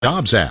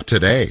Jobs app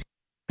today.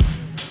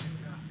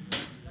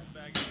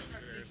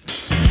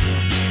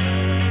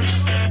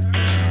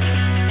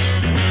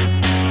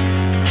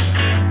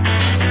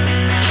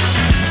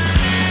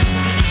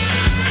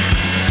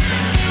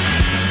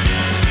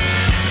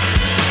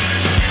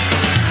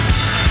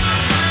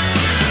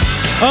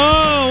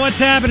 Oh, what's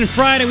happening?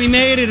 Friday, we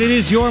made it. It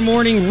is your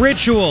morning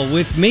ritual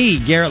with me,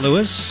 Garret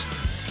Lewis,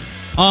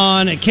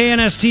 on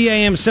KNST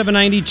AM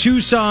 790,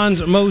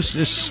 Tucson's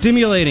most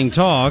stimulating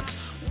talk.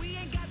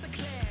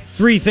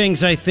 3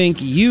 things I think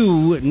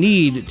you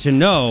need to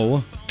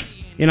know.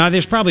 You know,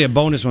 there's probably a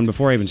bonus one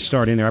before I even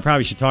start in there. I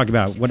probably should talk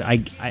about what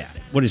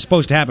is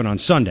supposed to happen on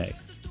Sunday.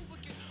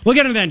 We'll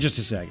get into that in just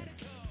a second.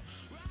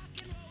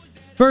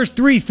 First,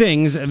 3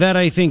 things that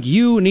I think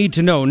you need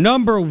to know.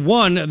 Number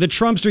 1, the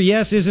Trumpster,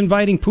 yes, is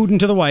inviting Putin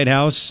to the White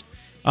House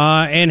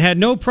and had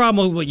no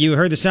problem with, you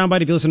heard the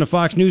soundbite if you listen to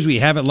Fox News. We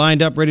have it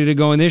lined up, ready to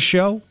go in this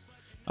show,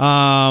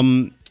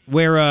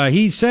 where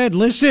he said,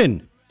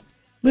 listen,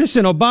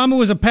 Obama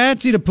was a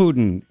patsy to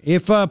Putin.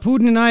 If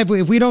Putin and I,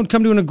 if we don't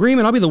come to an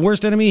agreement, I'll be the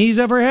worst enemy he's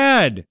ever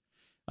had.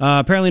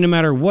 Apparently, no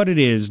matter what it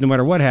is, no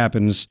matter what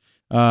happens,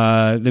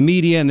 the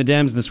media and the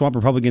Dems and the swamp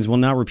Republicans will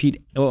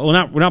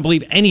not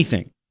believe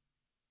anything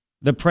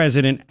the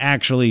president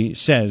actually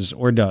says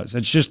or does.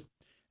 That's just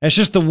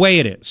the way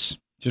it is.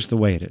 Just the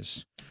way it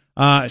is.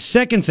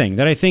 Second thing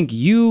that I think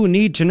you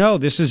need to know.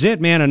 This is it,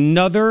 man.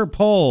 Another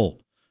poll.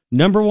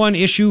 Number 1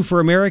 issue for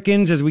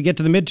Americans as we get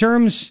to the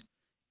midterms.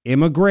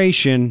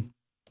 Immigration.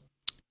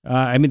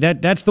 I mean,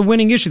 that's the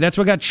winning issue. That's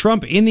what got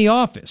Trump in the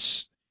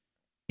office.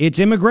 It's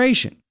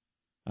immigration.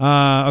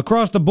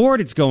 Across the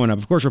board, it's going up.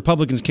 Of course,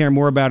 Republicans care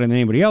more about it than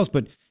anybody else,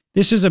 but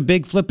this is a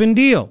big flipping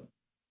deal.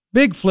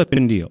 Big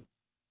flipping deal.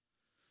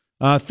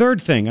 Third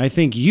thing I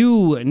think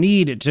you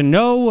need to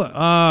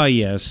know.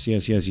 Yes. You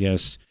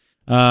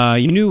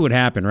knew it would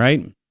happen,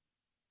 right?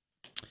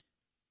 A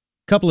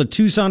couple of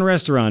Tucson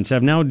restaurants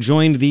have now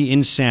joined the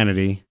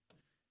insanity.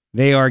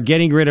 They are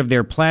getting rid of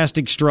their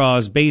plastic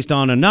straws based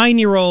on a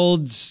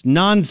 9-year-old's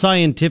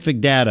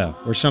non-scientific data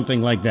or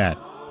something like that.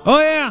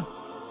 Oh,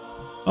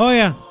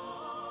 yeah.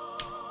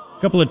 A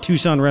couple of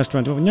Tucson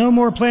restaurants. No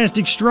more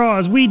plastic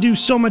straws. We do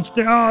so much.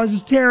 This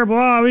is terrible.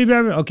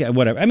 Okay,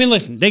 whatever. I mean,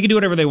 listen, they can do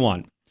whatever they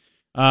want.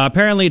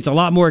 Apparently, it's a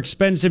lot more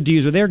expensive to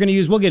use what they're going to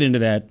use. We'll get into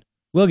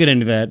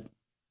that.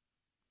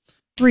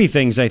 3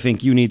 things I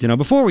think you need to know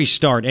before we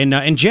start.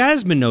 And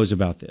Jasmine knows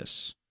about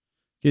this,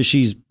 because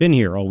she's been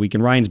here all week,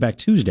 and Ryan's back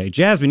Tuesday.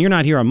 Jasmine, you're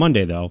not here on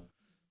Monday, though.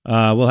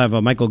 We'll have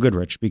Michael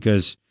Goodrich,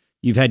 because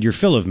you've had your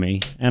fill of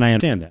me, and I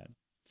understand that.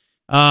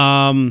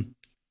 And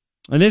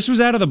this was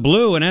out of the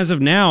blue, and as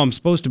of now, I'm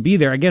supposed to be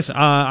there. I guess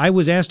I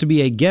was asked to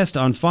be a guest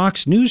on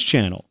Fox News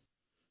Channel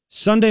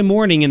Sunday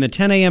morning in the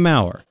 10 a.m.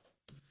 hour,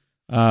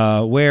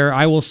 where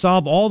I will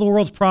solve all the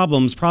world's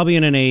problems, probably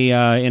in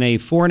a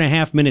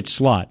 4.5-minute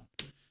slot.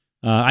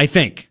 I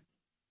think.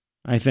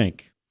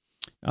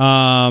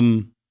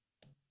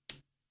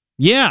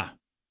 Yeah.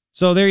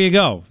 So there you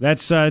go.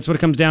 That's what it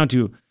comes down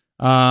to.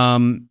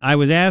 I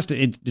was asked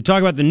to talk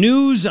about the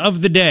news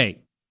of the day.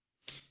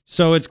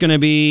 So it's going to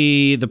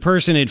be the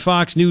person at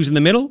Fox News in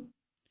the middle,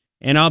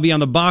 and I'll be on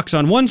the box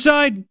on one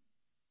side,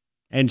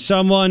 and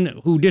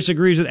someone who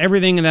disagrees with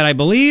everything that I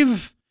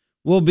believe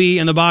will be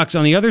in the box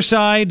on the other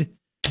side,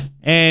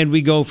 and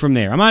we go from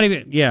there.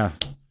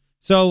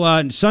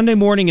 So Sunday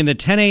morning in the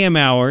 10 a.m.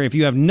 hour, if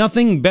you have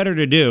nothing better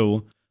to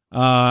do,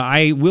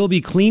 I will be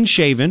clean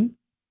shaven.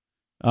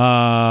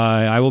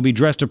 I will be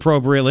dressed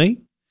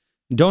appropriately.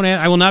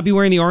 I will not be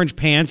wearing the orange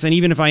pants, and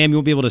even if I am, you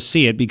won't be able to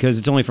see it because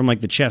it's only from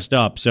like the chest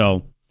up.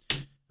 So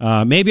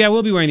maybe I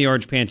will be wearing the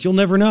orange pants. You'll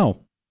never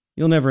know.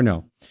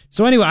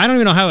 So anyway, I don't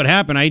even know how it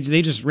happened.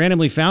 They just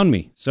randomly found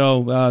me.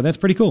 So that's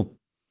pretty cool.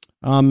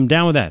 I'm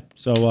down with that.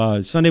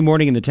 So Sunday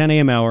morning in the 10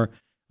 a.m. hour,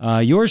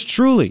 yours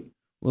truly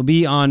will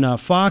be on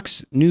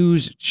Fox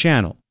News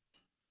Channel,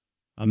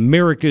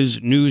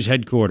 America's news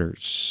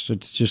headquarters.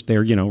 It's just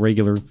their,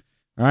 regular.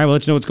 All right, well,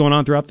 let's know what's going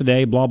on throughout the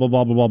day, blah, blah,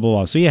 blah, blah, blah,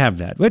 blah. So you have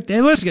that. But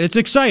listen, it's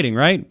exciting,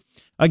 right?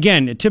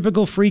 Again, a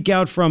typical freak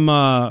out from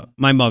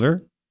my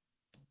mother.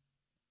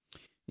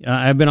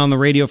 I've been on the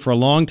radio for a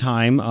long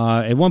time.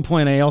 At one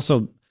point, I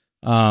also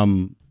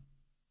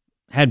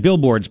had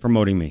billboards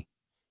promoting me,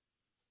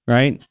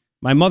 right?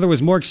 My mother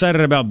was more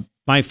excited about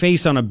my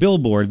face on a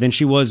billboard than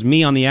she was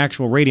me on the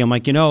actual radio. I'm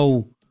like,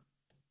 I'm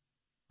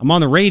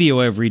on the radio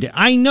every day.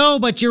 I know,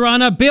 but you're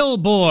on a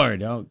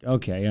billboard. Oh,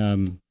 okay.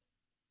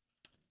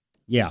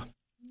 Yeah.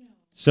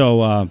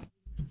 So,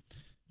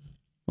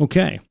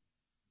 okay.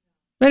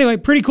 Anyway,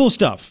 pretty cool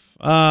stuff.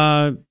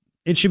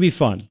 It should be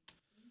fun.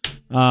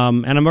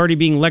 And I'm already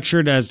being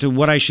lectured as to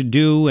what I should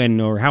do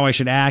or how I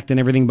should act and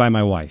everything by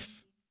my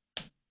wife.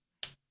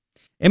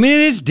 I mean,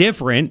 it is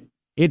different.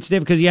 It's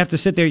different because you have to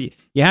sit there. You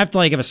have to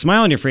have a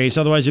smile on your face.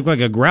 Otherwise, you look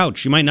like a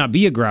grouch. You might not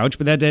be a grouch,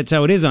 but that's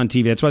how it is on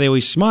TV. That's why they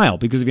always smile,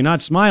 because if you're not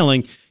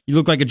smiling, you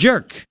look like a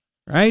jerk,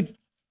 right?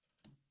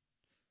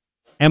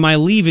 Am I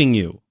leaving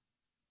you?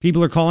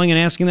 People are calling and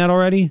asking that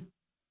already.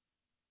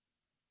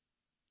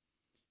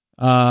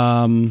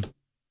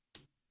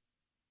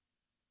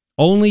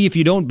 Only if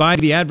you don't buy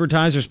the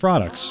advertiser's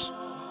products.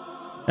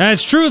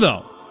 That's true,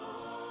 though.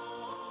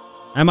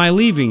 Am I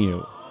leaving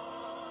you?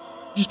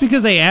 Just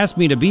because they asked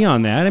me to be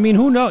on that. I mean,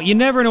 who knows? You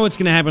never know what's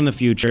going to happen in the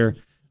future.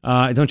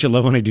 Don't you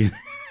love when I do that?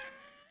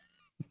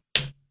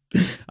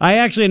 I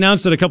actually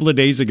announced it a couple of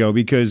days ago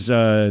because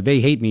they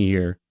hate me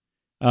here.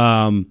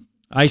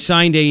 I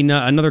signed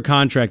another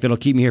contract that'll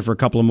keep me here for a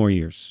couple of more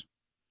years.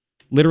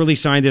 Literally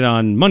signed it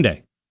on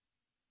Monday.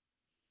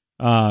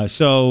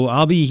 So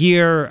I'll be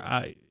here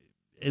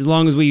as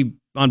long as we,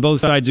 on both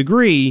sides,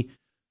 agree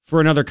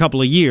for another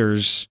couple of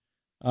years.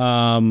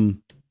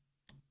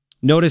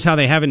 Notice how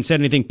they haven't said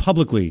anything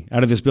publicly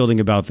out of this building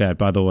about that,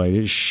 by the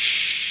way.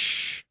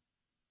 Shh.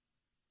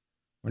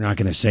 We're not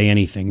going to say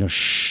anything. No,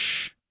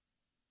 shh.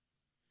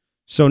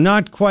 So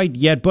not quite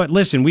yet, but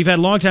listen, we've had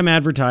longtime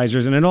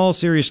advertisers, and in all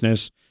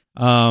seriousness,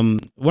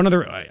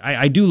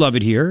 I do love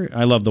it here.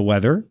 I love the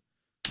weather.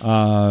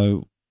 My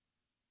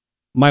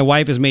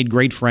wife has made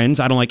great friends.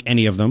 I don't like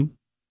any of them.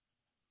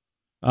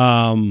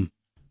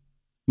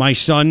 My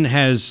son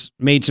has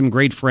made some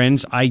great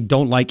friends. I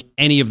don't like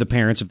any of the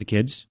parents of the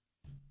kids.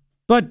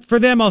 But for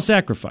them, I'll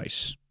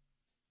sacrifice.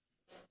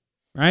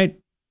 Right?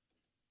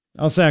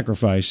 I'll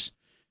sacrifice.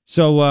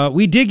 So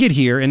we did get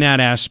here in that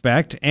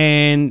aspect,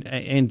 and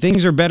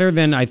things are better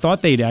than I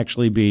thought they'd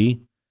actually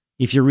be,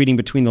 if you're reading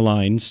between the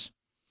lines.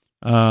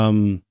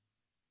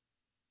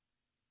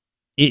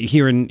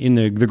 Here in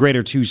the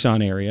greater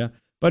Tucson area.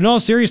 But in all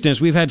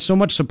seriousness, we've had so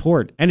much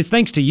support, and it's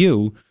thanks to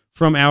you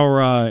from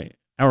our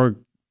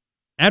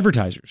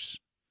advertisers.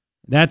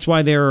 That's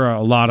why there are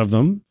a lot of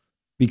them.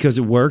 Because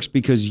it works,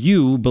 because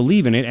you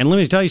believe in it. And let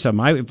me tell you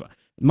something.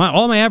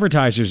 All my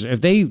advertisers,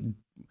 if they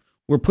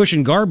were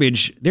pushing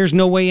garbage, there's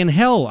no way in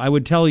hell I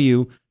would tell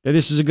you that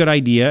this is a good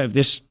idea. If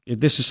this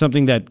is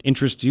something that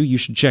interests you, you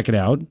should check it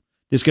out.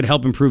 This could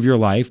help improve your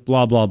life,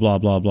 blah, blah, blah,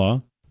 blah,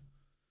 blah.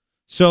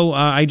 So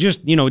I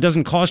just, it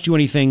doesn't cost you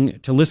anything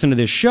to listen to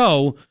this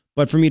show,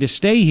 but for me to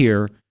stay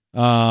here,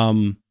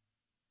 I'm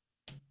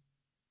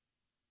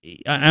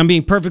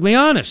being perfectly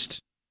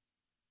honest.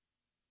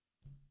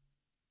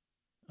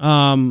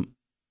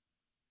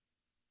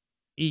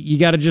 You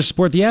got to just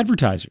support the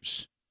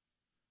advertisers,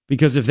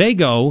 because if they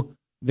go,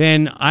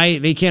 then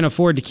they can't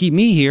afford to keep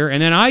me here,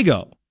 and then I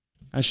go.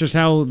 That's just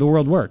how the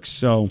world works.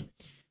 So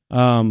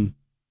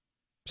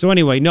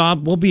anyway, no,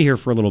 we'll be here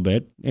for a little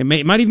bit. It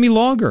might even be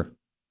longer.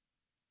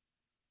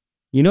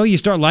 You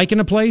start liking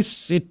a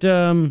place, it's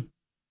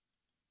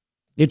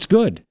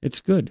good.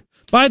 It's good.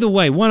 By the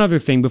way, one other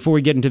thing before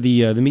we get into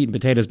the meat and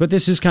potatoes, but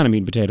this is kind of meat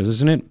and potatoes,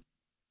 isn't it?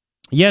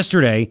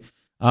 Yesterday.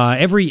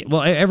 Every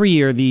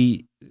year,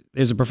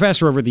 there's a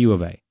professor over at the U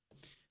of A,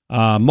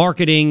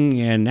 marketing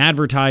and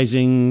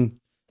advertising,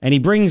 and he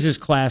brings his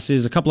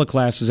classes, a couple of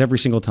classes every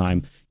single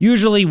time.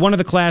 Usually one of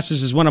the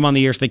classes is when I'm on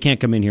the air, so they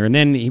can't come in here. And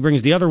then he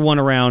brings the other one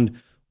around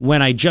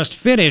when I just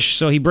finish,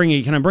 so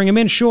can I bring him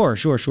in? Sure.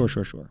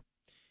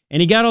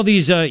 And he got all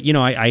these, I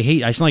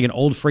sound like an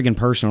old friggin'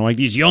 person, or like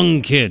these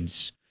young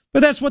kids. But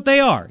that's what they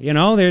are,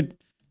 They're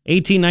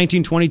 18,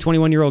 19, 20,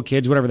 21-year-old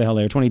kids, whatever the hell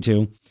they are,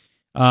 22.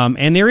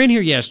 And they're in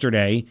here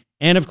yesterday,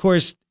 and of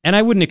course, and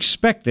I wouldn't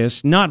expect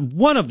this, not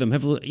one of them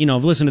have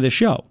listened to this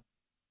show.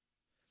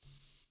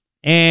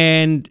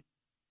 And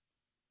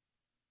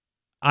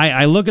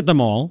I look at them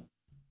all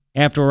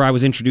after I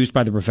was introduced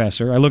by the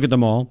professor. I look at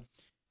them all,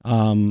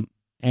 and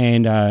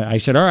I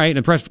said, all right.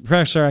 And the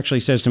professor actually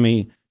says to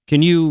me,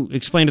 can you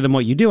explain to them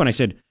what you do? And I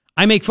said,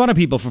 I make fun of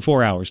people for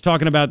 4 hours,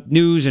 talking about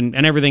news and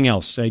everything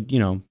else. I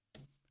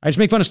just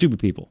make fun of stupid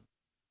people.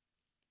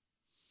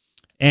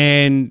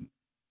 And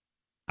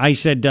I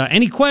said,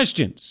 any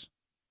questions?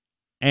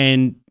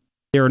 And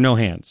there are no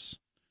hands.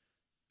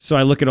 So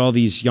I look at all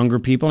these younger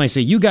people and I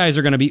say, you guys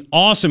are going to be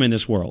awesome in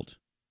this world.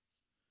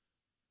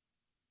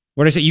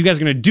 What did I say? You guys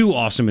are going to do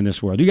awesome in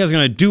this world. You guys are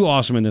going to do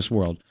awesome in this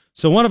world.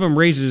 So one of them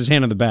raises his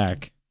hand on the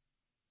back,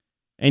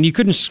 and you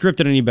couldn't script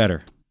it any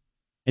better.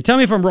 And tell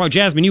me if I'm wrong.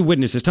 Jasmine, you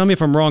witnessed this. Tell me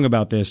if I'm wrong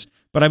about this.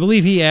 But I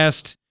believe he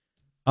asked,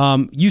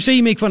 you say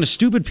you make fun of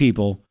stupid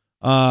people.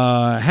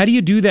 How do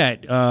you do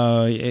that,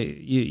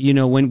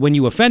 when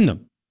you offend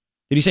them?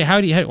 Did he say,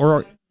 how do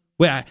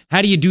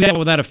you do that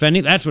without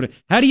offending?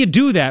 How do you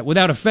do that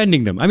without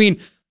offending them? I mean,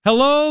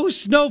 hello,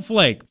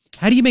 snowflake.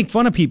 How do you make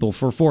fun of people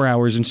for 4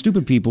 hours and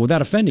stupid people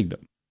without offending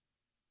them?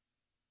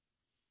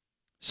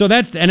 So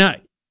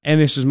and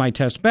this is my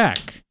test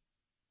back,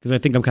 because I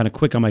think I'm kind of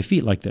quick on my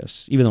feet like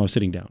this, even though I was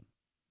sitting down.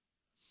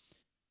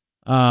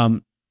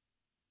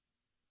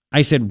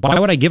 I said, why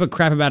would I give a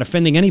crap about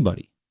offending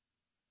anybody?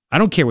 I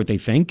don't care what they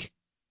think.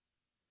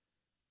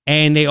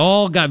 And they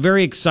all got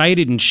very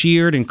excited and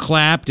cheered and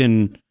clapped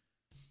and,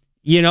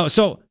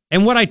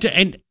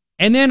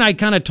 and then I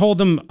kind of told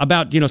them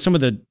about, some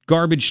of the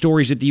garbage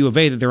stories at the U of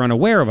A that they're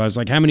unaware of. I was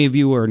like, how many of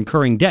you are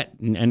incurring debt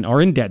and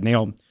are in debt? And they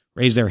all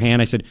raised their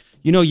hand. I said,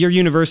 your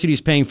university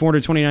is paying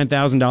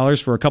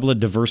 $429,000 for a couple of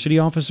diversity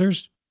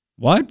officers.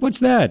 What? What's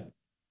that?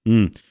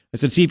 I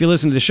said, see, if you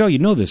listen to the show, you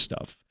know this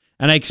stuff.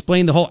 And I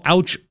explained the whole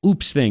ouch,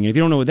 oops thing. And if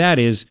you don't know what that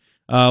is,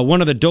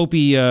 One of the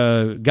dopey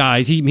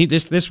guys,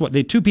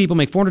 the two people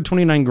make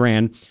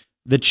 $429,000.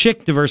 The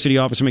chick diversity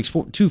officer makes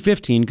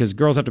 $215 because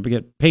girls have to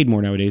get paid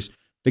more nowadays.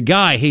 The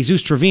guy,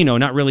 Jesus Trevino,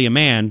 not really a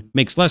man,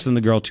 makes less than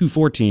the girl,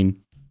 $214.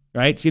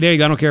 Right? See, there you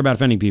go. I don't care about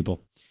offending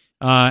people.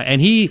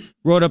 And he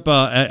wrote up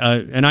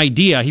an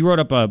idea. He wrote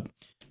up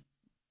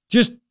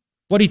just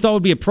what he thought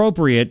would be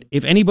appropriate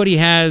if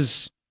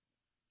anybody's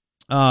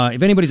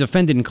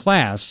offended in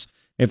class.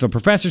 If a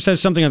professor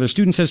says something or the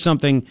student says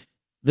something,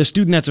 the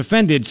student that's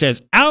offended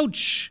says,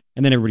 ouch!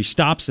 And then everybody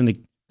stops, and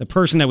the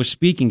person that was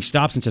speaking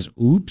stops and says,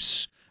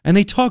 oops. And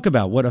they talk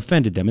about what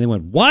offended them. And they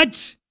went,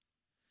 what?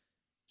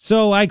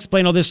 So I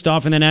explain all this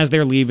stuff, and then as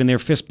they're leaving, they're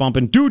fist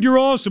bumping, dude, you're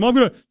awesome. I'm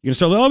gonna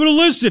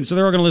listen. So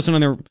they're all gonna listen on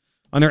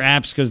their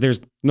apps because there's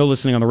no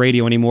listening on the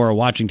radio anymore or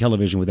watching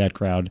television with that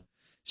crowd.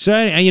 So,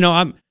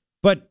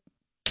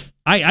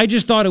 I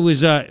just thought it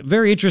was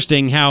very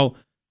interesting how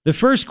the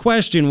first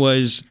question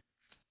was,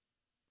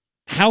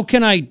 how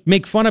can I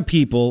make fun of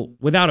people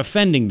without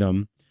offending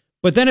them?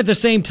 But then at the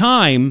same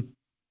time,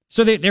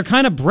 so they're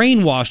kind of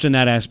brainwashed in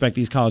that aspect,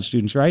 these college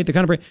students, right? They're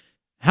kind of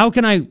how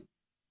can I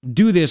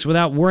do this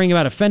without worrying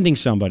about offending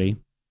somebody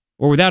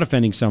or without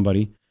offending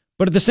somebody?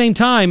 But at the same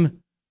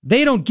time,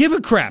 they don't give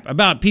a crap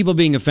about people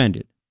being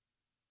offended.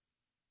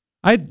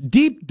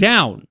 Deep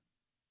down,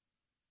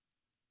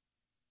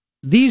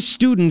 these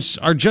students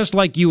are just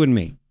like you and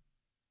me.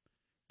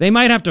 They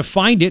might have to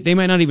find it. They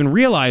might not even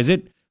realize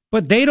it.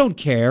 But they don't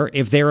care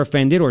if they're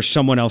offended or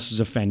someone else is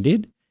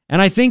offended.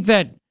 And I think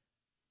that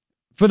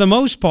for the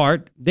most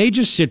part, they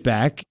just sit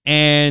back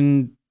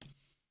and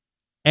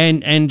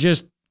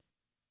just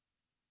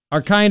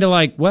are kind of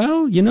like,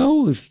 well,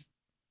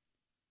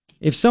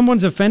 if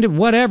someone's offended,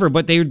 whatever.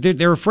 But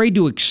they're afraid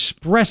to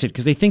express it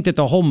because they think that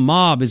the whole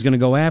mob is going to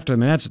go after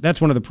them. And that's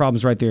one of the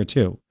problems right there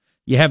too.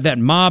 You have that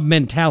mob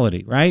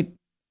mentality, right?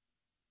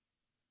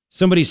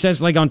 Somebody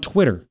says, like on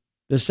Twitter,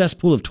 the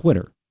cesspool of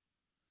Twitter.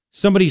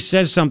 Somebody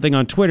says something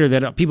on Twitter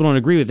that people don't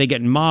agree with, they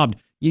get mobbed.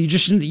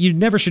 You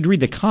never should read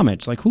the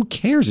comments. Like, who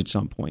cares at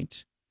some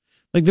point?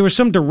 Like, there was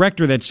some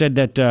director that said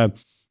that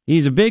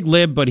he's a big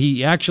lib, but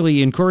he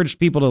actually encouraged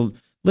people to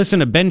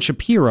listen to Ben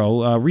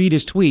Shapiro, read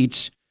his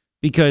tweets,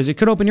 because it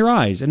could open your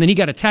eyes. And then he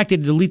got attacked to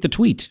delete the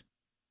tweet.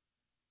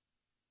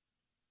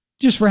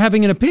 Just for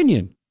having an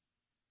opinion.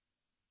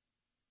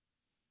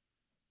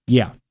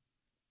 Yeah.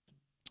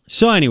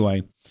 So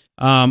anyway,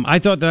 I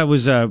thought that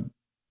was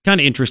kind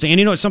of interesting. And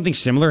you know what? Something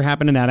similar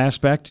happened in that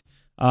aspect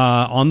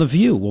on The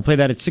View. We'll play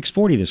that at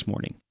 6:40 this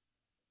morning.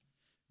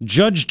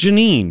 Judge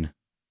Jeanine,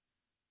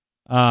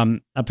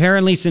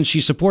 apparently since she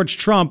supports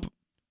Trump,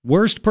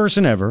 worst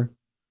person ever,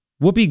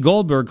 Whoopi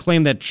Goldberg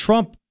claimed that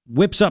Trump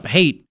whips up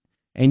hate.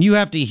 And you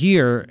have to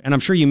hear, and I'm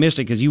sure you missed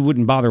it because you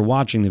wouldn't bother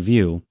watching The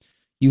View,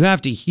 you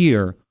have to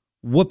hear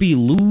Whoopi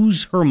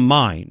lose her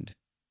mind,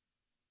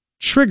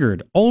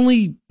 triggered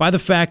only by the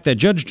fact that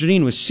Judge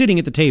Jeanine was sitting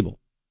at the table.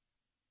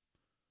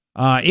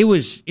 It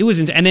was,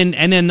 and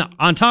then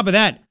on top of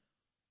that,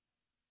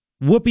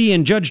 Whoopi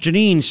and Judge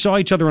Jeanine saw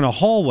each other in a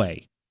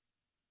hallway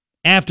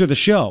after the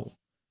show.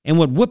 And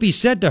what Whoopi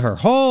said to her,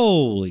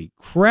 holy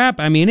crap.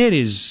 I mean,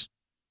 it's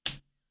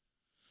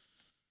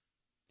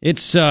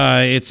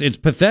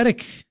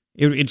pathetic.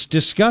 It's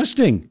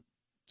disgusting.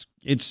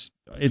 It's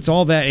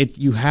all that.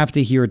 You have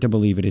to hear it to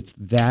believe it. It's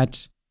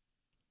that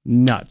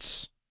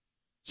nuts.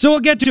 So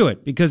we'll get to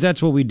it because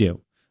that's what we do.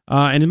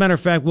 And as a matter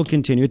of fact, we'll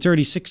continue. It's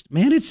already it's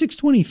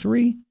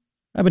 6:23.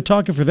 I've been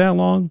talking for that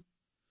long.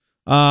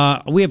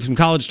 We have some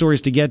college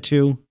stories to get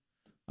to.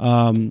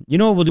 You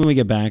know what we'll do when we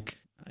get back?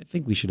 I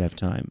think we should have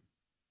time.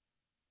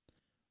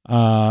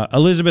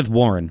 Elizabeth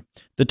Warren.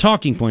 The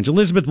talking points.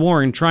 Elizabeth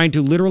Warren trying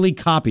to literally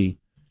copy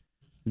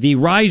the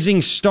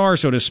rising star,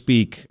 so to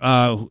speak.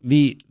 And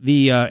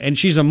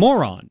she's a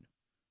moron.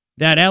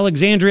 That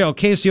Alexandria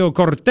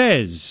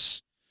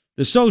Ocasio-Cortez,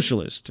 the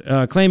socialist,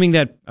 claiming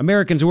that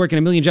Americans are working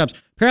 1 million jobs.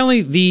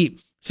 Apparently,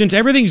 since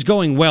everything's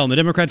going well and the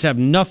Democrats have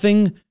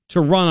nothing to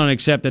run on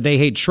except that they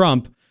hate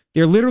Trump,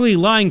 they're literally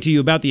lying to you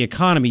about the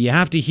economy. You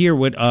have to hear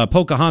what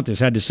Pocahontas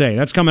had to say.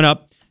 That's coming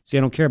up. See,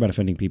 I don't care about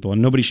offending people,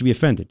 and nobody should be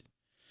offended.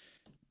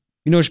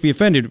 You know who should be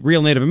offended?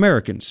 Real Native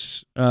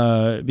Americans,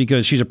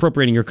 because she's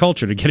appropriating your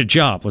culture to get a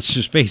job. Let's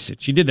just face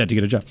it. She did that to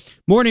get a job.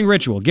 Morning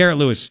Ritual, Garret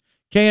Lewis,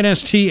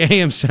 KNST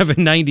AM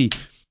 790.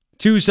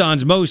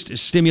 Tucson's most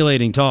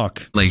stimulating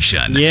talk.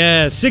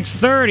 Yeah,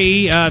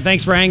 6:30.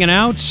 Thanks for hanging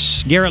out.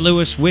 Garret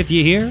Lewis with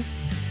you here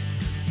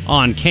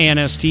on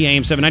KNST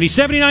AM 790.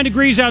 79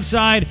 degrees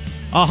outside,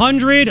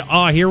 100.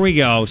 Oh, here we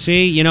go.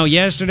 See,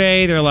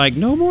 yesterday they're like,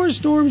 no more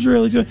storms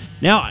really.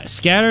 Now,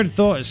 scattered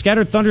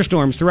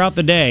thunderstorms throughout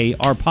the day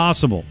are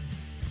possible.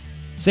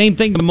 Same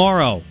thing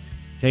tomorrow.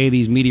 Tell you,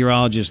 these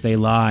meteorologists, they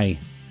lie.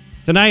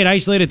 Tonight,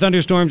 isolated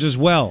thunderstorms as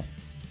well.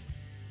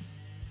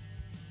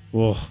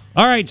 Whoa.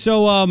 All right,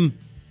 so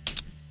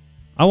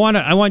I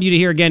want you to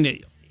hear again.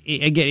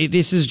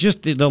 This is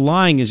just the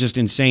lying is just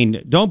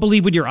insane. Don't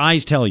believe what your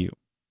eyes tell you.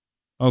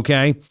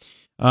 Okay,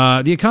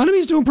 the economy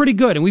is doing pretty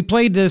good, and we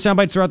played the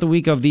soundbites throughout the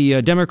week of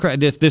the Democrat,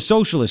 the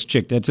socialist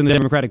chick that's in the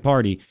Democratic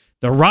Party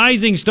The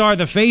rising star,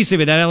 the face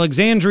of it, that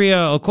Alexandria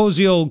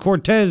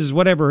Ocasio-Cortez,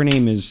 whatever her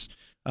name is,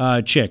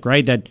 chick,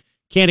 right? That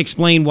can't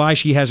explain why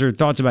she has her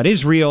thoughts about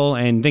Israel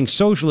and thinks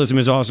socialism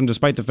is awesome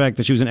despite the fact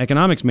that she was an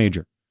economics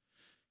major.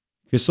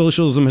 Because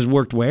socialism has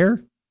worked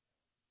where?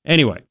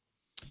 Anyway,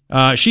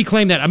 she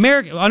claimed that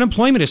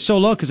unemployment is so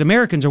low because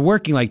Americans are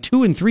working like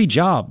 2 and 3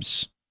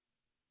 jobs.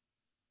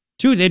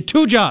 Two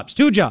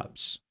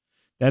jobs.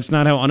 That's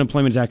not how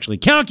unemployment is actually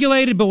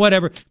calculated, but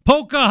whatever.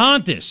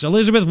 Pocahontas,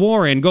 Elizabeth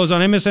Warren, goes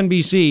on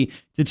MSNBC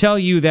to tell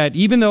you that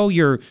even though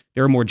there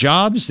are more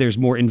jobs, there's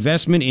more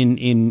investment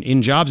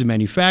in jobs, in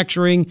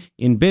manufacturing,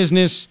 in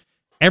business,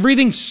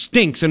 everything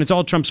stinks and it's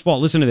all Trump's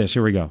fault. Listen to this.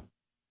 Here we go.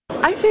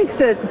 I think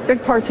that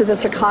big parts of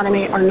this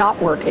economy are not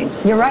working.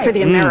 You're right. For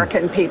the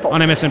American people. On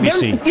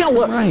MSNBC.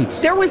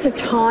 There was a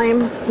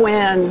time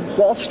when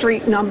Wall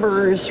Street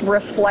numbers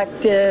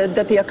reflected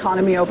that the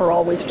economy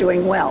overall was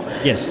doing well.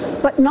 Yes.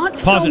 But not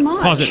so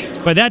much. Pause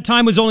it. But that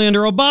time was only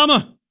under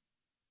Obama,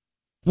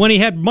 when he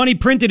had money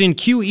printed in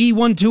QE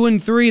 1, 2,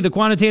 and 3, the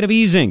quantitative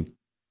easing.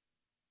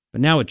 But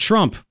now with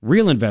Trump,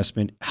 real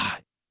investment,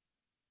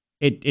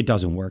 it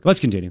doesn't work. Let's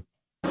continue.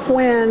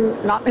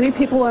 When not many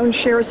people own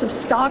shares of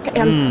stock,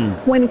 and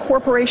when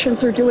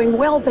corporations are doing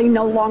well, they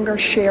no longer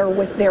share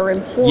with their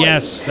employees.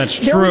 Yes, that's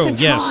true. There was a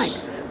time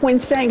when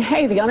saying,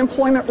 hey, the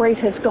unemployment rate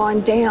has gone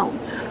down.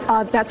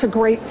 That's a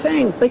great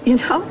thing. But,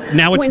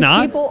 now it's when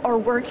not? People are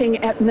working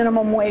at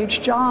minimum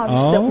wage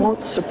jobs that won't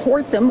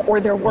support them, or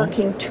they're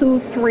working 2,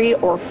 3,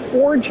 or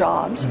 4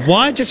 jobs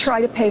to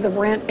try to pay the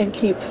rent and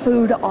keep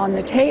food on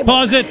the table.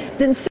 Pause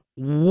it.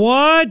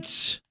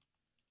 What?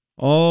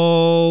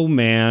 Oh,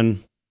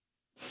 man.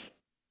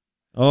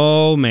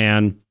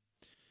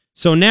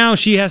 So now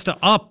she has to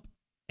up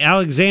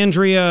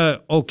Alexandria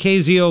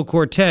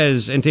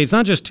Ocasio-Cortez and say it's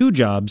not just 2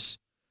 jobs.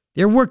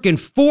 They're working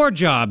 4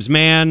 jobs,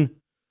 man.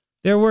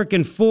 They're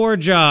working 4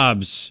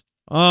 jobs.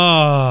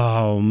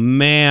 Oh,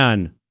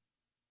 man.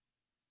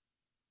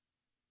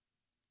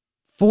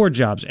 4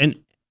 jobs. And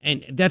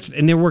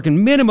they're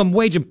working minimum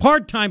wage and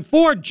part-time,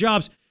 4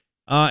 jobs.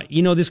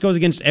 This goes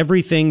against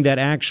everything that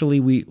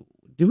actually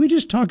did we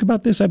just talk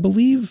about this? I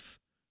believe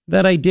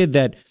that I did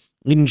that.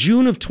 In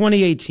June of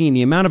 2018,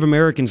 the amount of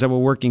Americans that were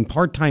working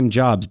part-time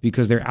jobs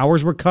because their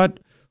hours were cut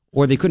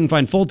or they couldn't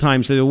find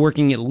full-time, so they were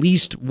working at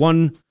least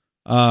 2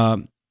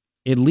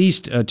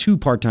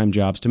 part-time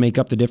jobs to make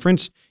up the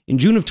difference. In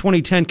June of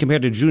 2010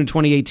 compared to June of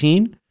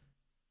 2018,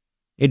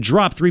 it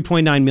dropped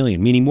 3.9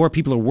 million, meaning more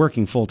people are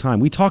working full-time.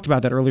 We talked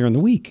about that earlier in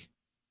the week.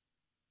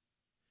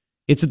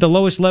 It's at the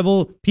lowest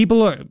level.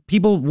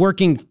 People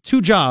working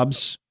 2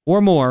 jobs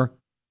or more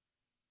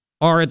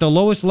are at the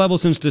lowest level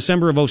since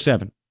December of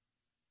 2007.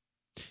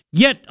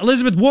 Yet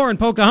Elizabeth Warren,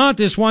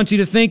 Pocahontas, wants you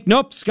to think,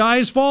 nope, sky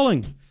is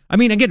falling. I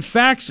mean, again,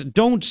 facts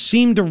don't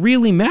seem to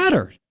really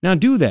matter. Now,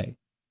 do they?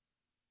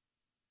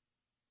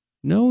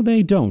 No,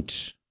 they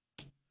don't.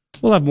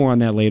 We'll have more on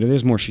that later.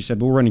 There's more she said,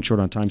 but we're running short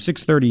on time.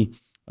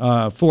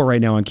 6:34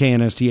 right now on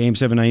KNST AM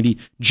 790.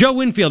 Joe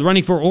Winfield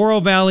running for Oro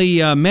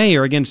Valley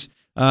mayor against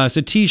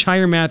Satish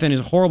Hiremath and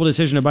his horrible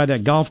decision to buy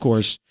that golf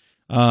course.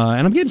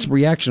 And I'm getting some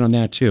reaction on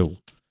that, too.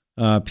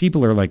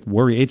 People are like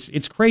worried.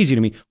 It's crazy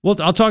to me. Well,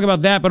 I'll talk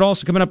about that, but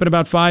also coming up at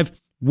about 5,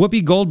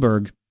 Whoopi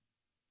Goldberg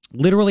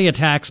literally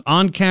attacks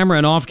on camera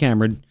and off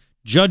camera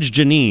Judge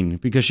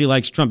Jeanine because she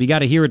likes Trump. You got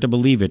to hear it to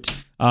believe it.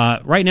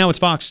 Right now, it's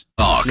Fox.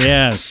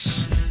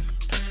 Yes.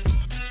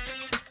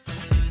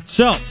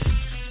 So,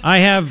 I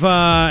have,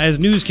 as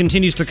news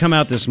continues to come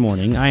out this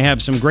morning, I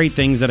have some great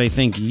things that I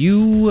think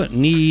you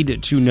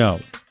need to know.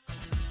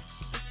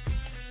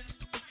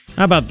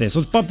 How about this?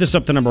 Let's bump this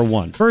up to number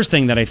 1. First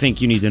thing that I think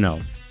you need to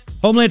know.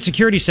 Homeland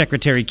Security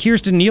Secretary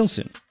Kirstjen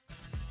Nielsen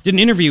did an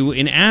interview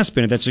in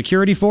Aspen at that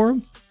security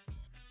forum.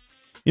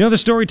 You know the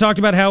story talked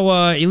about how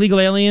illegal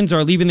aliens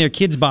are leaving their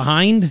kids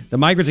behind? The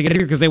migrants that get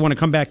here because they want to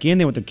come back in.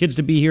 They want the kids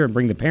to be here and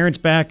bring the parents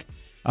back.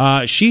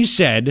 She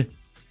said,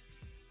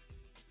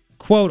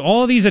 quote,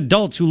 all of these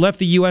adults who left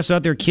the U.S.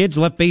 without their kids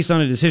left based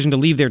on a decision to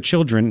leave their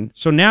children.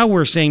 So now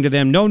we're saying to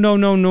them,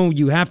 no,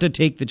 you have to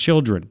take the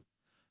children.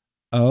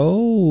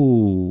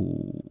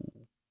 Oh.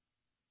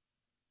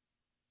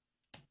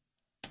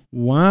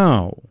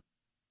 Wow.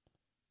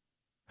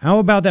 How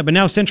about that? But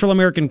now Central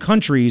American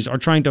countries are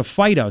trying to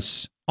fight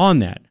us on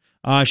that.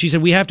 She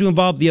said, we have to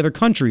involve the other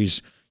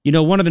countries. You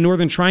know, one of the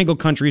Northern Triangle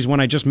countries, when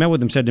I just met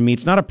with them, said to me,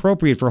 it's not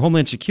appropriate for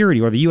Homeland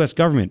Security or the U.S.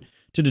 government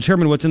to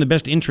determine what's in the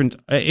best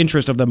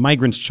interest of the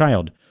migrant's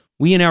child.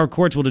 We in our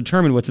courts will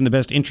determine what's in the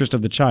best interest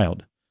of the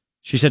child.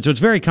 She said, so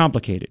it's very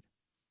complicated.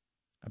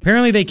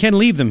 Apparently they can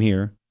leave them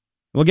here.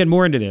 We'll get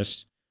more into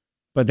this,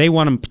 but they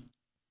want them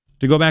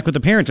to go back with the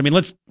parents. I mean,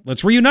 let's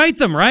reunite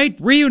them, right?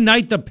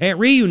 Reunite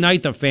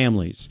the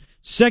families.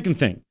 Second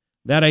thing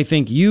that I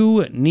think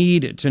you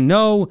need to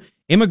know,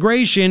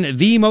 immigration,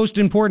 the most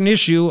important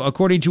issue,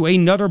 according to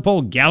another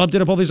poll. Gallup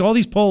did a poll. There's all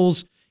these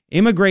polls.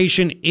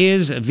 Immigration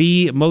is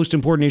the most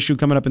important issue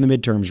coming up in the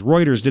midterms.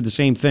 Reuters did the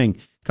same thing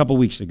a couple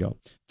weeks ago.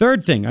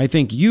 Third thing I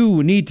think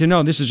you need to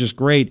know, this is just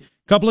great.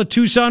 Couple of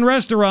Tucson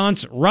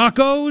restaurants,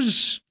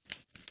 Rocco's,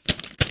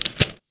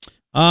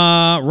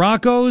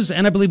 Rocco's,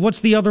 and I believe, what's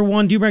the other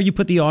one? Do you remember? You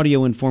put the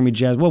audio in for me,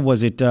 Jazz. What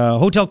was it?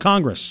 Hotel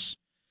Congress.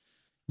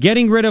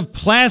 Getting rid of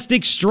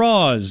plastic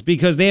straws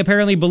because they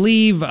apparently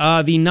believe the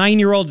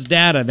 9-year-old's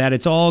data that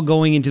it's all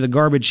going into the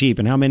garbage heap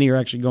and how many are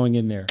actually going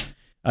in there.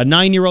 A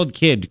 9-year-old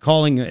kid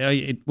calling,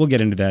 we'll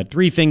get into that.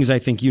 3 things I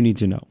think you need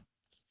to know.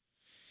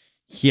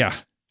 Yeah.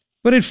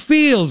 But it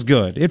feels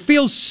good. It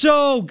feels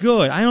so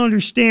good. I don't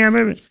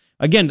understand.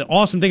 Again, the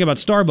awesome thing about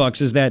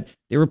Starbucks is that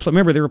they're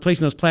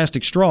replacing those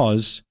plastic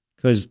straws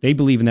because they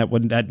believe in that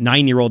what that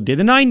 9-year-old did.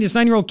 This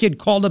 9-year-old kid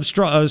called up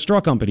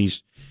straw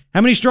companies.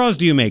 How many straws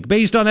do you make?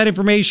 Based on that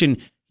information,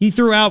 he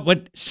threw out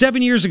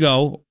 7 years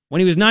ago, when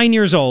he was 9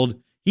 years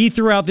old, he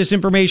threw out this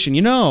information.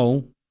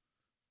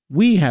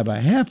 We have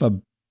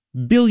 $500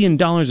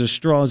 million of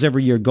straws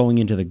every year going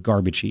into the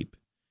garbage heap.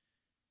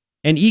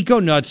 And Eco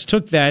Nuts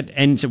took that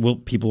and said, well,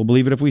 people will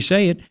believe it if we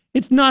say it.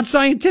 It's not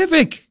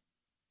scientific.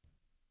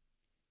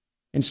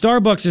 And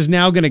Starbucks is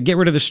now going to get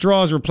rid of the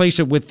straws, replace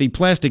it with the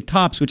plastic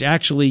tops, which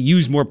actually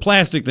use more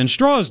plastic than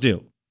straws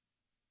do.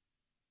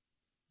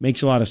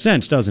 Makes a lot of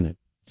sense, doesn't it?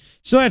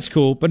 So that's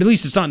cool, but at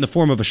least it's not in the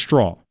form of a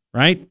straw,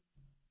 right?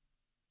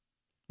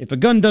 If a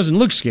gun doesn't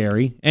look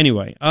scary.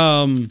 Anyway,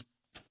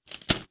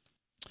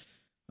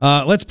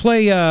 let's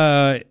play,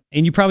 and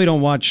you probably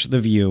don't watch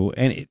The View,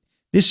 and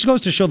this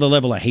goes to show the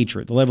level of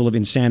hatred, the level of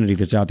insanity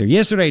that's out there.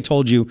 Yesterday I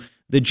told you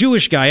the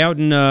Jewish guy out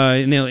in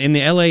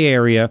the L.A.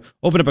 area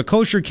opened up a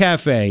kosher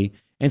cafe,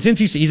 and since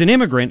he's an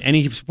immigrant and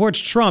he supports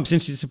Trump,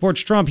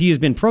 he has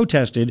been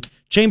protested.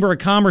 Chamber of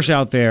Commerce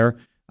out there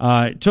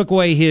took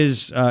away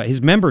his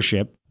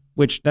membership,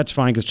 which that's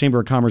fine because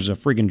Chamber of Commerce is a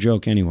friggin'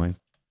 joke anyway.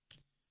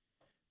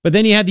 But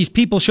then you had these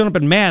people showing up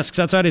in masks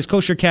outside his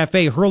kosher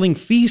cafe hurling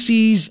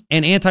feces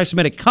and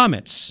anti-Semitic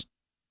comments,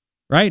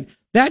 right?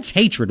 That's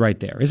hatred right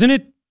there, isn't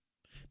it?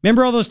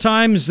 Remember all those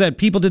times that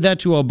people did that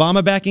to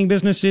Obama backing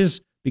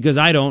businesses? Because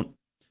I don't.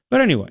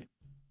 But anyway,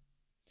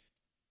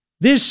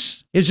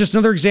 this is just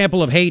another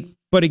example of hate,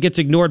 but it gets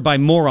ignored by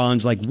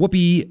morons like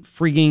Whoopi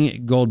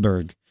frigging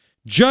Goldberg.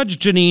 Judge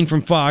Janine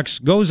from Fox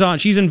goes on.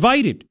 She's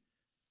invited.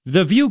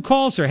 The View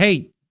calls her.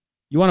 Hey,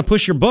 you want to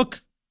push your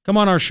book? Come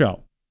on our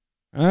show.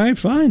 All right,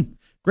 fine.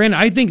 Granted,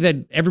 I think that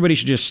everybody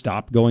should just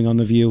stop going on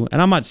The View. And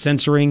I'm not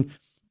censoring,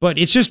 but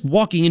it's just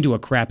walking into a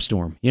crap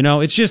storm.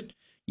 It's just,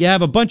 you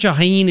have a bunch of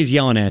hyenas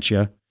yelling at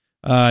you.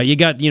 You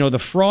got, the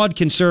fraud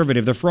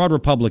conservative, the fraud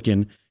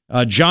Republican,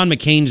 John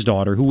McCain's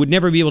daughter, who would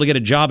never be able to get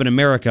a job in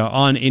America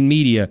in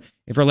media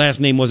if her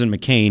last name wasn't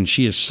McCain.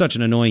 She is such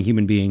an annoying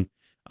human being,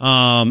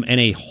 and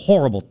a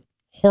horrible,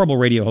 horrible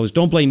radio host.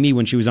 Don't blame me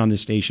when she was on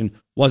this station.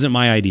 Wasn't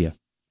my idea.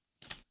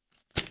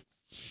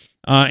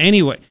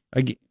 Anyway,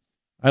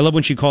 I love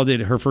when she called it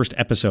her first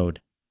episode.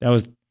 That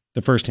was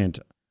the first hint.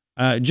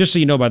 Just so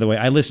you know, by the way,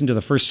 I listened to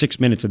the first 6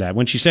 minutes of that.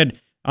 When she said,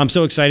 I'm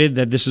so excited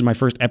that this is my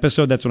first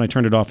episode, that's when I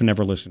turned it off and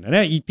never listened.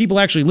 And people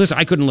actually listen.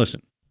 I couldn't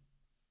listen.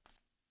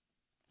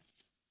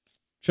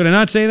 Should I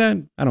not say that?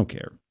 I don't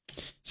care.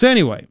 So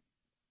anyway,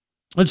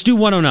 let's do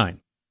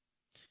 109.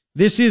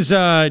 This is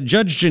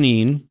Judge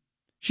Janine.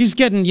 She's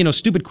getting,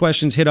 stupid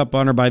questions hit up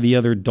on her by the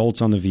other adults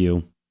on The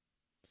View.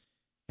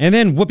 And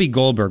then Whoopi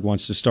Goldberg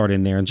wants to start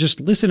in there and just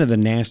listen to the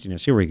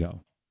nastiness. Here we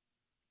go.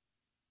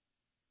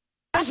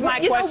 Here's my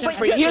question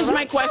for you. Here's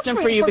my question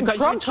for you because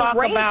you talk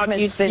about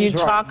you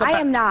talk about. I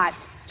am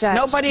not, Judge.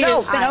 Nobody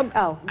is.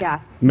 Oh,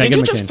 yeah. Did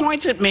you just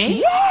point at me?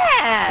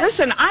 Yes.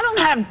 Listen, I don't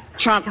have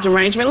Trump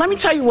derangement. Let me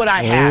tell you what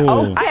I have.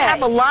 Oh. I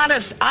have a lot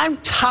of. I'm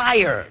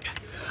tired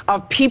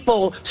of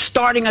people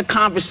starting a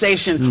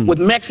conversation with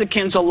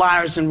Mexicans or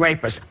liars and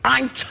rapists.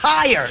 I'm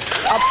tired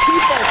of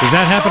people. Does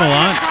that happen a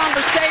lot?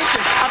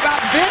 Conversation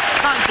about this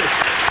country.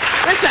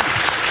 Listen.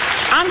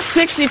 I'm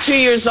 62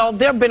 years old.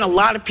 There have been a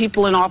lot of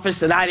people in office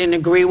that I didn't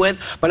agree with,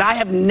 but I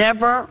have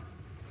never,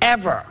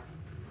 ever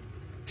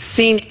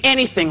seen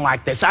anything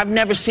like this. I've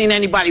never seen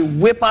anybody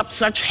whip up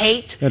such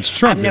hate. That's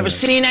Trump. I've never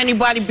seen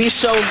anybody be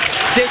so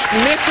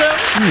dismissive.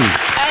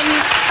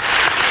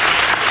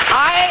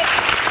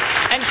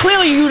 And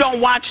clearly you don't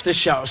watch the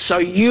show, so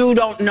you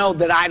don't know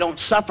that I don't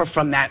suffer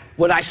from that.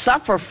 What I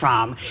suffer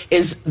from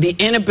is the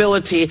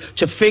inability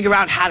to figure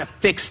out how to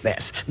fix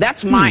this.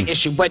 That's my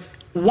issue. But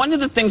one of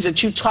the things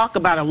that you talk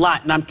about a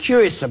lot, and I'm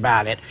curious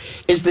about it,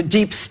 is the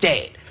deep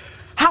state.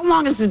 How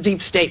long has the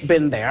deep state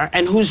been there,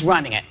 and who's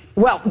running it?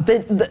 Well,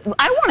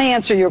 I want to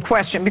answer your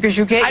question because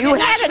you had you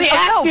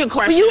a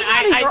question. You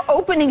had your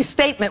opening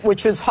statement,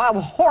 which was how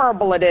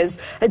horrible it is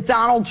that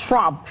Donald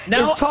Trump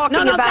is talking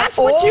about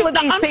all of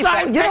these people.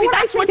 Sorry, you know what?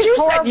 That's what you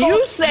said.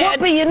 You said.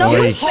 Whoopi, you know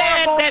what's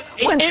horrible? That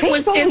when people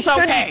who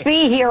shouldn't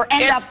be here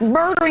end up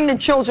murdering the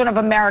children of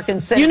American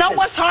citizens. You know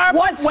what's horrible?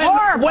 What's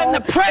horrible? When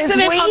the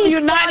president of the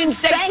United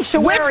States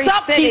whips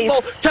up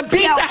people to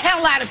beat the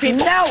hell out of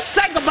people. No.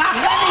 Say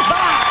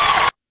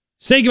goodbye.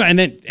 Say goodbye, and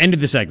then ended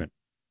the segment.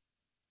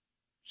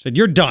 Said,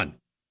 you're done.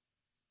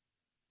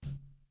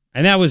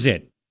 And that was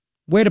it.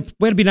 Way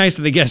to be nice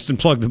to the guest and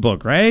plug the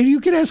book, right? You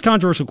can ask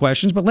controversial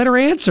questions, but let her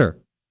answer.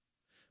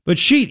 But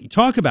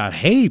talk about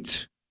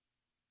hate.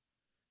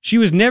 She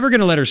was never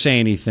going to let her say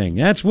anything.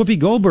 That's Whoopi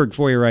Goldberg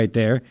for you right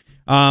there.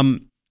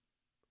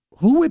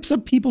 Who whips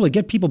up people to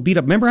get people beat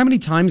up? Remember how many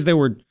times there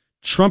were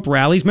Trump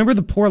rallies? Remember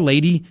the poor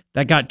lady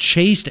that got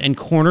chased and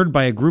cornered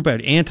by a group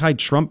of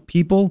anti-Trump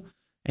people?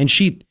 And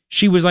she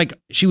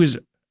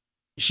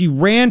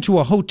ran to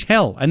a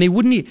hotel, and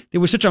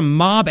there was such a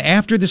mob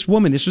after this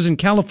woman. This was in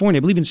California,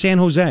 I believe in San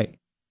Jose.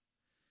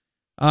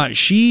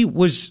 She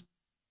was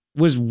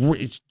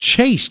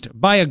chased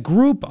by a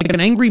group, an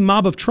angry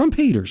mob of Trump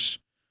haters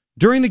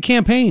during the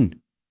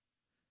campaign.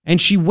 And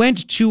she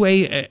went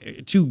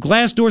to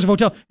glass doors of a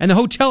hotel, and the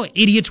hotel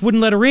idiots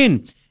wouldn't let her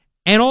in.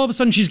 And all of a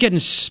sudden, she's getting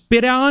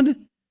spit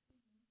on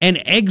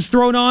and eggs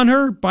thrown on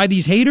her by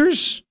these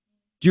haters.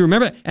 Do you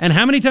remember? And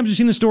how many times have you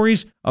seen the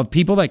stories of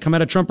people that come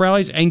out of Trump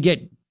rallies and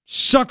get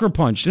sucker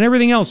punched and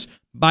everything else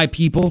by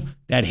people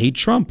that hate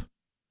Trump?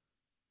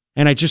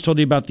 And I just told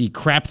you about the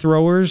crap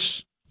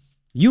throwers.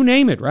 You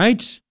name it,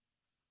 right?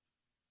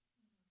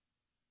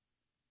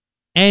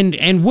 And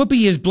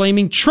Whoopi is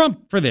blaming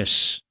Trump for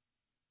this.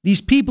 These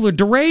people are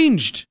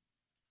deranged.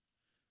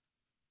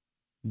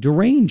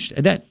 Deranged.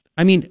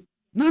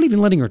 Not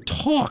even letting her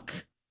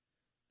talk.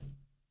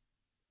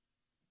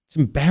 It's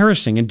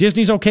embarrassing. And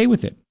Disney's okay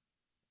with it.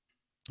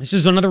 This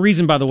is another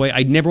reason, by the way,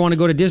 I'd never want to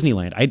go to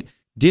Disneyland.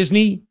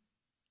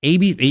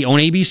 They own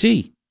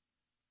ABC.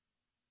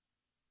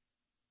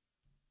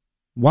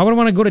 Why would I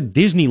want to go to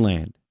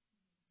Disneyland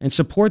and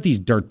support these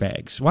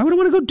dirtbags? Why would I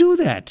want to go do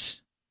that?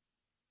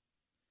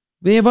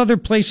 We have other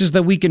places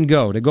that we can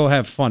go to go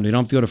have fun. We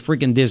don't have to go to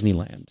freaking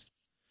Disneyland.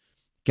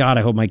 God,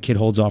 I hope my kid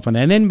holds off on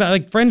that. And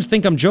then friends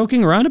think I'm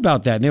joking around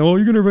about that. And you're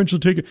going to eventually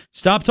take it.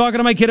 Stop talking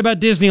to my kid about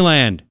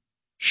Disneyland.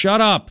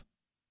 Shut up.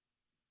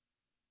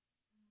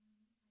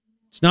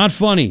 It's not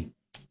funny.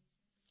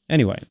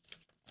 Anyway.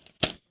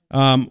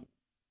 Then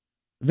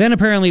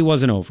apparently it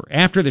wasn't over.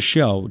 After the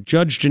show,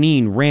 Judge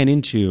Jeanine ran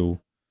into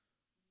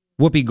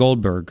Whoopi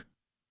Goldberg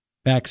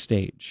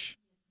backstage.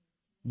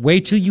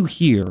 Wait till you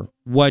hear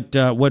what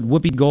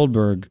Whoopi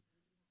Goldberg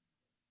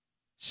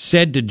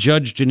said to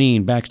Judge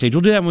Jeanine backstage.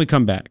 We'll do that when we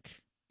come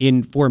back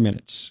in 4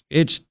 minutes.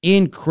 It's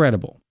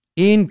incredible.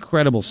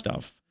 Incredible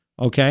stuff.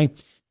 Okay?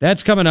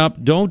 That's coming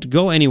up. Don't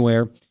go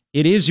anywhere.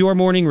 It is your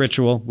morning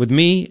ritual with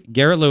me,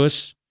 Garret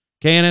Lewis,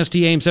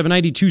 KNST AM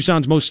 790,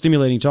 Tucson's most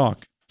stimulating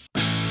talk.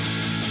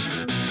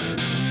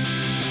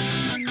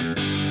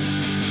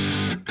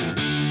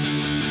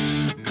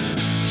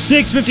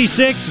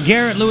 .656,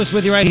 Garret Lewis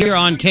with you right here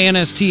on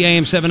KNST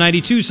AM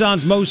 790,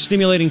 Tucson's most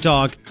stimulating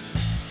talk.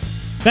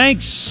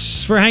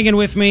 Thanks for hanging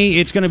with me.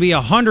 It's going to be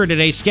 100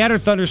 today.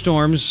 Scattered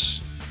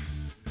thunderstorms.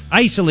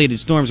 Isolated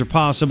storms are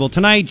possible.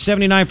 Tonight,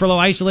 79 for low.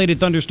 Isolated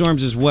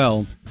thunderstorms as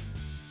well.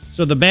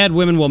 So the bad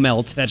women will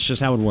melt. That's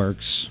just how it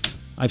works.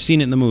 I've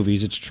seen it in the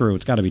movies. It's true.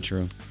 It's got to be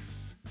true.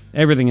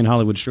 Everything in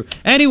Hollywood's true.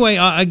 Anyway,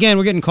 again,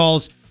 we're getting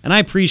calls. And I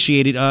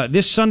appreciate it.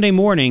 This Sunday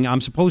morning,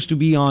 I'm supposed to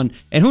be on,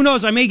 and who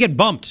knows, I may get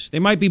bumped. They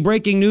might be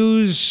breaking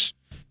news.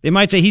 They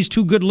might say he's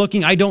too good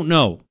looking. I don't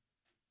know.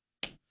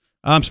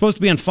 I'm supposed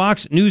to be on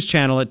Fox News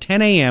Channel at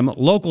 10 a.m.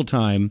 local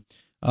time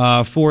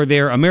for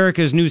their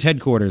America's News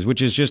headquarters,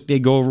 which is just they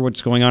go over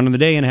what's going on in the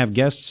day and have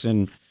guests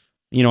and,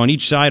 on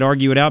each side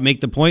argue it out, make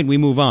the point, we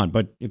move on.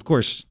 But, of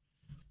course,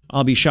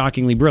 I'll be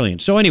shockingly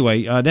brilliant. So,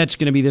 anyway, that's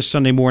going to be this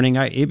Sunday morning.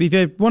 If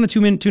you want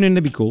to tune in,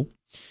 that'd be cool.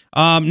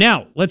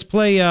 Now, let's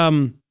play...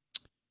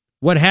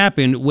 what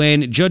happened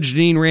when Judge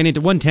Jeanine ran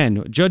into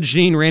 110? Judge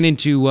Jeanine ran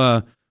into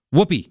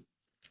Whoopi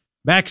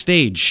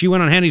backstage. She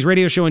went on Hannity's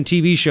radio show and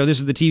TV show. This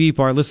is the TV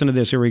part. Listen to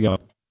this. Here we go.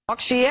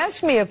 She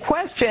asked me a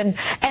question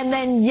and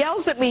then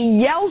yells at me,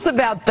 yells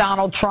about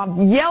Donald Trump,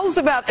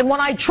 and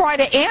when I try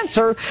to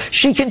answer,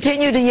 she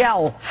continued to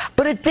yell.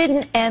 But it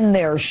didn't end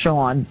there,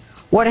 Sean.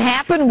 What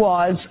happened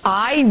was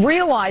I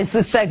realized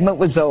the segment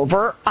was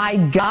over. I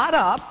got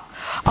up.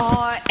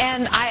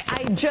 And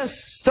I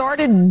just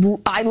started,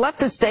 I left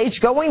the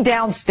stage going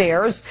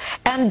downstairs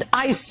and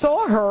I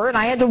saw her and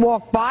I had to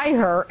walk by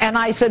her and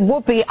I said,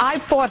 Whoopi, I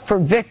fought for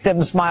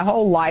victims my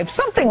whole life,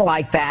 something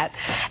like that.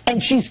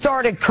 And she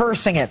started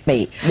cursing at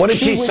me. What did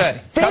she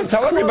say?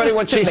 Tell everybody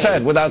what she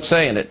said without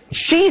saying it.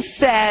 She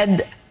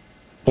said,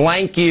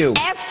 blank you.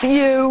 F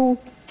you.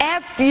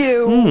 F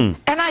you.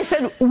 And I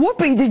said,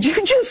 Whoopi, did you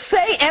just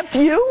say F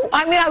you?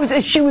 I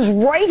mean, she was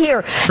right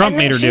here. Trump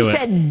made her do it. She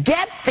said,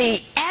 get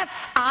the F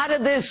out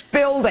of this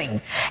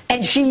building.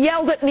 And she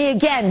yelled at me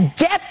again,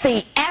 get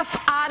the F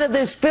out of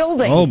this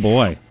building. Oh,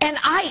 boy. And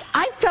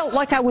I felt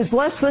like I was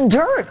less than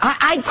dirt.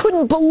 I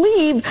couldn't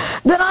believe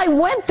that I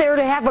went there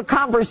to have a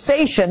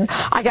conversation.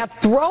 I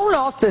got thrown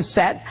off the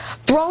set,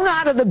 thrown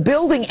out of the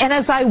building. And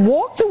as I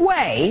walked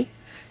away,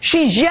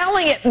 she's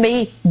yelling at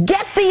me,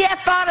 get the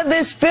F out of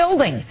this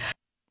building.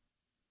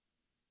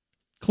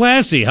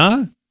 Classy,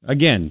 huh?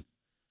 Again,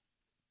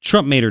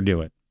 Trump made her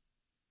do it.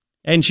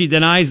 And she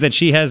denies that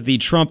she has the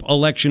Trump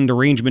election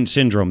derangement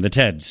syndrome, the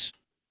TEDS.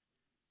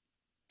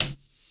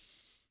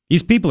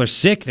 These people are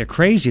sick. They're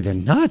crazy. They're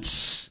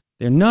nuts.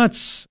 They're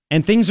nuts.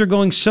 And things are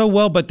going so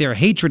well, but their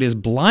hatred is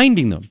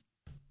blinding them.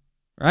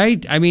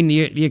 Right? I mean,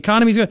 the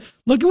economy's good.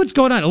 Look at what's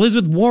going on.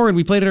 Elizabeth Warren,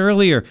 we played it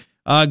earlier.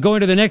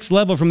 going to the next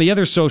level from the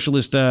other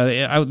socialist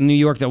out in New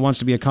York that wants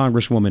to be a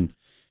congresswoman.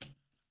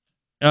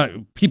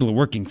 People are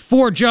working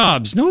 4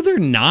 jobs. No, they're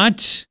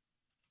not.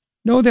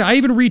 No, I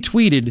even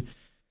retweeted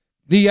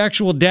the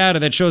actual data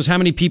that shows how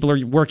many people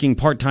are working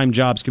part-time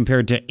jobs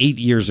compared to 8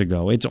 years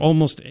ago. It's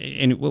almost,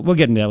 and we'll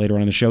get into that later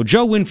on in the show.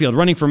 Joe Winfield,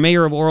 running for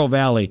mayor of Oro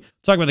Valley.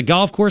 Talk about the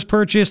golf course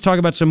purchase. Talk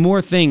about some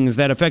more things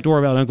that affect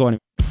Oro Valley. Don't go anywhere.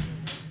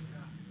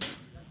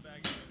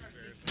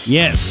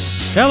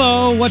 Yes.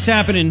 Hello, what's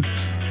happening?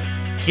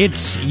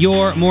 It's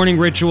your morning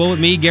ritual with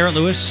me, Garret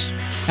Lewis.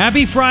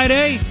 Happy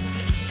Friday.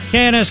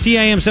 KNST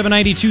AM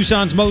 790,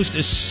 Tucson's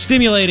most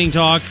stimulating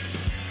talk.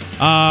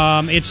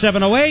 It's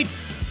 7:08.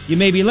 You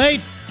may be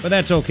late, but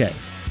that's okay.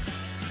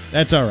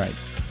 That's all right.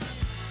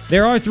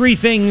 There are 3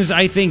 things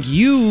I think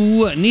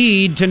you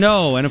need to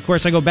know. And, of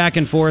course, I go back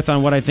and forth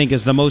on what I think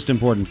is the most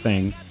important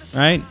thing,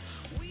 right?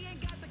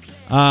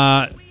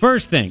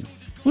 First thing.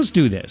 Let's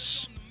do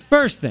this.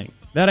 First thing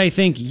that I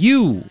think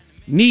you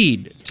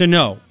need to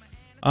know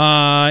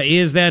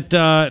is that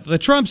the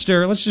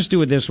Trumpster, let's just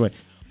do it this way.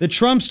 The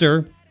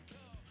Trumpster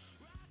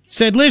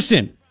said,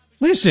 listen,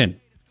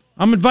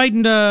 I'm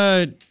inviting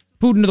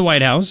Putin to the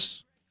White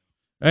House.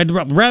 I'd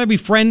rather be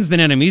friends than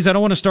enemies. I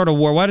don't want to start a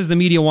war. Why does the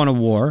media want a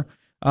war?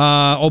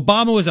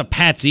 Obama was a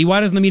patsy.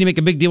 Why doesn't the media make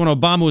a big deal when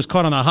Obama was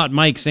caught on the hot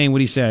mic saying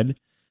what he said?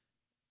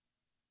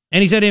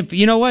 And he said, if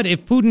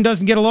Putin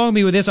doesn't get along with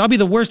me with this, I'll be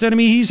the worst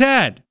enemy he's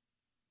had.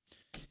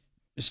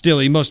 Still,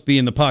 he must be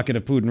in the pocket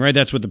of Putin, right?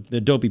 That's what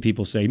the dopey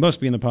people say. He must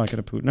be in the pocket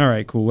of Putin. All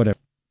right, cool, whatever.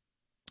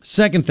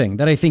 Second thing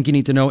that I think you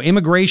need to know,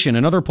 immigration.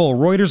 Another poll,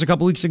 Reuters a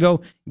couple weeks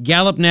ago,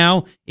 Gallup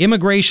now,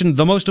 immigration,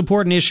 the most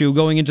important issue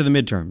going into the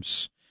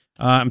midterms.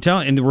 I'm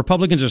telling you, and the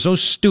Republicans are so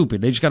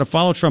stupid. They just got to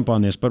follow Trump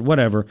on this, but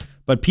whatever.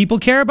 But people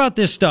care about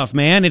this stuff,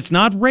 man. It's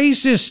not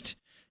racist.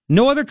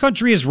 No other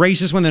country is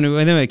racist when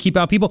they keep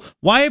out people.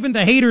 Why haven't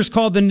the haters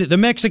called the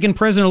Mexican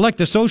president-elect,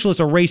 the socialist,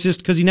 a racist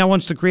because he now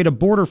wants to create a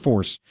border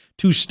force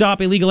to stop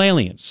illegal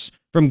aliens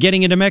from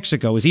getting into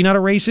Mexico? Is he not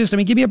a racist? I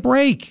mean, give me a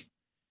break.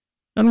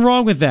 Nothing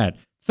wrong with that.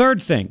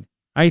 Third thing,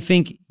 I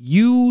think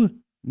you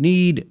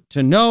need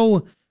to know,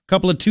 a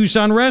couple of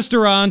Tucson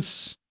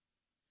restaurants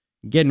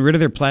getting rid of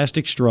their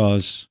plastic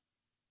straws.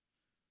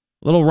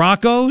 Little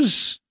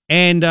Rocco's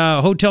and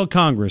Hotel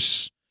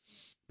Congress,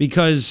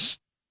 because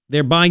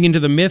they're buying into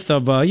the myth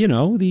of, what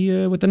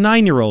the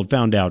 9-year-old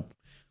found out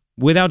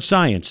without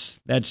science,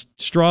 that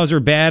straws are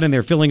bad and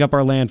they're filling up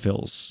our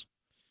landfills.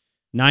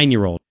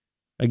 9-year-old.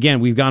 Again,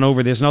 we've gone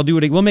over this, and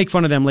we'll make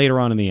fun of them later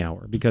on in the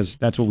hour, because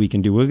that's what we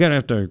can do. We're going to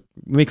have to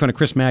make fun of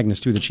Chris Magnus,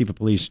 too, the chief of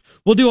police.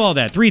 We'll do all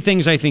that. 3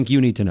 things I think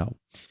you need to know.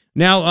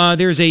 Now,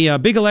 there's a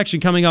big election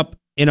coming up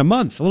in a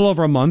month, a little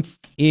over a month,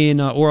 in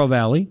Oro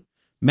Valley.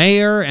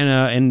 Mayor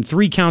and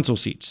 3 council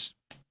seats.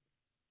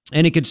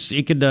 And it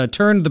could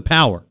turn the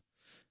power.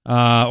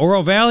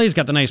 Oro Valley's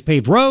got the nice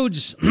paved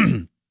roads.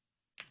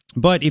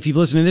 But if you've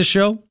listened to this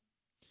show,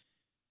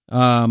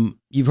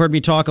 you've heard me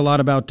talk a lot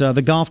about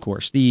the golf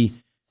course, the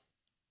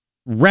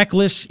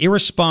reckless,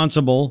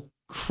 irresponsible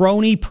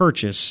crony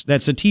purchase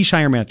that Satish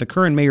Hiremath, the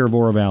current mayor of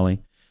Oro Valley,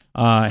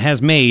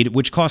 has made,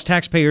 which cost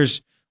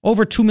taxpayers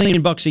over $2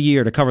 million a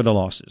year to cover the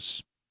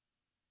losses.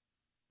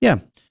 Yeah.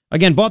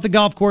 Again, bought the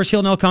golf course,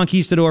 Hilton El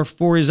Conquistador,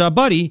 for his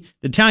buddy.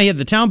 He had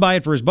the town buy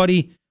it for his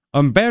buddy,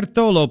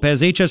 Humberto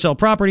Lopez, HSL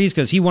Properties,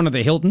 because he wanted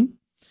the Hilton.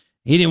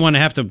 He didn't want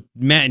to have to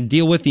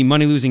deal with the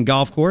money-losing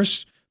golf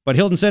course. But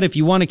Hilton said, if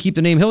you want to keep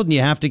the name Hilton,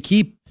 you have to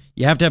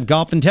have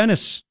golf and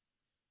tennis.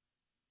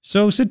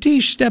 So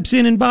Satish steps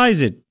in and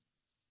buys it.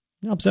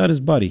 Helps out his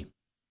buddy.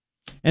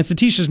 And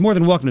Satish is more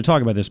than welcome to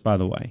talk about this, by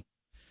the way.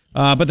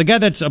 But the guy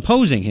that's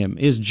opposing him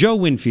is Joe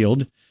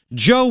Winfield.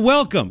 Joe,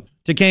 welcome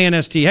to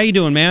KNST. How you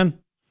doing, man?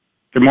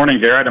 Good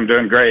morning, Garrett. I'm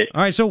doing great.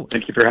 All right, so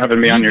thank you for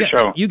having me on your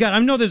show. I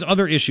know there's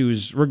other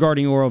issues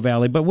regarding Oro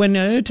Valley, but when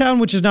a town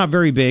which is not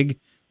very big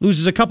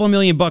loses a couple of $1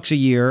 million a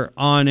year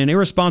on an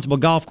irresponsible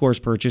golf course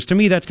purchase, to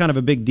me that's kind of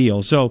a big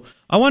deal. So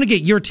I want to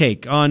get your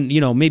take on,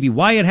 maybe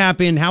why it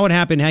happened, how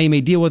you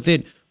may deal with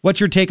it. What's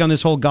your take on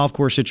this whole golf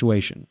course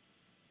situation?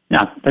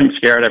 Yeah, thanks,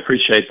 Garrett. I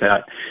appreciate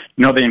that.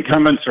 The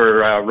incumbents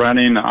are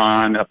running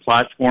on a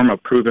platform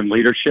of proven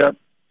leadership.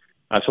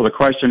 So the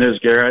question is,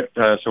 Garrett,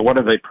 so what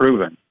have they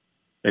proven?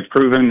 They've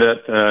proven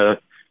that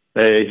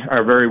they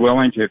are very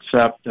willing to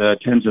accept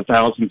tens of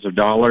thousands of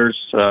dollars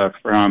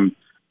from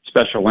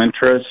special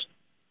interests.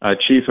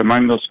 Chief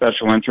among those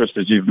special interests,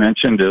 as you've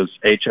mentioned, is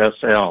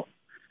HSL.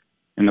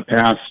 In the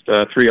past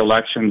 3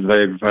 elections,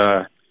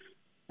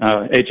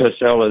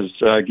 HSL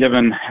has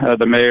given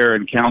the mayor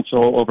and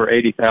council over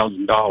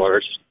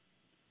 $80,000,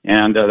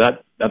 and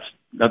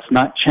that's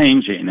not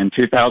changing. In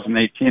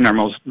 2018, our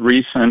most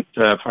recent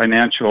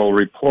financial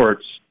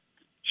reports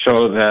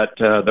show that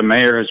the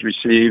mayor has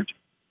received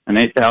an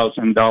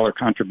 $8,000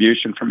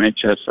 contribution from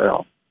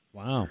HSL.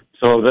 Wow!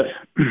 So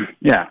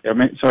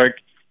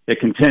it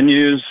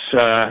continues,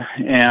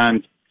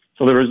 and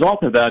so the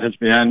result of that has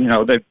been,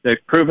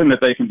 they've proven that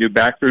they can do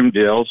backroom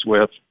deals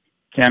with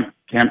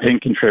campaign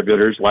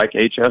contributors like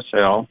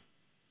HSL,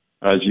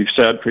 as you've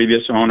said,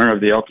 previous owner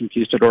of the El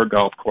Conquistador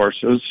golf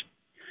courses.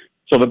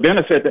 So the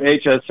benefit to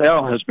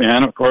HSL has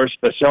been, of course,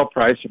 the sale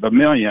price of $1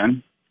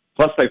 million,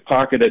 plus they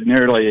pocketed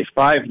nearly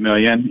 $5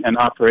 million in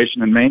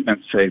operation and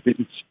maintenance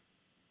savings.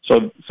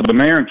 So the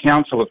mayor and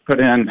council have put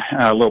in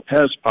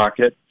Lopez's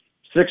pocket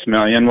 $6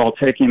 million, while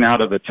taking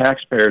out of the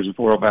taxpayers of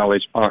Oro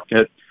Valley's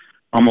pocket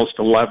almost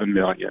 $11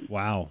 million.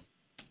 Wow.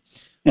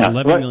 Yeah,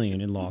 $11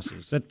 million in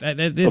losses.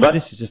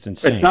 This is just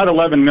insane. It's not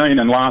 $11 million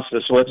in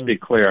losses, so let's be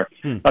clear.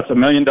 That's $1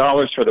 million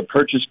for the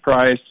purchase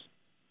price.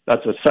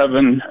 That's a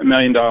 $7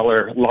 million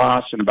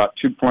loss and about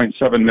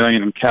 $2.7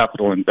 million in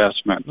capital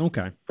investment.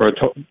 Okay. For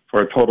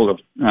a total of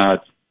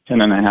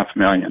 $10.5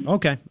 million.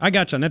 Okay, I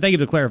got you on that. Thank you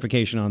for the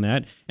clarification on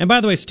that. And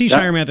by the way, Steve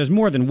Shireman is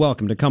more than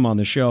welcome to come on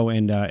the show,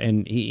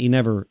 and he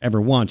never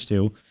ever wants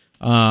to.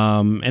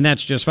 And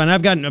that's just fine.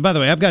 By the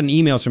way, I've gotten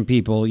emails from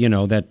people,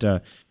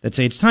 that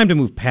say it's time to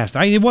move past.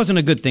 It wasn't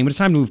a good thing, but it's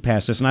time to move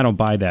past this, and I don't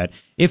buy that.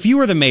 If you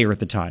were the mayor at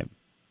the time,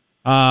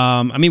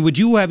 would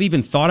you have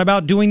even thought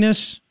about doing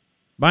this,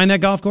 buying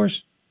that golf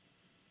course?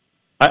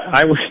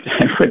 I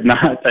would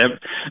not have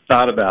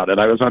thought about it.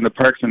 I was on the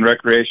Parks and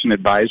Recreation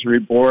Advisory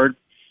Board.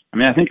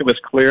 I think it was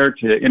clear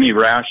to any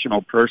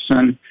rational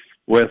person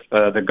with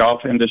the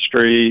golf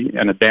industry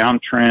and a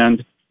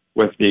downtrend,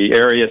 with the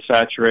area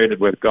saturated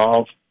with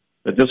golf,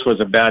 that this was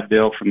a bad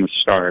deal from the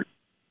start.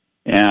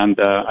 And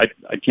I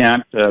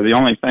can't, the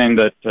only thing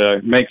that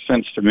makes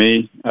sense to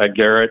me,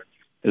 Garrett,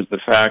 is the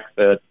fact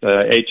that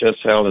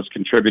HSL has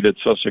contributed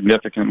so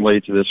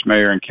significantly to this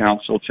mayor and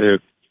council to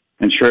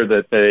ensure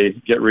that they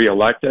get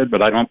reelected,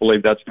 but I don't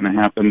believe that's going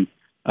to happen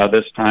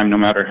this time, no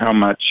matter how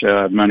much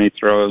money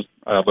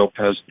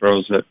Lopez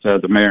throws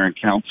at the mayor and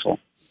council.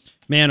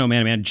 Man, oh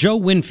man. Joe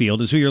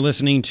Winfield is who you're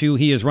listening to.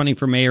 He is running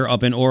for mayor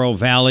up in Oro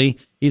Valley.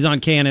 He's on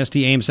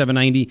KNST AM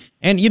 790.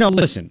 And,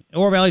 listen,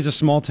 Oro Valley is a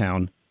small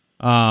town.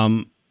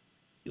 Are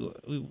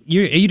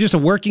you just a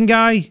working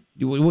guy?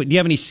 Do you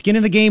have any skin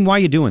in the game? Why are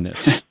you doing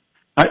this?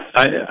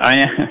 I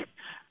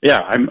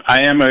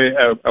am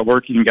a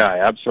working guy,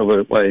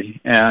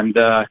 absolutely. And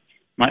the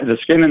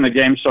skin in the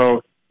game.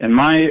 So in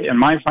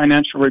my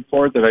financial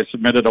report that I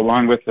submitted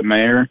along with the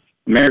mayor's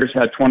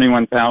had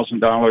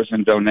 $21,000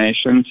 in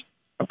donations.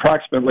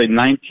 Approximately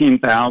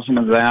 $19,000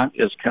 of that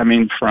is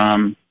coming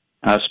from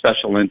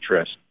special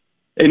interest.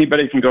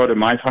 Anybody can go to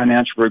my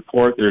financial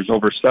report. There's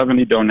over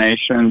 70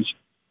 donations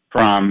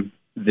from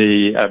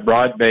the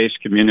broad-based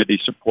community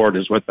support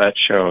is what that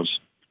shows.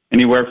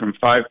 Anywhere from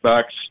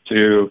 $5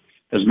 to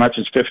as much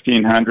as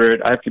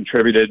 $1,500. I've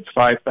contributed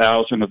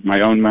 $5,000 of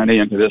my own money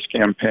into this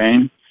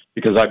campaign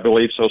because I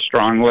believe so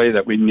strongly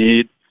that we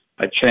need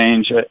a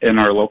change in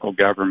our local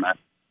government.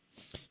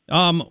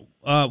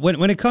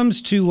 When it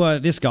comes to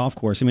this golf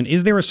course,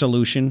 is there a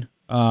solution?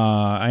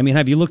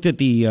 Have you looked at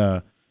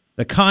the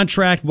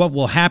contract? What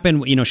will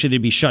happen? Should it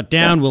be shut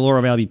down? Will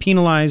Oro Valley be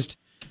penalized?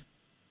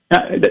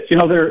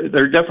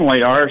 There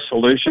definitely are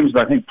solutions,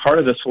 but I think part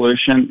of the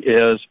solution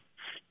is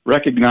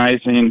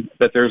recognizing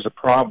that there's a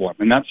problem,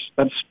 and that's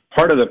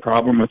part of the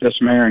problem with this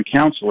mayor and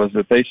council is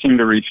that they seem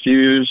to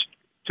refuse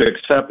to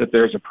accept that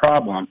there's a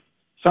problem.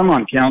 Some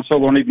on council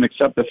won't even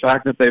accept the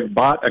fact that they've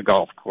bought a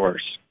golf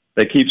course.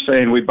 They keep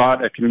saying, we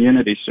bought a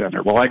community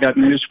center. Well, I got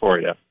news for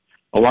you.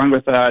 Along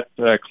with that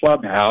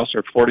clubhouse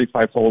are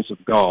 45 holes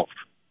of golf.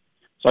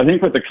 So I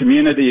think what the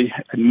community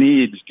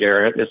needs,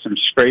 Garrett, is some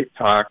straight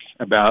talk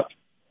about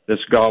this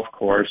golf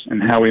course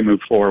and how we move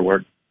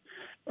forward.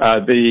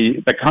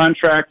 The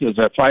contract is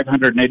a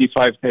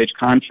 585-page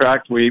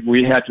contract.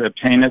 We had to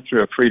obtain it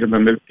through a Freedom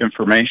of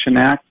Information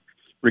Act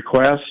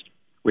request.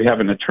 We have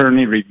an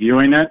attorney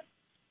reviewing it.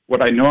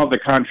 What I know of the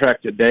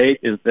contract to date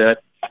is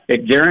that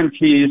it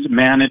guarantees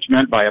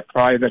management by a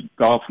private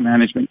golf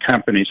management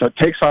company. So it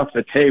takes off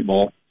the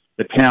table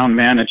the town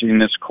managing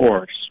this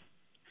course.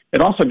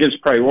 It also gives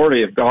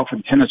priority of golf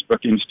and tennis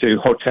bookings to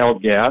hotel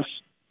guests.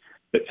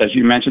 As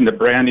you mentioned, the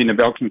branding of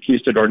El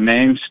Conquistador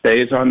name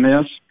stays on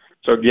this.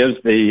 So it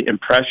gives the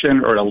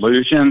impression or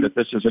illusion that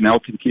this is an El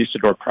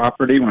Conquistador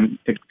property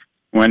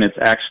when it's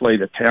actually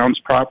the town's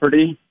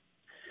property.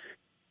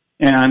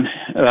 And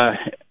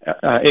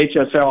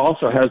HSL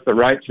also has the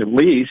right to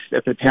lease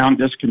if the town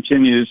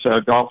discontinues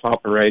golf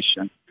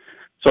operation.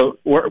 So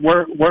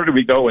where do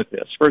we go with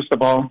this? First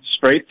of all,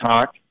 straight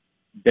talk,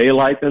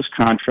 daylight this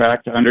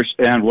contract to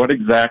understand what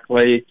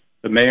exactly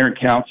the mayor and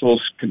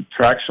council's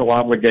contractual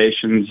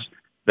obligations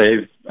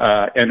they've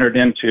entered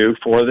into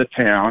for the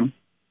town.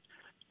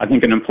 I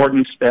think an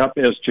important step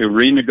is to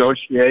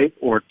renegotiate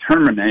or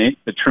terminate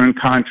the term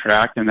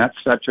contract, and that's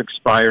set to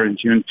expire in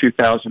June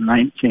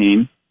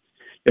 2019.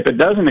 If it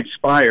doesn't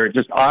expire, it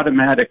just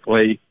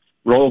automatically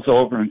rolls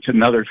over into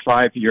another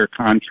 5-year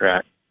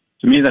contract.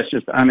 To me, that's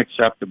just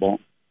unacceptable.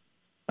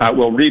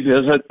 We'll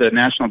revisit the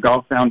National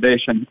Golf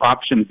Foundation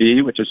Option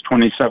B, which is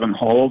 27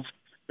 holes.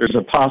 There's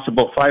a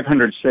possible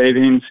 500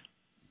 savings,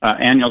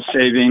 annual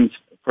savings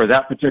for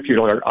that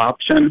particular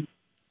option.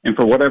 And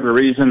for whatever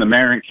reason, the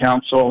mayor and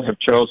council have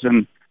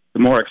chosen the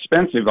more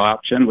expensive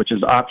option, which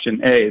is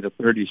option A, the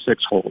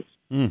 36 holes.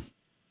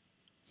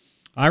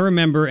 I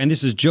remember, and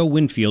this is Joe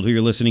Winfield, who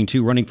you're listening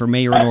to, running for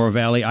mayor in Oro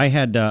Valley. I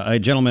had a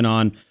gentleman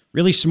on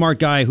really smart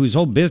guy whose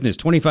whole business,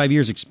 25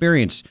 years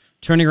experience,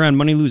 turning around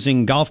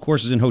money-losing golf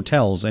courses and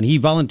hotels. And he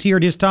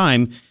volunteered his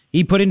time.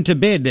 He put into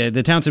bid.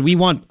 The town said, we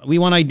want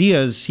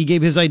ideas. He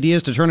gave his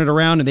ideas to turn it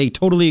around, and they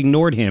totally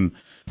ignored him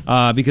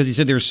because he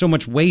said there's so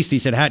much waste. He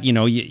said,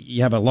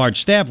 you have a large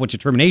staff. What's your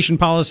termination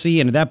policy?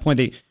 And at that point,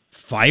 they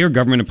fire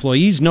government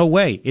employees? No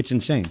way. It's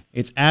insane.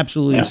 It's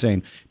absolutely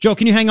insane. Joe,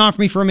 can you hang on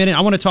for me for a minute?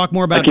 I want to talk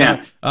more about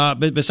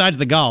besides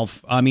the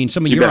golf. I mean,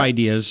 some of your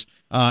ideas.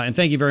 And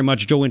thank you very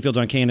much. Joe Winfield's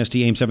on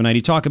KNST AIM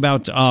 790. Talk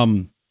about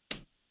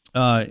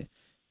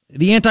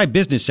the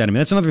anti-business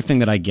sentiment. That's another thing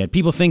that I get.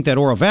 People think that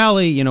Oro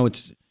Valley,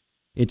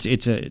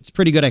 it's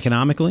pretty good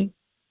economically.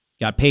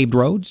 Got paved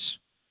roads.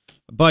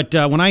 But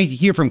when I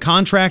hear from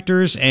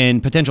contractors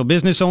and potential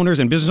business owners,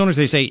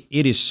 they say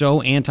it is so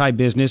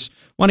anti-business.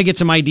 Want to get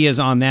some ideas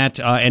on that,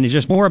 and it's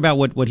just more about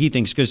what he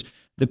thinks, because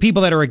the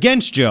people that are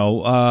against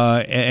Joe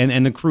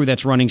and the crew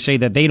that's running say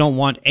that they don't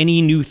want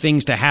any new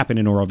things to happen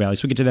in Oro Valley.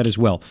 So we get to that as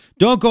well.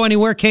 Don't go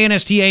anywhere.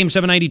 KNST AIM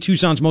 790,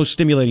 Tucson's most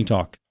stimulating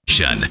talk.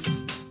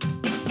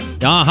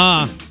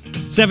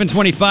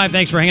 725.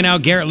 Thanks for hanging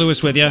out. Garret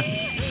Lewis with you.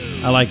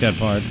 I like that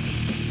part.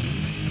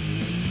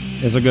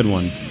 It's a good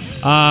one.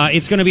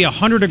 It's going to be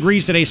 100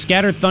 degrees today.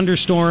 Scattered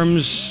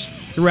thunderstorms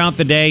throughout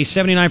the day.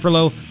 79 for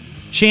low.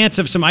 Chance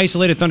of some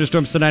isolated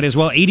thunderstorms tonight as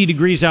well. 80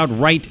 degrees out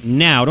right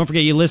now. Don't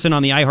forget you listen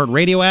on the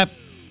iHeartRadio app.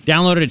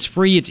 Download it. It's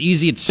free. It's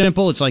easy. It's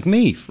simple. It's like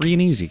me. Free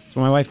and easy. That's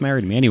why my wife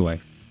married me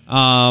anyway.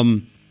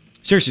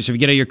 Seriously, so if you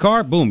get out of your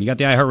car, boom, you got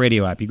the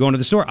iHeartRadio app. You go into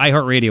the store,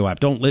 iHeartRadio app.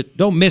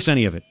 Don't miss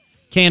any of it.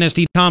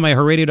 KNST.com,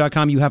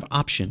 iHeartRadio.com. You have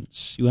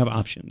options.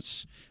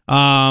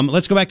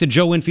 Let's go back to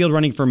Joe Winfield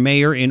running for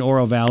mayor in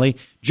Oro Valley.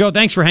 Joe,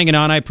 thanks for hanging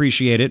on. I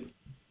appreciate it.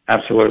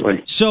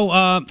 Absolutely.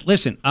 So,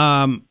 listen,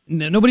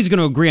 nobody's going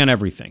to agree on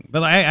everything,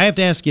 but I have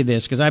to ask you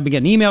this because I've been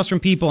getting emails from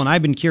people and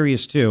I've been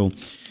curious too.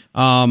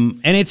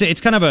 And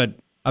it's kind of a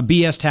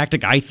BS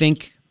tactic, I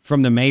think,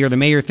 from the mayor. The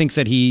mayor thinks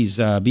that he's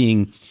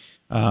being,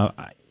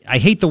 I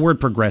hate the word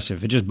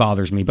progressive. It just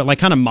bothers me, but like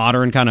kind of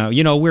modern, kind of,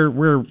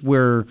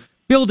 we're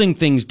building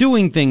things,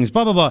 doing things,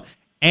 blah, blah, blah.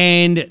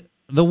 And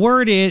the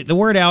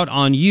word out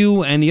on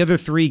you and the other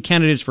three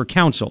candidates for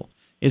council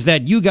is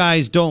that you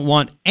guys don't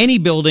want any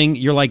building.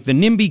 You're like the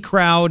NIMBY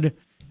crowd,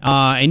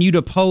 and you'd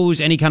oppose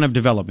any kind of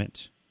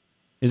development.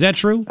 Is that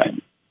true?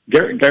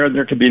 Garret,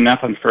 there could be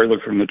nothing further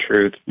from the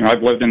truth.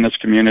 I've lived in this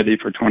community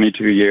for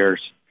 22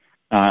 years,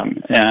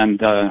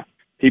 and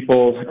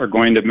people are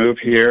going to move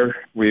here.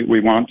 We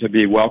want to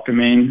be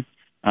welcoming.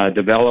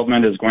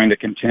 Development is going to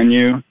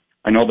continue.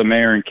 I know the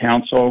mayor and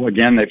council,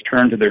 again, they've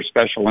turned to their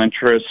special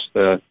interests,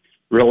 the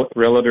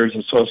Realtors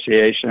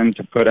Association,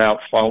 to put out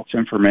false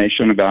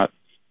information about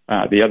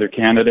the other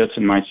candidates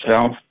and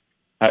myself.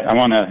 I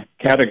want to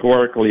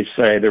categorically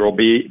say there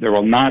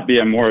will not be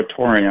a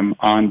moratorium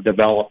on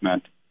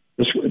development.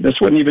 This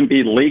wouldn't even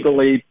be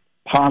legally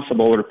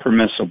possible or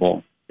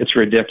permissible. It's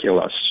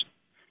ridiculous.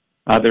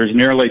 There's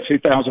nearly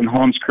 2,000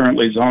 homes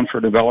currently zoned for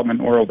development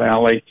in Oro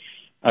Valley.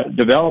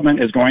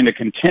 Development is going to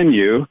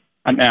continue.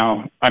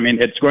 Now,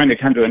 it's going to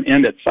come to an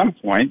end at some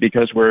point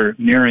because we're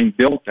nearing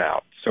built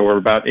out. So we're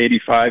about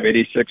 85,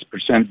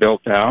 86%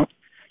 built out.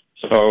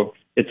 So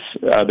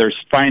there's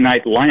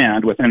finite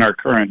land within our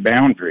current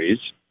boundaries,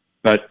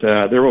 but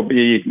there will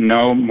be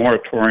no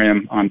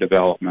moratorium on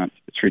development.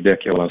 It's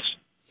ridiculous.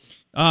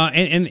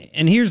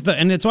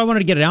 And that's why I wanted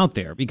to get it out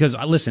there because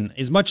listen,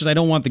 as much as I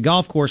don't want the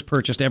golf course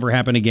purchase to ever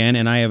happen again,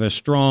 and I have a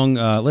strong,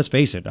 let's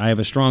face it, I have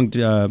a strong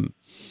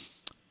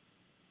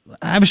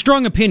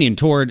opinion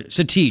toward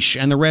Satish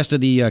and the rest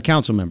of the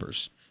council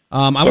members.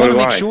 I want to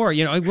make sure,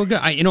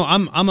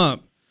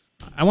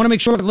 I want to make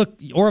sure that, look,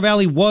 Oro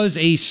Valley was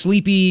a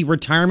sleepy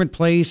retirement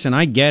place, and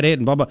I get it,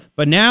 and blah, blah.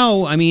 But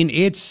now,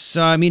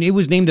 it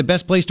was named the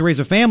best place to raise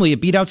a family. It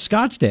beat out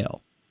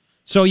Scottsdale.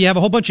 So you have a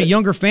whole bunch of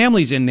younger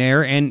families in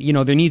there, and,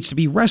 there needs to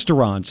be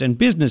restaurants and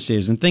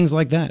businesses and things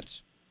like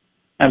that.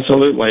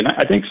 Absolutely. And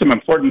I think some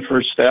important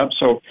first steps.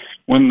 So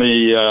when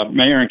the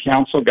mayor and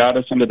council got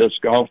us into this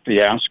golf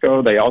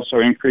fiasco, they also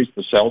increased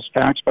the sales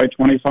tax by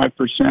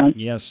 25%.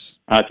 Yes.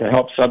 To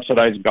help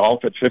subsidize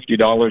golf at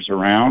 $50 a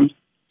round.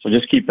 So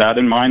just keep that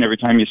in mind every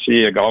time you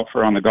see a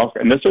golfer on the golf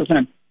course. And this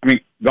isn't,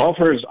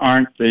 golfers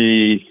aren't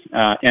the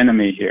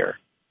enemy here.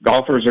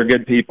 Golfers are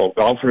good people.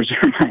 Golfers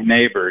are my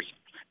neighbors.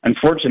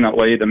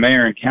 Unfortunately, the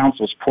mayor and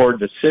council's poor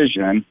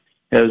decision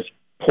has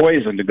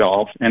poisoned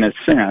golf in a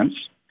sense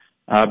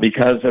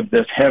because of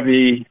this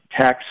heavy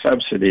tax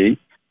subsidy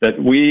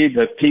that we,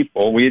 the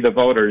people, we, the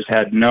voters,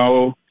 had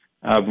no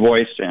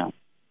voice in.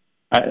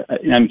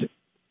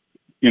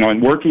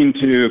 In working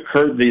to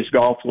curb these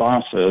golf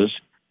losses,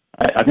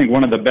 I think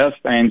one of the best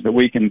things that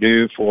we can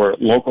do for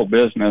local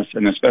business,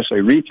 and especially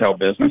retail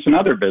business and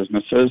other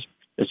businesses,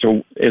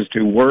 is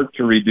to work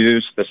to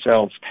reduce the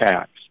sales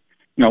tax.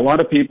 A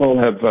lot of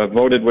people have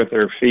voted with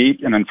their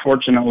feet, and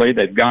unfortunately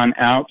they've gone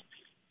out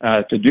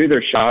to do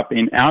their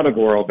shopping out of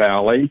Oro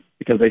Valley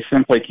because they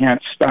simply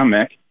can't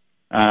stomach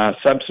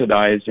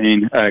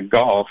subsidizing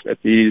golf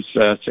at these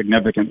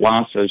significant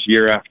losses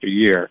year after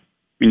year.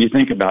 You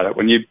think about it.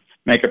 When you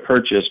make a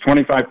purchase,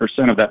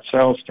 25% of that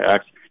sales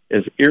tax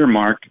is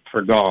earmarked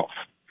for golf.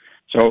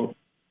 So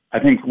I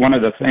think one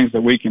of the things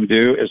that we can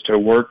do is to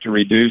work to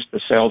reduce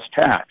the sales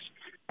tax.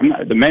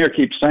 The mayor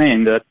keeps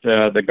saying that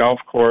the golf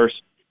course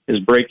is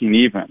breaking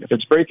even. If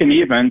it's breaking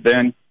even,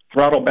 then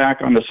throttle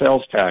back on the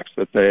sales tax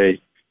that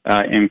they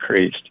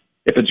increased.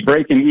 If it's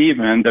breaking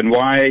even, then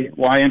why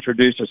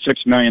introduce a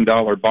 $6 million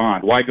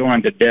bond? Why go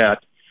into debt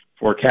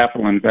for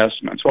capital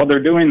investments? Well,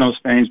 they're doing those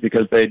things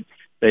because they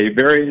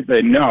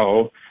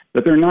know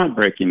that they're not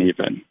breaking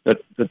even,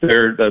 that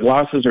the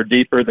losses are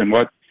deeper than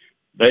what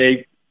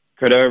they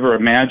could ever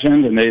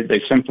imagined, and they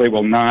simply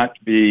will not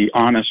be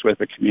honest with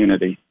the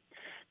community.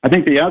 I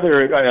think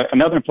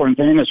another important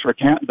thing is for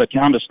the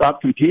town to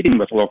stop competing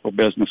with local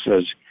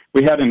businesses.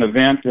 We had an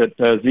event at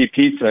Z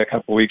Pizza a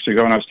couple weeks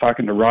ago, and I was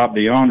talking to Rob,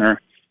 the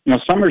owner. You know,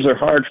 summers are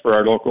hard for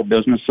our local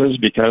businesses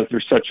because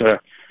there's such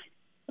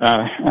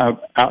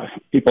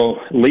people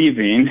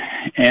leaving,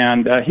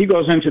 and he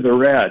goes into the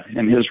red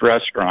in his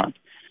restaurant.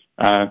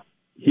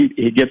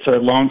 He gets a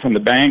loan from the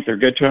bank; they're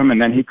good to him,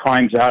 and then he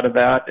climbs out of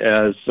that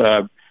as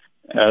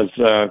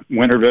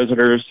winter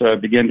visitors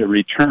begin to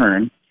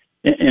return.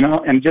 You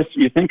know, and just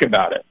you think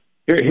about it.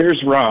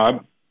 Here's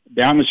Rob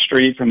down the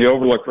street from the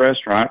Overlook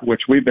restaurant,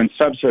 which we've been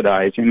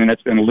subsidizing, and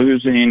it's been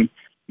losing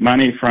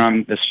money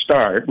from the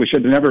start. We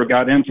should have never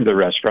got into the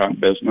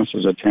restaurant business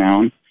as a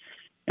town.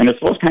 And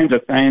it's those kinds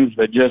of things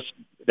that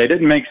they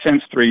didn't make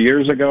sense 3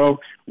 years ago.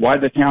 Why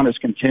the town has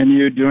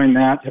continued doing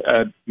that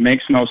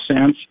makes no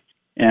sense.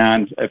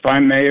 And if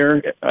I'm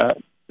mayor,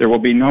 there will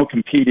be no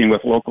competing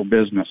with local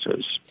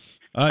businesses.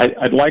 I've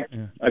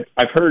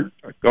heard.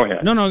 Go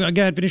ahead. No,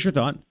 go ahead. Finish your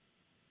thought.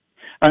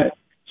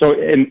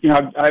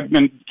 I've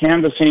been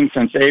canvassing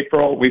since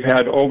April. We've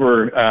had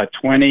over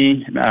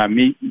 20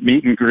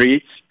 meet and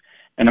greets,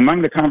 and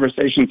among the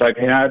conversations I've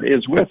had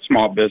is with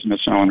small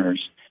business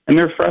owners, and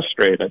they're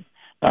frustrated.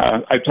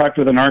 I've talked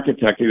with an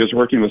architect. He was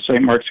working with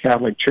St. Mark's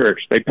Catholic Church.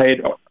 They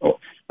paid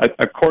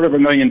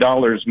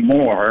 $250,000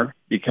 more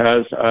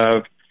because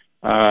of,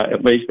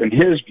 at least in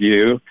his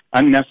view,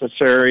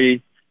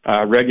 unnecessary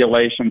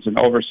regulations and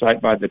oversight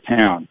by the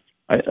town.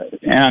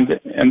 And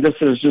this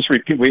is just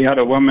repeat. We had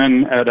a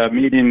woman at a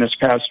meeting this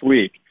past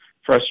week,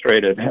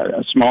 frustrated, had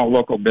a small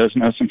local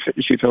business, and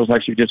she feels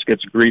like she just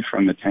gets grief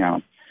from the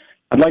town.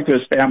 I'd like to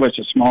establish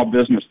a small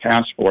business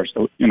task force,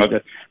 to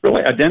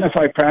really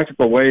identify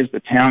practical ways the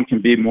town can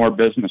be more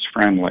business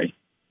friendly.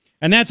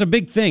 And that's a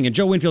big thing. And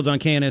Joe Winfield's on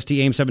KNST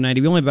AM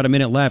 790. We only have about a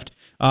minute left.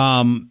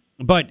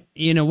 But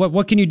you know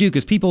what can you do?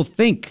 Because people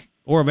think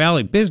Oro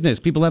Valley business,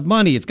 people have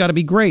money, it's got to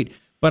be great.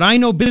 But I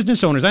know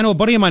business owners. I know a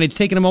buddy of mine, it's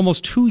taken him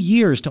almost 2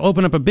 years to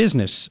open up a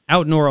business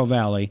out in Oro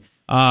Valley.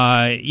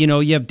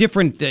 You have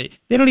different, they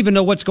don't even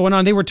know what's going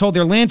on. They were told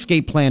their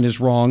landscape plan is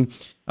wrong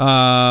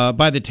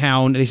by the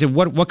town. They said,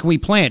 what can we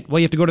plant? Well,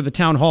 you have to go to the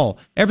town hall.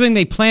 Everything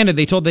they planted,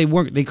 they told they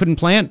couldn't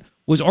plant,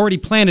 was already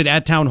planted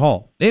at town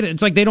hall.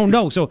 It's like they don't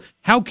know. So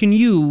how can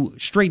you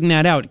straighten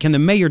that out? Can the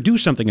mayor do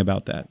something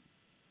about that?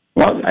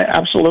 Well,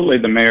 absolutely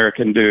the mayor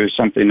can do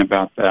something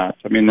about that.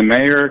 I mean, the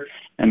mayor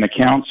and the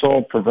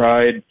council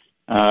provide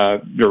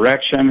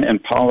direction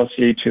and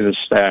policy to the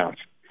staff.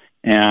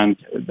 And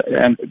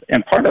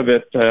part of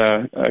it,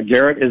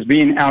 Garrett, is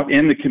being out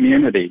in the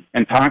community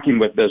and talking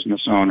with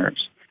business owners.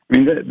 I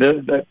mean,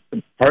 the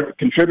part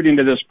contributing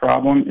to this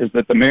problem is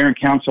that the mayor and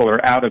council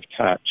are out of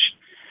touch.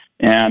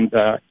 And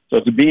so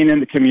it's being in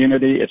the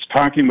community, it's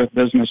talking with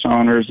business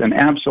owners, and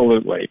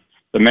absolutely,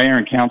 the mayor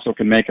and council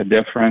can make a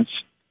difference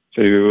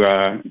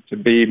to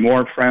be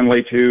more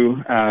friendly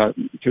to our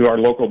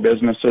local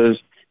businesses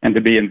and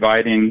to be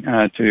inviting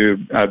to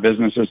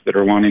businesses that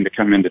are wanting to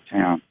come into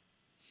town.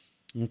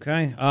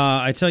 Okay.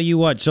 I tell you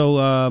what,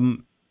 so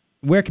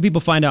where can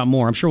people find out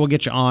more? I'm sure we'll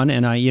get you on,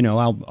 and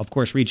I'll, of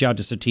course, reach out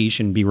to Satish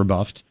and be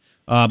rebuffed.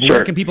 But sure.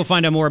 Where can people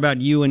find out more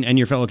about you and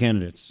your fellow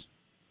candidates?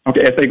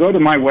 Okay, if they go to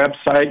my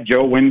website,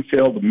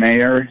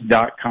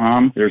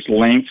 joewinfieldmayor.com, there's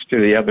links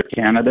to the other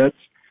candidates.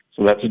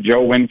 So that's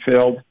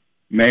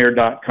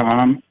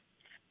joewinfieldmayor.com.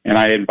 And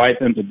I invite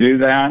them to do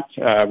that.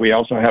 We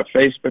also have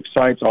Facebook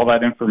sites. All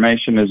that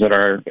information is at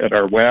our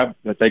web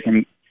that they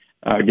can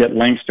get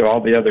links to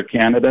all the other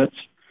candidates.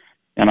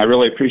 And I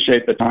really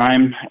appreciate the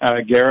time,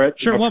 Garrett.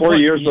 Sure. 4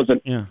 years was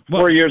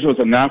 4 years was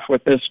enough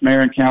with this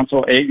mayor and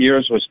council. 8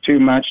 years was too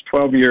much.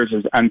 12 years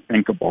is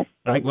unthinkable.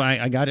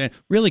 I got it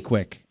really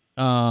quick.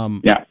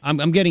 I'm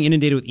getting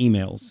inundated with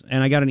emails,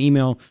 and I got an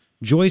email.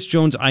 Joyce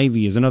Jones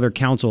Ivy is another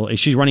council.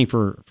 She's running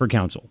for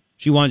council.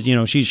 She wants,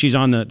 she's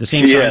on the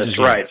same side as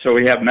you. Right. So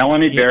we have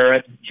Melanie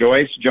Barrett,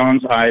 Joyce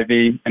Jones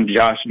Ivy, and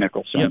Josh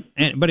Nicholson.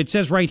 Yep. But it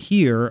says right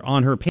here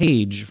on her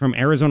page from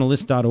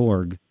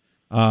ArizonaList.org,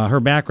 her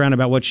background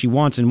about what she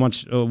wants and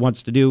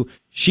wants to do.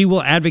 She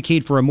will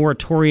advocate for a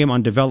moratorium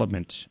on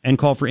development and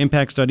call for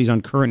impact studies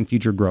on current and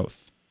future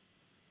growth.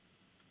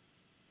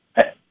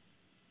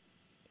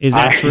 Is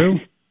that true?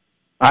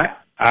 I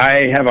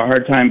have a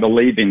hard time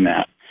believing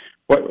that.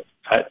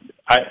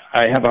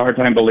 I have a hard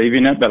time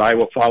believing it, but I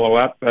will follow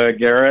up,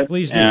 Garrett.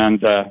 Please do.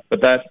 And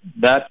but that's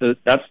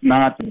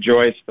not the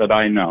Joyce that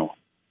I know.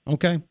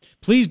 Okay.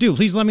 Please do.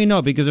 Please let me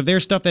know, because if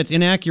there's stuff that's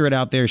inaccurate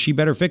out there, she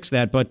better fix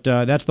that. But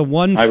that's the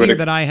one fear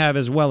that I have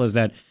as well, is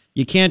that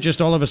you can't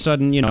just all of a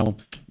sudden,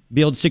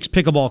 build 6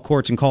 pickleball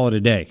courts and call it a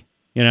day,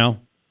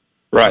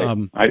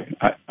 Right.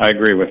 I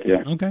agree with you.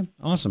 Okay.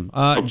 Awesome.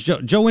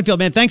 Joe Winfield,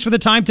 man, thanks for the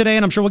time today,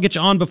 and I'm sure we'll get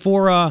you on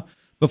before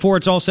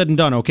it's all said and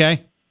done,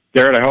 okay?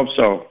 Garrett, I hope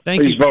so.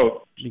 Please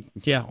vote.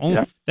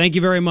 Yeah. Thank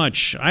you very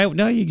much.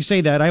 No, you can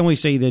say that. I only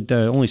say that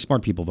only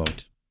smart people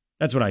vote.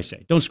 That's what I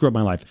say. Don't screw up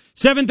my life.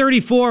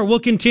 7:34, we'll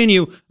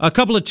continue. A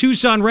couple of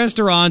Tucson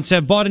restaurants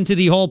have bought into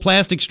the whole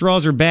plastic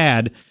straws are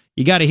bad.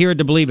 You got to hear it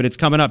to believe it. It's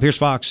coming up. Here's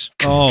Fox.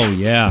 Oh,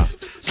 yeah.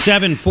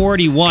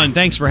 7:41.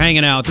 Thanks for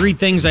hanging out. 3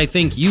 things I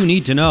think you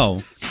need to know.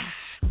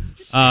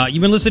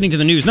 You've been listening to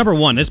the news. Number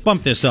 1, let's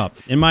bump this up,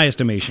 in my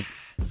estimation.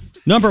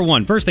 Number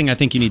 1, first thing I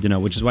think you need to know,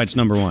 which is why it's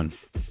number 1.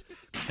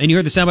 And you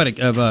heard the soundbite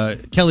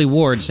of Kelly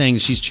Ward saying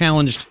she's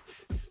challenged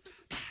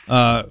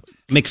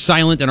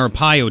McSilent and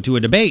Arpaio to a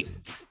debate,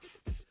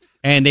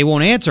 and they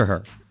won't answer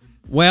her.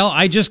 Well,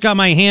 I just got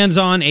my hands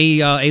on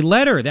a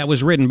letter that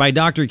was written by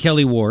Dr.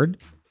 Kelly Ward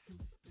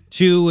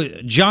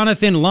to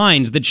Jonathan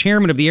Lyons, the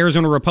chairman of the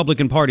Arizona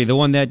Republican Party, the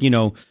one that,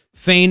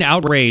 feigned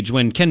outrage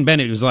when Ken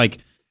Bennett was like,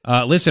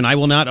 listen, I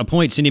will not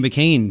appoint Cindy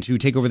McCain to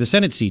take over the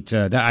Senate seat.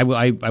 I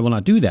will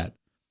not do that.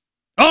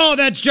 Oh,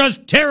 that's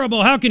just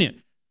terrible. How can you?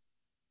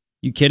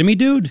 You kidding me,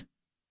 dude?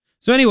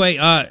 So anyway,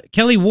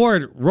 Kelly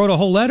Ward wrote a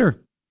whole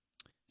letter,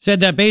 said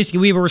that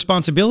basically we have a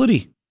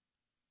responsibility.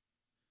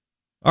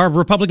 Our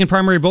Republican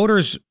primary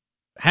voters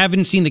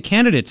haven't seen the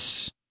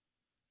candidates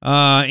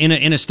in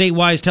a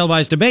statewide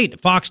televised debate.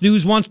 Fox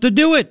News wants to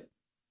do it.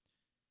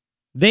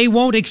 They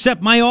won't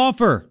accept my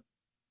offer.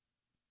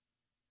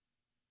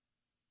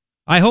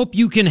 I hope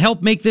you can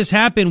help make this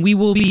happen. We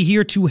will be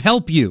here to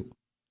help you.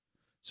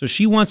 So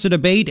she wants a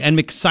debate, and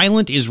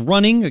McSilent is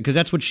running, because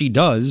that's what she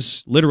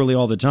does, literally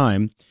all the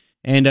time.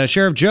 And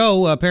Sheriff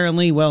Joe,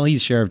 apparently, well,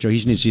 he's Sheriff Joe.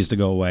 He needs to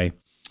go away.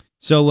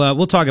 So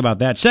we'll talk about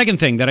that. Second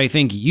thing that I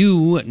think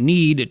you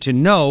need to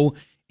know,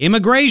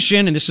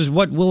 immigration, and this is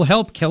what will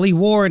help Kelly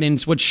Ward, and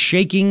it's what's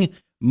shaking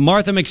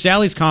Martha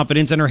McSally's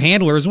confidence and her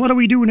handlers. What do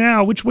we do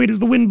now? Which way does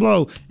the wind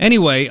blow?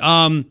 Anyway,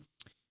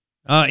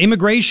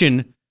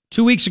 immigration.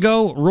 2 weeks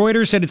ago,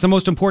 Reuters said it's the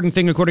most important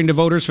thing according to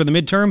voters for the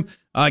midterm.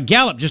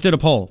 Gallup just did a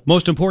poll.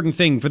 Most important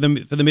thing for the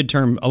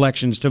midterm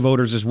elections to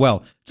voters as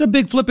well. It's a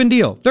big flipping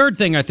deal. Third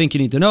thing I think you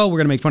need to know, we're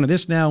going to make fun of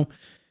this now.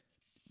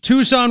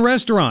 Tucson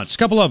restaurants,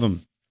 couple of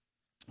them.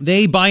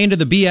 They buy into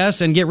the BS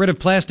and get rid of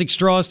plastic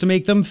straws to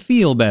make them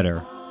feel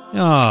better.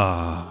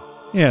 Ah,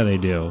 yeah, they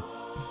do.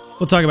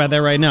 We'll talk about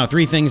that right now.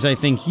 3 things I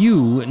think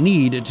you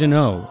need to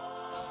know.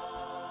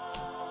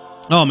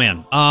 Oh,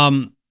 man.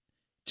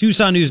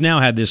 Tucson News Now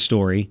had this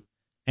story,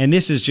 and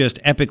this is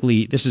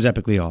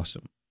epically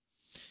awesome.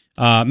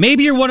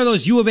 Maybe you're one of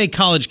those U of A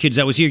college kids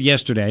that was here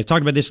yesterday. I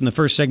talked about this in the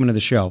first segment of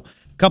the show.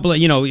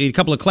 A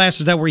couple of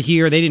classes that were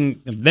here. They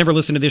never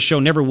listened to this show,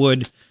 never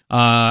would.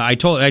 I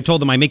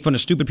told them I make fun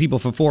of stupid people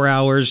for 4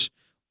 hours.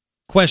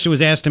 Question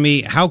was asked to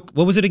me, what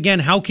was it again?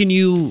 How can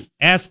you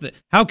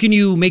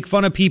make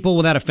fun of people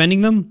without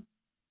offending them?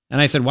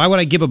 And I said, why would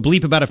I give a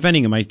bleep about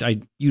offending them?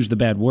 I used the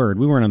bad word.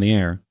 We weren't on the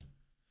air.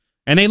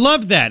 And they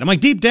loved that. I'm like,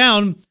 deep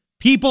down,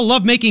 people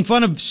love making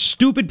fun of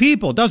stupid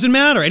people. Doesn't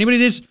matter.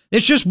 It's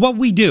just what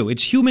we do.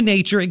 It's human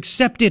nature.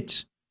 Accept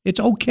it. It's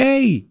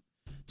okay.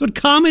 It's what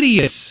comedy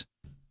is.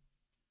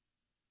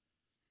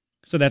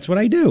 So that's what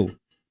I do.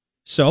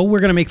 So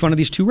we're going to make fun of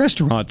these 2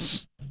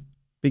 restaurants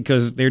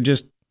because they're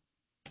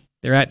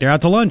out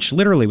to lunch,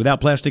 literally, without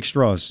plastic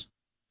straws.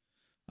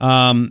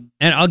 And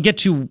I'll get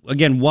to,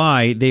 again,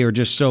 why they are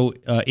just so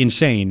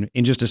insane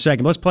in just a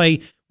second. Let's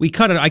play.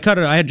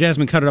 I had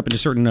Jasmine cut it up into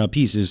certain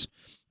pieces.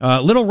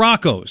 Little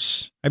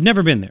Rocco's. I've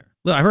never been there.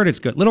 I heard it's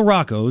good. Little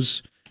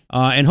Rocco's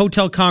and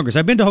Hotel Congress.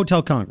 I've been to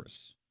Hotel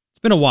Congress. It's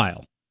been a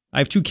while. I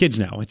have 2 kids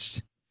now.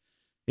 It's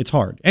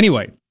hard.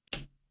 Anyway,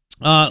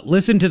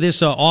 listen to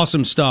this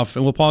awesome stuff,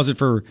 and we'll pause it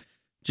for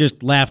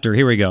just laughter.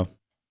 Here we go.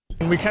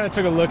 We kind of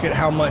took a look at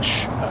how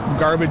much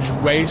garbage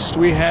waste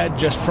we had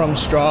just from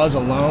straws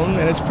alone,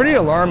 and it's pretty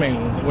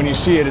alarming when you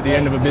see it at the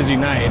end of a busy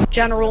night.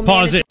 General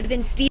Pause Manager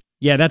it. Steve.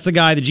 Yeah, that's the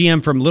guy, the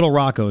GM from Little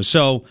Rocco's.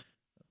 So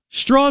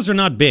straws are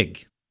not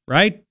big,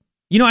 right?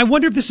 I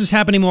wonder if this is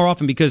happening more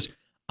often because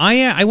I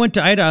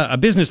had a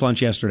business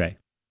lunch yesterday.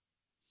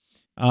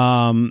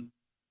 And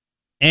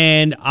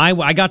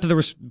I got to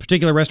the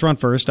particular restaurant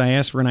first. I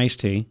asked for an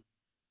iced tea.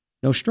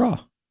 No straw.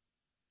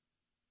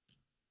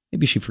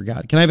 Maybe she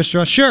forgot. Can I have a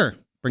straw? Sure.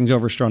 Brings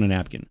over a straw and a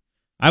napkin.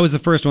 I was the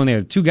first one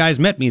there. 2 guys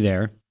met me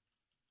there.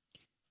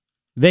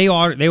 They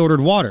ordered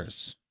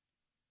waters.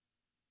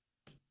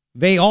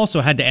 They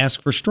also had to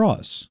ask for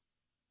straws.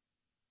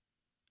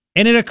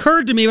 And it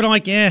occurred to me, but I'm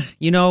like,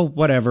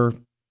 whatever.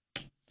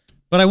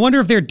 But I wonder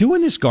if they're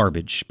doing this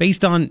garbage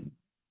based on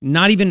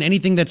not even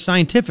anything that's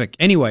scientific.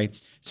 Anyway,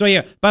 so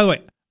yeah, by the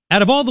way,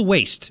 out of all the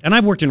waste, and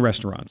I've worked in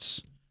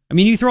restaurants, I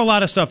mean, you throw a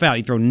lot of stuff out.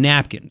 You throw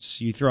napkins.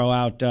 You throw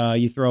out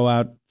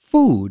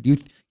food.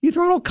 You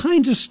throw out all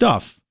kinds of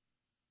stuff.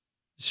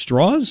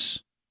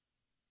 Straws?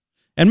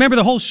 And remember,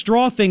 the whole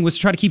straw thing was to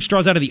try to keep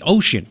straws out of the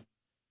ocean.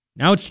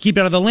 Now it's to keep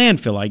it out of the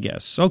landfill, I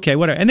guess. Okay,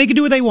 whatever. And they can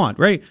do what they want,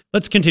 right?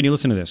 Let's continue.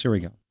 Listen to this. Here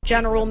we go.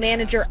 General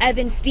Manager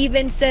Evan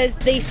Stevens says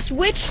they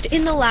switched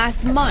in the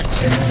last month.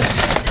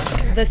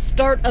 The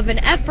start of an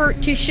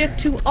effort to shift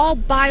to all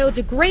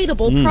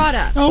biodegradable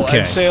products.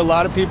 Okay. I'd say a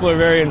lot of people are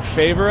very in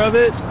favor of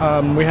it.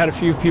 We had a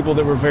few people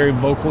that were very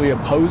vocally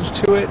opposed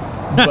to it,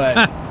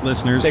 but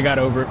listeners, they got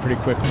over it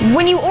pretty quickly.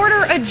 When you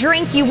order a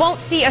drink, you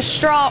won't see a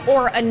straw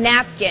or a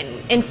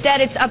napkin. Instead,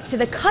 it's up to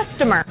the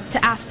customer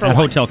to ask for At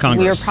one. Hotel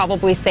Congress. We are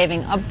probably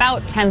saving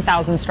about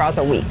 10,000 straws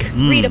a week.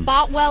 Rita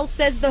Botwell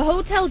says the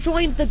hotel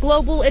joined the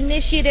global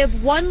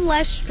initiative One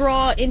Less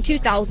Straw in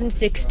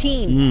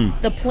 2016.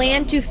 The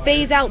plan to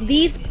phase out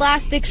these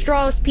plastic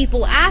straws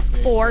people ask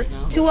for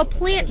to a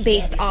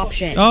plant-based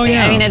option. Oh,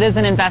 yeah. I mean, it is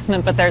an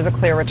investment, but there's a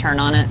clear return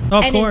on it.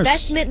 Of An course.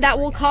 investment that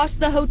will cost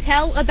the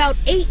hotel about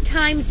 8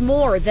 times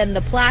more than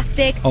the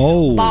plastic.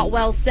 Oh.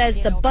 Botwell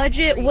says the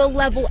budget will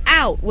level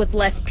out with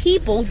less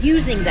people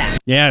using them.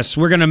 Yes,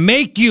 we're going to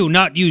make you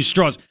not use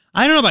straws.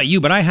 I don't know about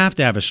you, but I have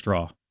to have a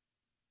straw.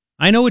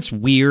 I know it's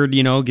weird,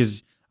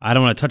 because I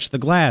don't want to touch the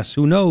glass.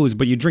 Who knows?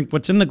 But you drink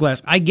what's in the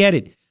glass. I get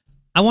it.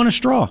 I want a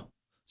straw.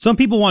 Some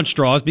people want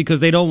straws because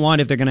they don't want,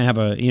 if they're going to have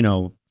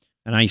an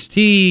iced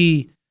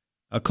tea,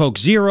 a Coke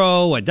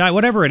Zero, a diet,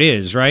 whatever it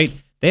is, right?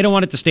 They don't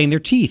want it to stain their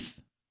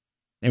teeth.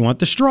 They want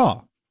the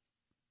straw.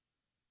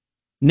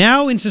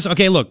 Now,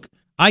 okay, look,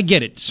 I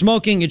get it.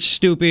 Smoking, it's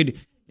stupid.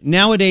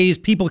 Nowadays,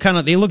 people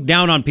they look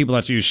down on people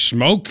that you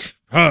smoke.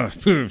 So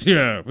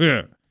they're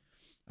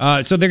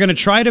going to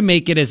try to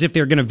make it as if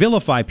they're going to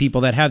vilify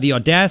people that have the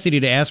audacity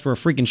to ask for a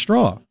freaking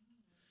straw.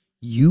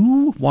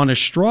 You want a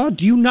straw?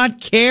 Do you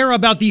not care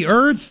about the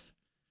earth?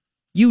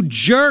 You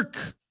jerk.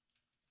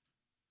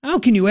 How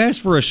can you ask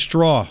for a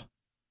straw?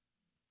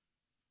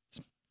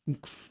 It's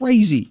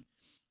crazy.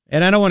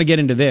 And I don't want to get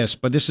into this,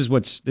 but this is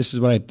what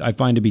I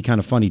find to be kind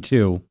of funny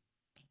too.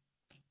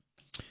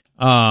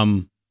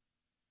 So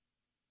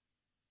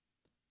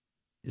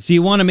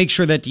you want to make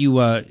sure that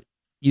you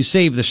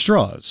save the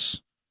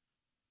straws.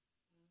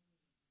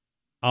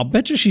 I'll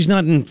bet you she's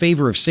not in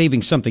favor of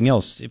saving something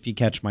else, if you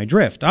catch my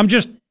drift. I'm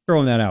just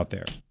throwing that out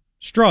there.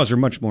 Straws are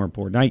much more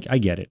important. I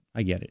get it.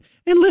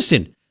 And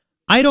listen,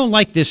 I don't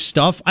like this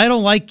stuff. I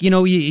don't like,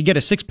 you get a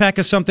 6-pack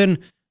of something,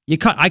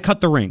 I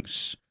cut the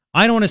rings.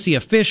 I don't want to see a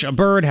fish, a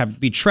bird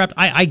be trapped.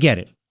 I get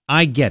it.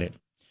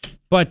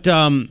 But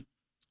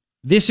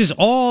this is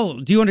all,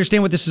 do you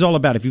understand what this is all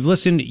about? If you've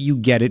listened, you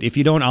get it. If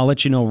you don't, I'll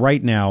let you know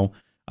right now.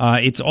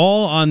 It's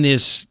all on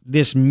this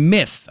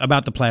myth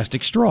about the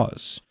plastic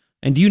straws.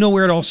 And do you know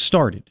where it all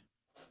started?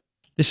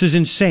 This is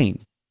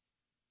insane.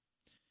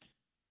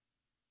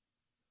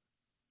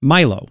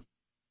 Milo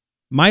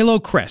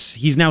Kress.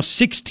 He's now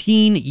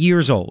 16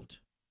 years old.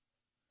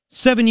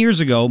 7 years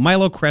ago,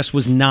 Milo Kress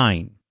was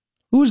 9.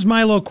 Who's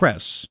Milo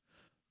Kress?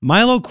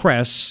 Milo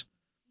Kress,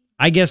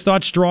 I guess,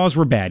 thought straws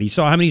were bad. He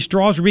saw how many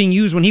straws were being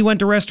used when he went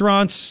to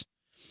restaurants.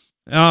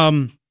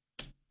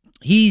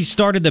 He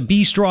started the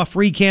Be Straw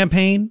Free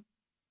campaign.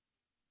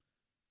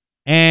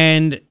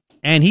 And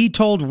he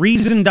told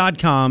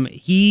Reason.com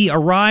he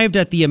arrived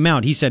at the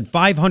amount. He said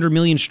 500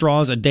 million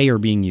straws a day are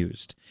being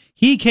used.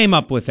 He came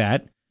up with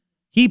that.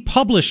 He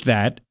published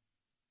that.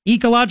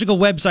 Ecological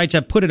websites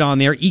have put it on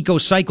there.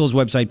 EcoCycle's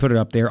website put it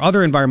up there.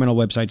 Other environmental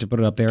websites have put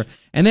it up there.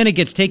 And then it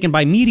gets taken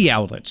by media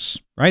outlets,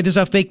 right? This is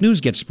how fake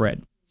news gets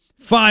spread.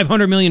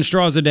 500 million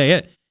straws a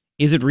day.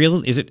 Is it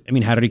real?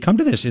 How did he come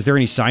to this? Is there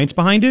any science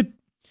behind it?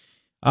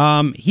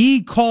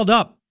 He called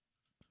up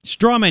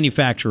straw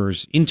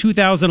manufacturers in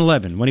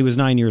 2011 when he was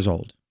 9 years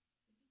old.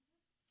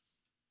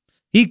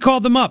 He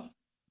called them up.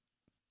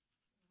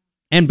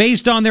 And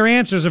based on their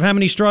answers of how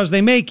many straws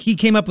they make, he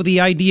came up with the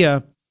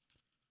idea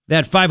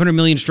that 500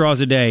 million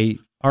straws a day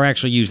are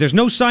actually used. There's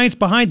no science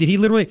behind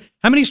it.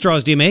 How many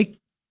straws do you make?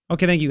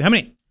 Okay, thank you. How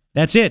many?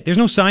 That's it. There's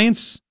no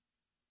science.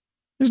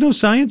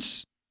 Environmental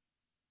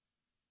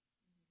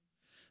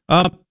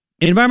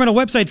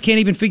websites can't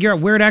even figure out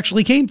where it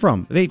actually came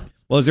from.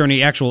 Is there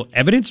any actual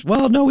evidence?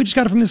 Well, no, we just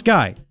got it from this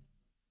guy.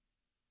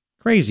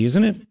 Crazy,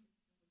 isn't it?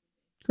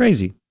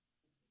 Crazy.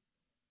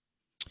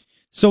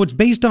 So it's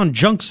based on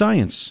junk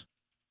science.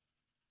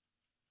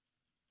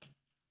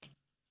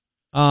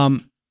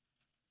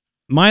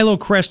 Milo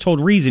Kress told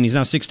Reason, he's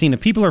now 16,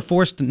 if people are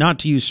forced not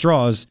to use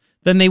straws,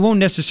 then they won't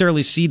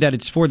necessarily see that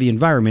it's for the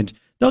environment.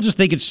 They'll just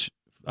think it's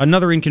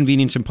another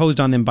inconvenience imposed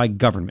on them by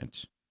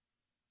government.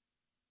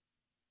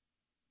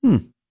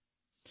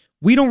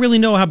 We don't really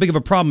know how big of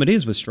a problem it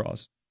is with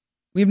straws.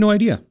 We have no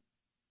idea.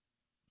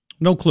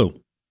 No clue.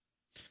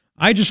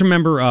 I just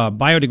remember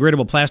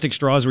biodegradable plastic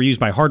straws were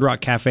used by Hard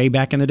Rock Cafe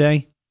back in the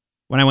day.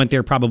 When I went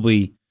there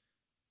probably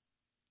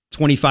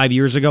 25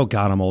 years ago.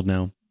 God, I'm old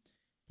now.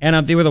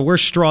 And they were the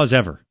worst straws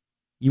ever.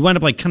 You wind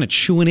up kind of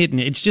chewing it, and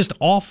it's just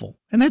awful.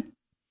 And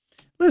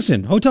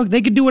listen,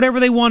 they could do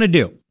whatever they want to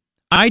do.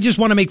 I just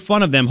want to make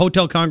fun of them,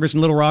 Hotel Congress and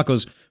Little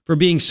Rocco's, for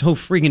being so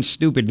freaking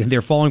stupid that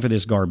they're falling for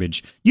this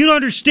garbage. You don't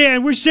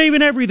understand. We're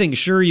saving everything.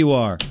 Sure you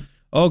are.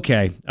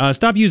 Okay.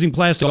 Stop using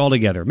plastic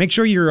altogether. Make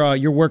sure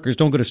your workers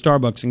don't go to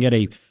Starbucks and get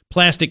a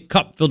plastic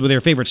cup filled with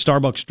their favorite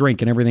Starbucks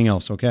drink and everything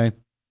else, okay?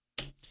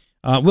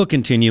 We'll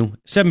continue.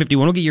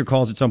 751. We'll get your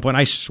calls at some point.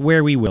 I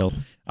swear we will.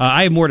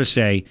 I have more to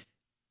say.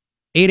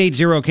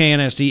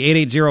 880-KNST,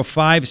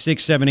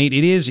 880-5678.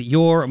 It is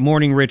your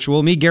morning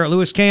ritual. Me, Garret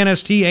Lewis,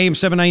 KNST, AM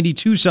 790,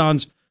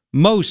 Tucson's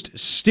most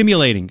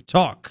stimulating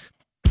talk.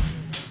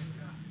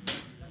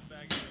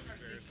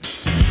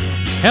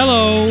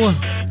 Hello.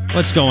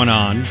 What's going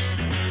on?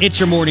 It's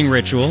your morning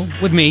ritual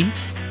with me,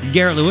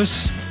 Garret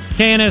Lewis,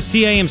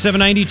 KNST, AM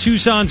 790,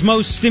 Tucson's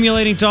most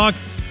stimulating talk.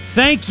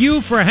 Thank you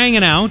for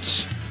hanging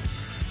out.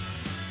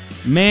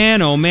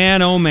 Man, oh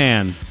man, oh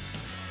man.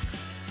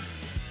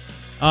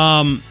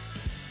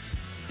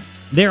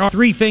 There are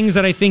three things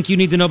that I think you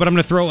need to know, but I'm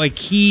going to throw a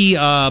key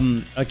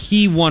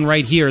one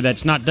right here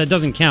that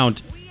doesn't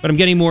count, but I'm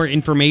getting more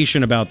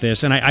information about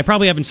this, and I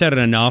probably haven't said it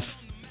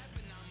enough.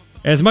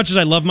 As much as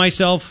I love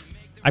myself,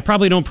 I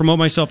probably don't promote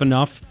myself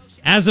enough.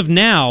 As of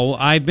now,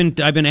 I've been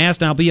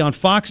asked, and I'll be on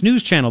Fox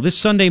News Channel this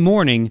Sunday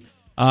morning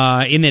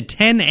in the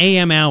 10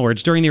 a.m. hour.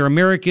 It's during their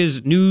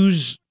America's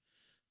News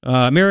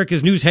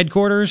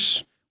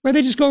headquarters, where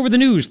they just go over the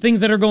news,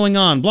 things that are going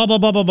on, blah, blah,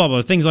 blah, blah, blah,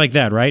 blah, things like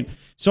that, right?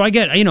 So I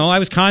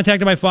was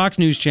contacted by Fox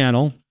News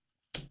Channel.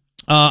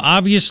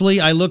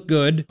 Obviously, I look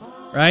good,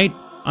 right?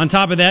 On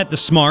top of that, the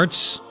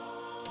smarts.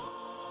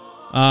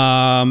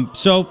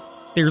 So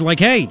they're like,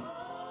 hey,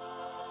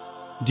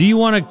 do you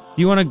want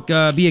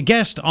to be a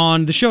guest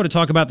on the show to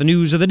talk about the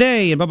news of the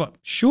day? And blah, blah.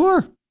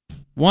 Sure.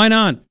 Why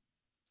not?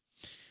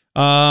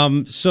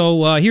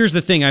 So here's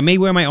the thing. I may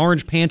wear my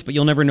orange pants, but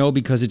you'll never know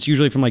because it's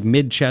usually from like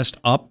mid-chest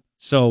up.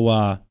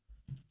 So,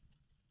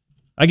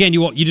 again,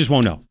 you just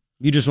won't know.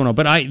 You just won't know.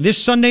 But this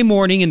Sunday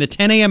morning in the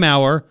 10 a.m.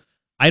 hour,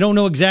 I don't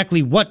know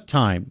exactly what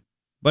time,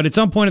 but at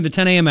some point in the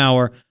 10 a.m.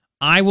 hour,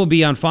 I will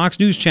be on Fox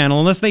News Channel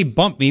unless they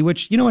bump me,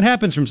 which, you know what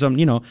happens from some,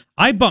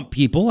 I bump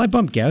people, I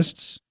bump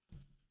guests,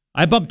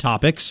 I bump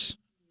topics,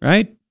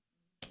 right?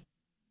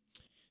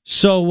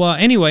 So,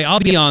 anyway, I'll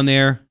be on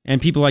there, and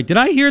people are like, did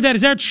I hear that?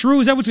 Is that true?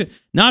 Is that what's it?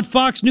 Not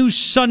Fox News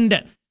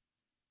Sunday.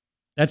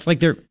 That's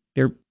like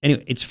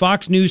anyway, it's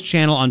Fox News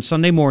Channel on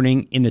Sunday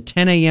morning in the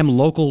 10 a.m.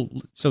 local,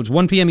 so it's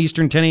 1 p.m.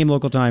 Eastern, 10 a.m.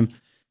 local time,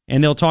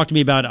 and they'll talk to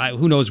me about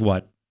who knows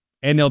what.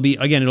 And it'll be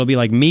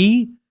like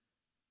me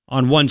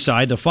on one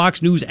side, the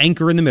Fox News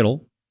anchor in the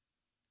middle,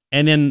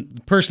 and then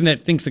the person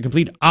that thinks the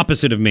complete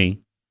opposite of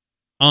me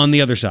on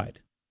the other side.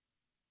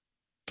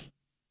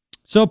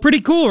 So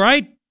pretty cool,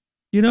 right?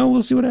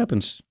 We'll see what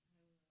happens.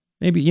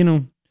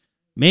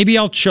 Maybe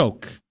I'll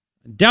choke.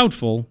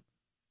 Doubtful,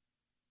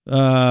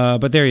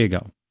 but there you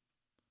go.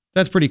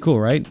 That's pretty cool,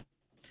 right?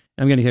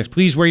 I'm going to text,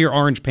 please wear your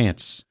orange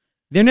pants.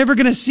 They're never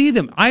going to see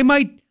them. I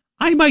might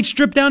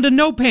strip down to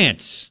no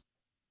pants.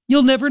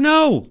 You'll never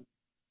know.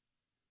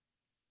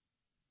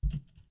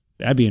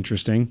 That'd be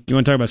interesting. You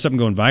want to talk about something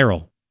going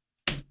viral?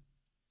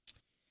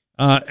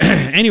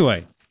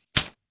 Anyway,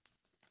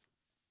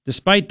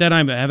 despite that,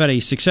 I've had a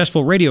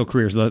successful radio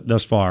career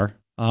thus far.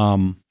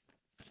 My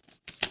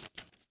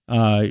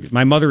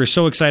mother is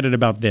so excited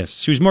about this.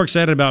 She was more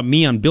excited about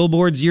me on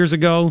billboards years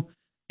ago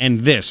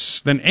and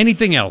this than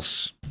anything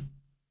else.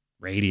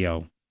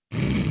 Radio.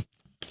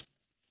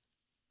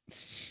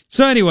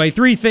 So anyway,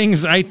 three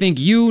things I think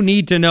you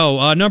need to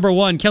know. Number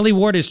one, Kelly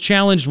Ward has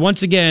challenged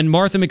once again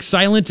Martha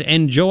McSilent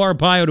and Joe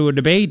Arpaio to a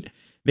debate.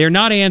 They're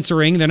not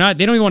answering. They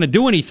don't even want to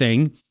do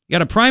anything. You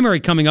got a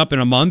primary coming up in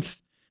a month.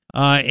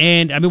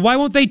 And why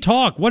won't they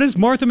talk? What is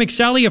Martha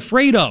McSally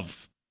afraid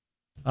of?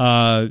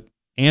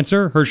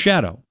 Answer, her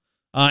shadow.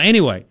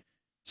 Anyway,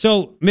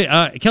 so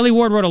Kelly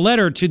Ward wrote a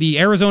letter to the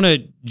Arizona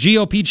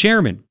GOP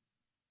chairman.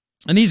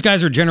 And these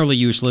guys are generally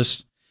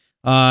useless.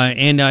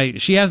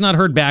 And she has not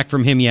heard back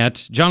from him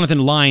yet. Jonathan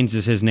Lyons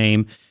is his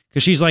name.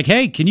 Because she's like,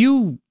 hey, can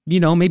you,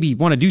 maybe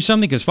want to do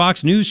something? Because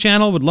Fox News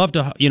Channel would love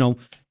to,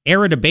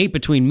 air a debate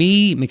between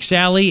me,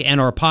 McSally, and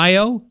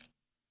Arpaio.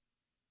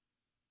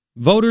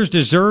 Voters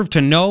deserve to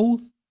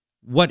know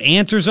what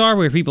answers are,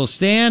 where people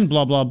stand,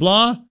 blah, blah,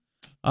 blah.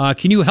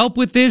 Can you help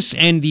with this?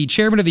 And the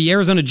chairman of the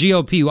Arizona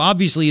GOP, who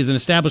obviously is an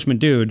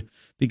establishment dude,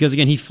 because,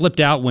 again, he flipped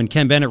out when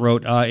Ken Bennett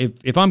wrote,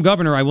 if I'm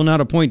governor, I will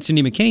not appoint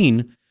Cindy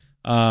McCain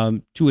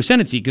to a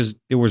Senate seat, because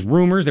there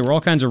were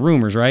all kinds of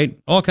rumors, right?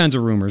 All kinds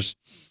of rumors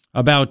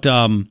about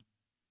John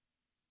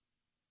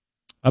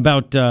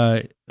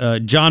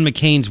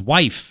McCain's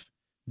wife,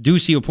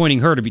 Ducey, appointing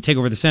her to take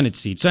over the Senate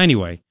seat. So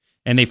anyway,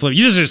 and they flipped,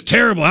 this is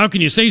terrible. How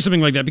can you say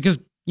something like that? Because,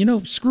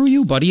 screw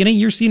you, buddy. It ain't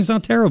your seat. It's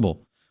not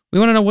terrible. We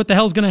want to know what the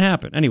hell's going to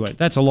happen. Anyway,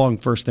 that's a long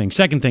first thing.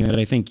 Second thing that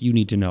I think you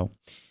need to know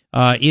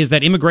is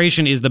that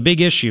immigration is the big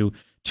issue.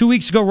 2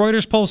 weeks ago,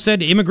 Reuters poll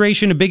said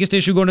immigration, the biggest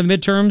issue going to the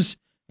midterms.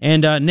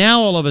 And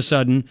now, all of a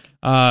sudden,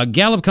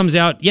 Gallup comes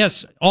out.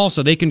 Yes,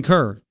 also, they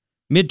concur.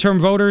 Midterm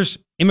voters,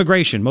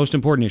 immigration, most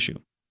important issue.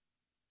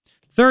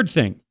 Third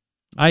thing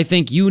I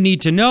think you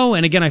need to know,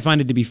 and again, I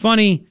find it to be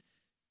funny,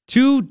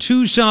 2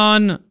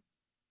 Tucson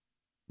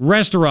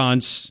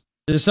restaurants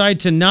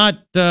decide to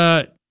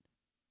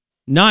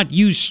not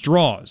use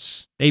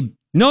straws. They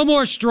No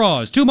more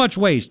straws. Too much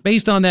waste.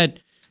 Based on that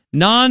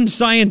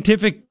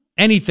non-scientific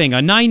anything. A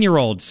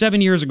 9-year-old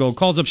 7 years ago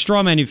calls up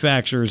straw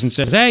manufacturers and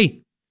says,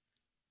 hey,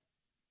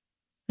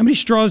 how many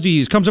straws do you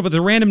use? Comes up with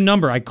a random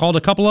number. I called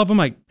a couple of them.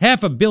 Like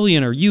 500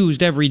 million are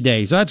used every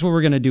day. So that's what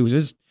we're going to do.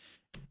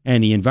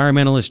 And the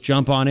environmentalists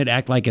jump on it,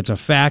 act like it's a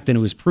fact, and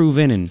it was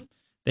proven, and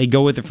they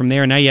go with it from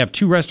there. And now you have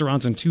 2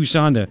 restaurants in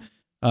Tucson, the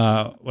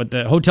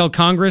Hotel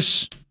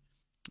Congress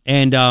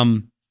and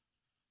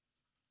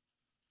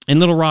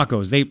Little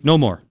Rocco's. No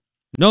more.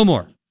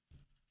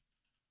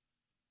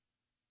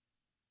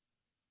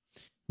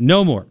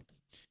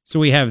 So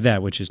we have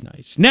that, which is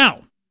nice.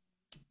 Now,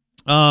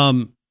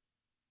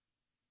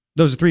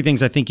 those are 3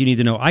 things I think you need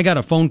to know. I got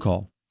a phone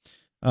call.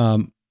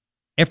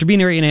 After being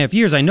there 8.5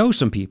 years, I know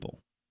some people.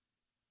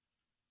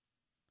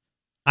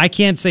 I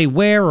can't say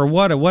where or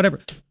what or whatever,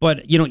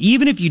 but,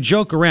 even if you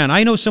joke around,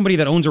 I know somebody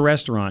that owns a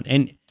restaurant,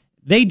 and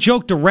they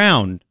joked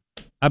around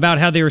about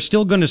how they were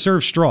still going to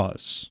serve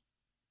straws.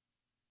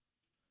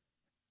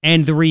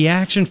 And the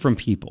reaction from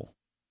people,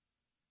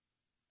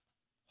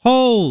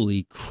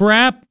 holy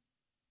crap,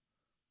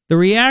 the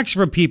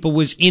reaction from people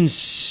was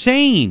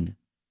insane.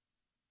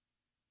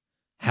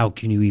 How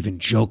can you even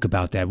joke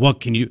about that? What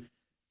can you...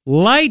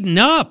 Lighten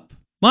up!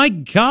 My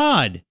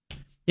God!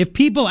 If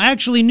people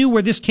actually knew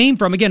where this came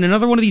from, again,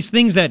 another one of these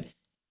things that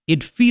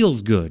it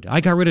feels good.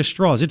 I got rid of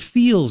straws. It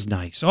feels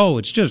nice. Oh,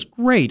 it's just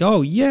great.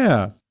 Oh,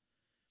 yeah.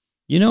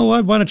 You know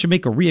what? Why don't you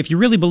make if you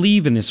really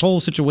believe in this whole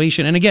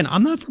situation, and again,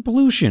 I'm not for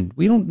pollution.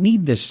 We don't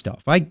need this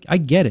stuff. I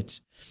get it.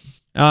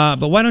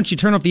 But why don't you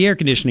turn off the air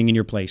conditioning in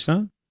your place,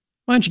 huh?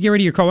 Why don't you get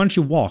rid of your car? Why don't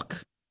you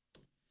walk?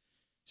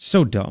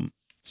 So dumb.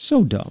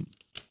 So dumb.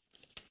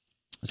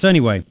 So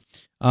anyway,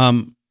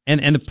 and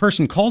the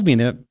person called me,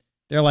 and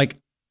they're like,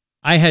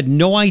 I had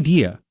no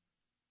idea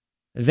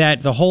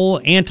that the whole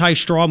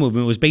anti-straw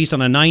movement was based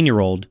on a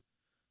 9-year-old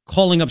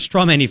calling up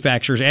straw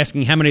manufacturers,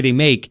 asking how many they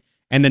make.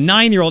 And the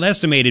 9-year-old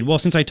estimated, well,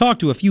 since I talked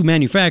to a few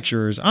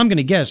manufacturers, I'm going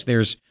to guess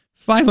there's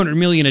 500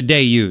 million a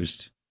day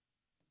used.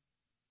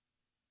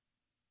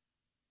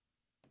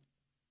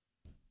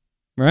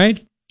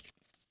 Right?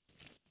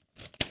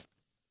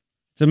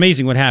 It's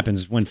amazing what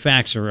happens when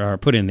facts are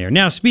put in there.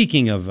 Now,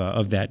 speaking of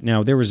that,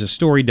 now there was a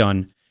story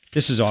done.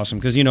 This is awesome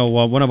because,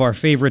 one of our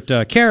favorite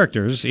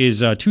characters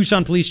is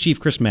Tucson Police Chief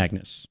Chris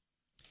Magnus.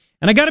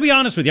 And I got to be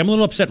honest with you, I'm a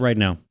little upset right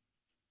now.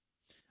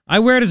 I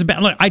wear it as a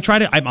badge. Look, I try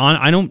to, I'm on,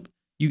 I don't,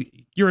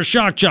 you're a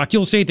shock jock.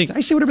 You'll say things.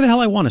 I say whatever the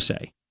hell I want to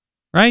say.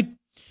 Right?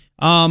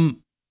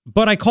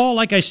 But I call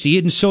like I see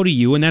it, and so do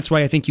you, and that's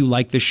why I think you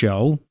like the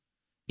show.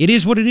 It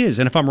is what it is.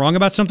 And if I'm wrong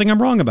about something,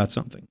 I'm wrong about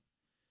something.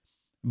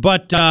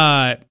 But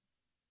I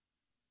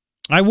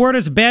wore it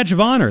as a badge of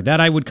honor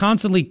that I would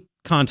constantly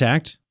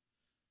contact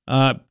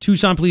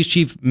Tucson Police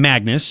Chief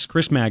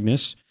Chris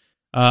Magnus,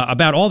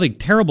 about all the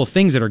terrible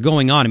things that are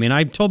going on. I mean,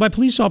 I'm told by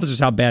police officers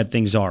how bad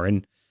things are,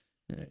 and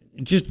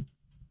just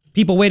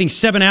people waiting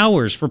 7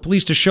 hours for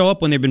police to show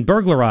up when they've been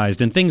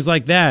burglarized and things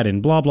like that,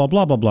 and blah, blah,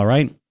 blah, blah, blah,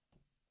 right?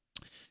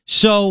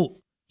 So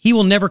he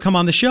will never come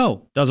on the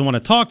show. Doesn't want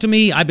to talk to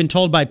me. I've been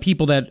told by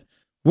people that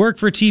work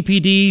for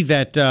TPD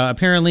that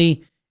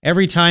apparently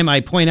every time I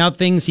point out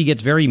things, he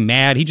gets very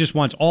mad. He just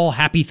wants all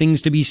happy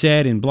things to be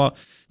said and blah.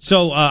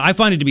 So I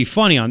find it to be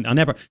funny on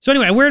that part. So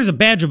anyway, I wear it as a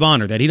badge of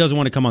honor that he doesn't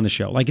want to come on the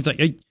show. Like, it's like,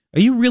 are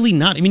you really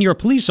not? I mean, you're a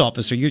police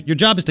officer. Your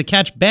job is to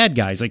catch bad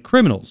guys, like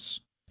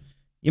criminals.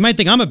 You might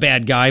think I'm a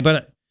bad guy,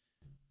 but...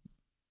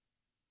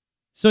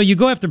 So you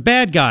go after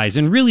bad guys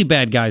and really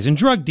bad guys and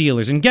drug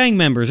dealers and gang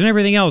members and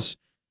everything else,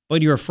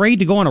 but you're afraid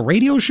to go on a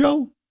radio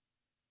show?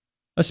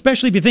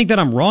 Especially if you think that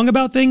I'm wrong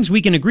about things,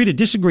 we can agree to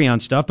disagree on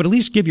stuff, but at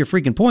least give your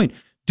freaking point.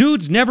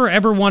 Dude's never,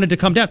 ever wanted to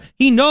come down.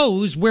 He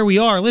knows where we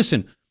are.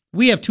 Listen,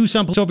 we have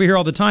Tucson police over here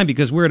all the time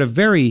because we're at a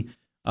very,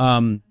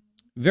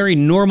 very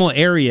normal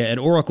area at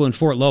Oracle and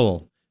Fort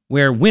Lowell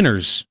where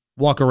winners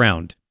walk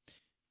around.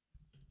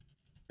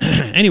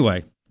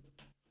 Anyway,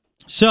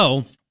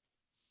 so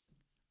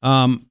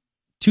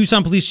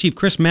Tucson Police Chief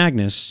Chris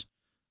Magnus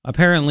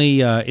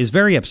apparently is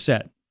very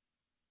upset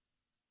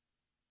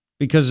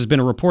because there's been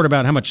a report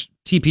about how much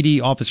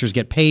TPD officers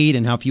get paid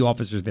and how few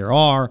officers there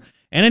are.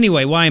 And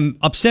anyway, why I'm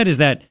upset is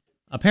that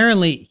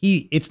apparently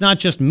it's not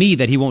just me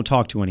that he won't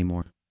talk to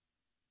anymore.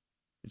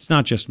 It's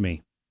not just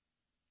me.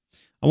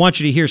 I want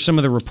you to hear some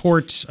of the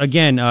reports.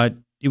 Again,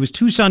 it was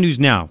Tucson News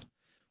Now.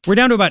 We're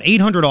down to about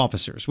 800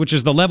 officers, which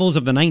is the levels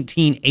of the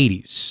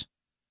 1980s.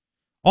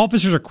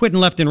 Officers are quitting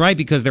left and right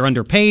because they're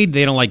underpaid.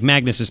 They don't like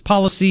Magnus's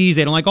policies.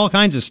 They don't like all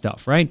kinds of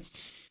stuff, right?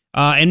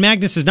 And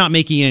Magnus is not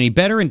making it any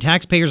better, and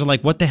taxpayers are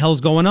like, what the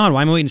hell's going on?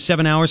 Why am I waiting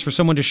 7 hours for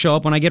someone to show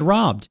up when I get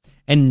robbed?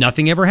 And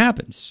nothing ever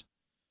happens.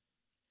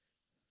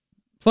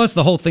 Plus,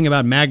 the whole thing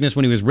about Magnus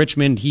when he was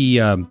Richmond, he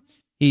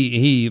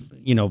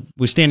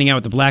was standing out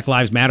with the Black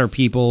Lives Matter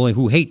people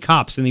who hate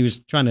cops, and he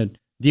was trying to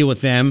deal with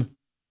them.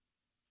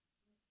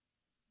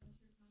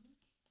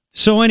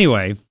 So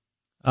anyway,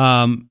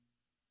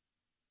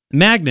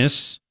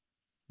 Magnus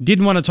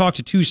didn't want to talk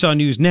to Tucson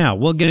News Now.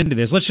 We'll get into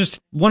this. Let's just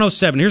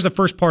 107. Here's the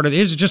first part of it.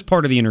 Here's just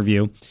part of the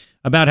interview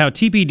about how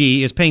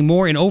TPD is paying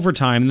more in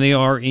overtime than they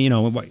are,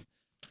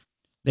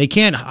 they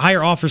can't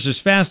hire officers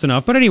fast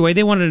enough. But anyway,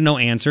 they wanted to know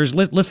answers.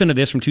 Listen to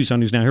this from Tucson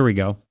News Now. Here we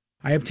go.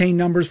 I obtained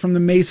numbers from the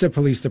Mesa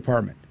Police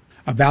Department.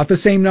 About the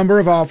same number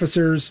of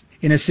officers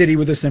in a city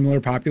with a similar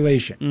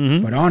population.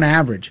 Mm-hmm. But on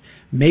average,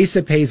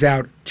 Mesa pays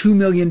out $2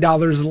 million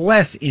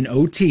less in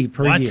OT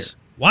per year.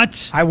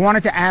 What? I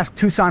wanted to ask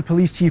Tucson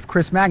Police Chief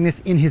Chris Magnus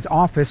in his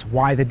office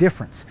why the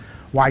difference.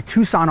 Why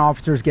Tucson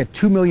officers get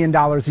 $2 million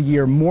a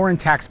year more in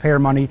taxpayer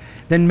money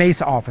than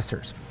Mesa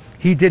officers.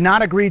 He did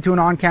not agree to an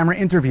on-camera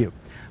interview,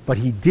 but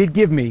he did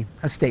give me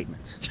a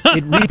statement.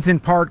 It reads in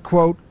part,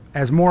 quote,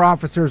 as more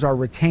officers are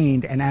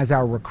retained and as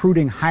our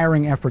recruiting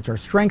hiring efforts are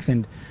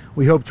strengthened,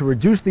 we hope to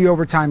reduce the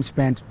overtime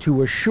spent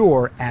to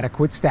assure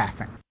adequate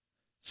staffing.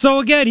 So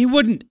again, he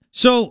won't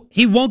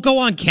go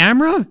on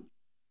camera?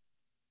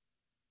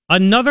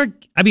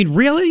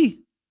 Really?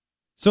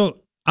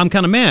 So I'm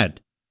kind of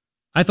mad.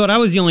 I thought I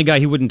was the only guy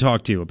he wouldn't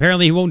talk to.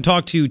 Apparently he won't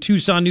talk to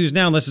Tucson News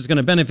Now unless it's going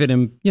to benefit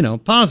him,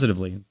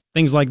 positively.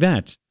 Things like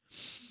that.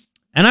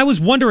 And I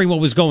was wondering what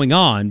was going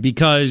on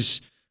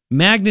because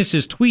Magnus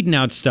is tweeting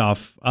out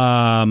stuff.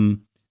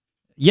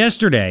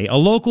 Yesterday, a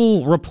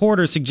local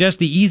reporter suggests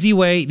the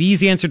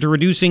easy answer to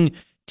reducing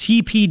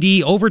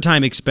TPD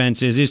overtime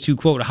expenses is to,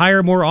 quote,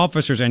 hire more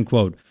officers, end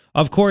quote.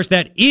 Of course,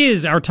 that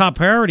is our top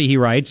priority, he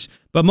writes,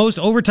 but most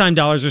overtime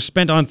dollars are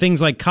spent on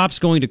things like cops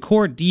going to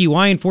court,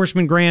 DUI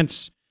enforcement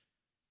grants,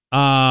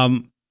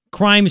 crime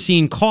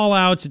scene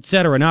call-outs,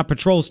 etc., not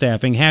patrol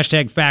staffing,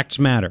 #facts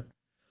matter.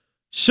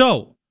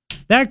 So,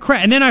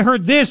 and then I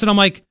heard this, and I'm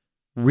like,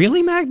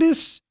 really,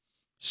 Magnus?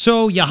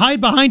 So you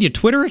hide behind your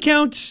Twitter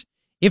account?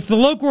 If the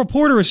local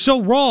reporter is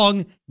so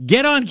wrong,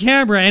 get on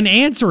camera and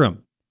answer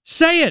him.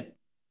 Say it.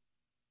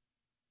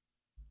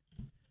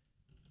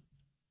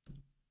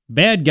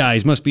 Bad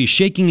guys must be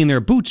shaking in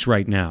their boots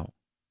right now.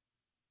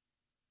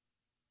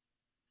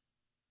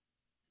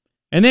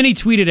 And then he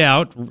tweeted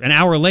out an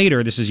hour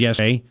later, this is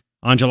yesterday,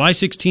 on July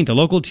 16th, a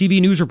local TV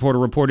news reporter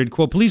reported,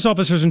 quote, police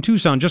officers in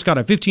Tucson just got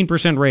a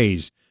 15%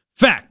 raise.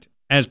 Fact.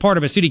 As part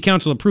of a city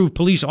council-approved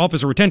police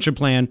officer retention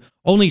plan,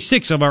 only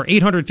 6 of our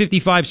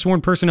 855 sworn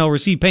personnel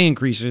received pay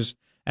increases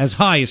as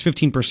high as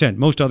 15%.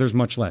 Most others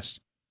much less.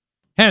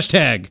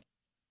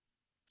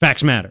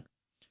 #facts matter.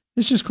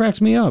 This just cracks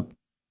me up.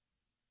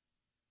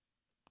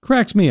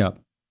 Cracks me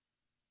up.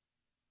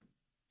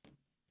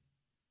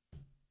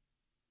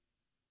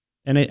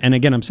 And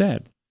again, I'm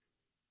sad.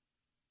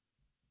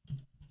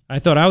 I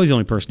thought I was the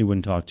only person he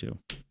wouldn't talk to.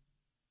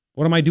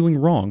 What am I doing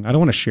wrong? I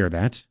don't want to share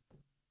that.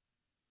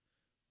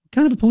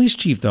 Kind of a police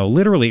chief, though.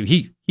 Literally,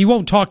 he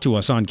won't talk to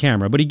us on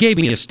camera, but he gave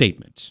me a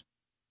statement.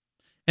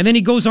 And then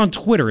he goes on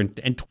Twitter and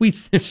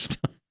tweets this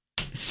stuff.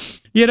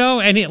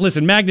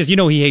 Listen, Magnus,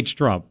 he hates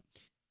Trump.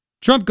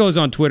 Trump goes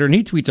on Twitter and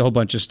he tweets a whole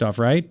bunch of stuff,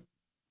 right?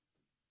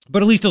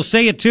 But at least he'll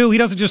say it, too. He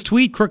doesn't just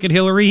tweet Crooked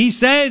Hillary. He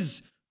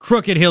says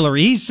Crooked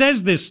Hillary. He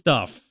says this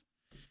stuff.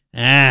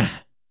 This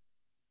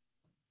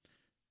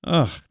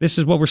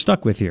is what we're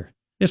stuck with here.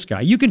 This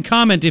guy. You can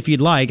comment if you'd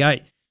like.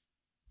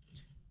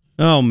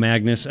 Oh,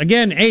 Magnus.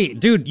 Again, hey,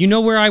 dude, you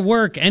know where I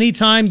work.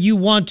 Anytime you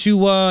want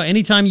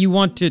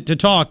to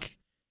talk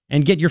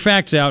and get your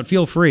facts out,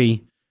 feel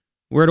free.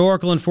 We're at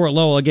Oracle in Fort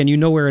Lowell. Again, you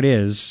know where it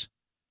is.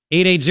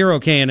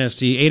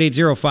 880-KNST,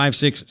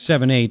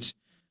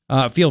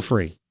 880-5678. Feel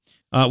free.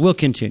 We'll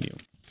continue.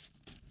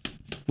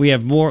 We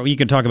have more. You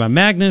can talk about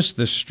Magnus,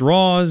 the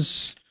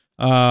straws.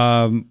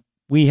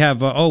 We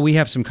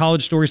have some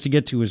college stories to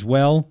get to as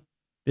well.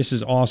 This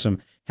is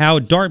awesome. How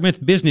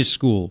Dartmouth Business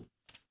School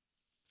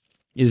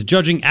is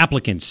judging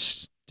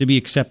applicants to be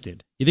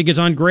accepted. You think it's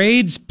on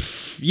grades?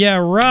 Pff, yeah,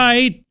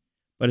 right.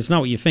 But it's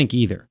not what you think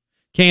either.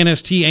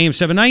 KNST AM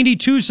 790,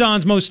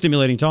 Tucson's most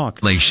stimulating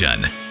talk.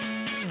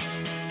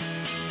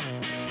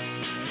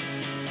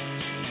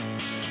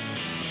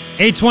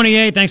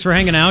 828, thanks for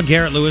hanging out.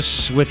 Garrett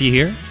Lewis with you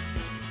here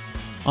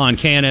on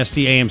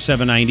KNST AM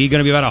 790. Going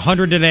to be about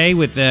 100 today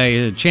with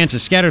a chance of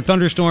scattered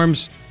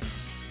thunderstorms.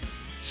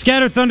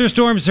 Scattered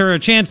thunderstorms are a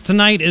chance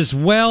tonight as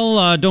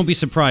well. Don't be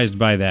surprised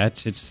by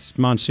that. It's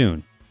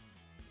monsoon.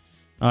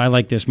 I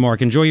like this,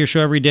 Mark. Enjoy your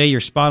show every day.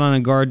 You're spot on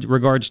in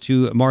regards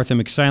to Martha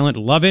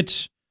McSilent. Love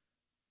it.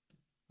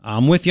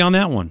 I'm with you on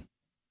that one.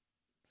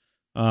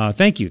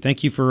 Thank you.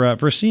 Thank you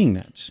for seeing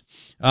that.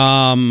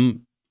 Now,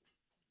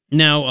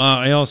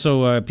 I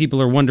also,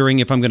 people are wondering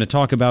if I'm going to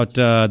talk about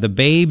the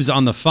Babes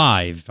on the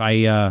 5.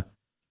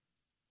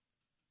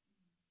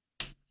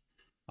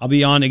 I'll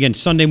be on again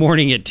Sunday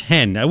morning at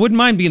 10. I wouldn't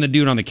mind being the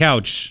dude on the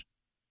couch.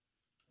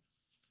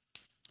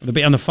 On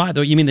the 5,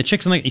 though, you mean the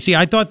chicks on the... You see,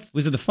 I thought,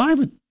 was it the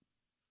 5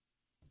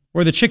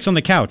 or the chicks on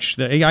the couch?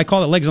 I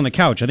call it legs on the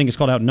couch. I think it's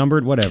called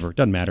outnumbered. Whatever.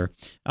 Doesn't matter.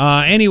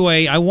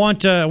 Anyway, I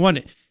want...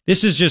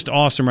 This is just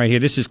awesome right here.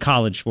 This is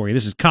college for you.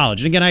 This is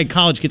college. And again, I had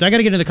college kids. I got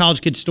to get into the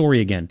college kids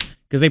story again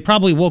because they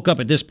probably woke up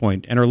at this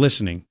point and are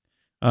listening.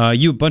 A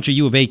bunch of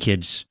U of A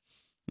kids.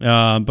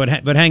 But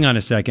hang on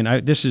a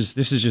second. This is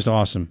just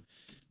awesome.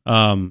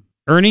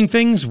 Earning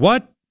things?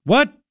 What?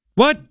 What?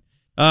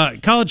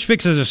 College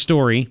Fix has a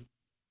story.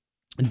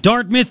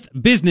 Dartmouth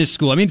Business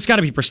School. I mean, it's got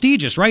to be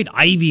prestigious, right?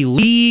 Ivy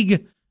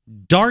League,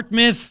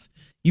 Dartmouth.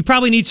 You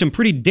probably need some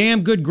pretty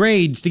damn good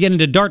grades to get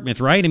into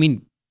Dartmouth, right? I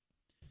mean,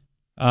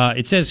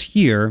 it says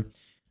here,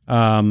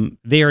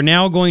 they are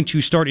now going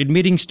to start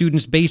admitting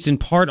students based in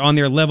part on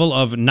their level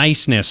of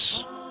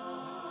niceness.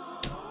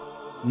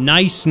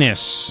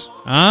 Niceness.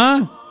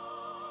 Huh?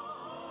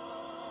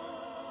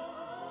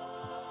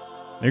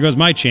 There goes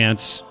my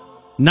chance.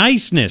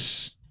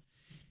 Niceness.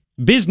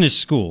 Business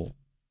school.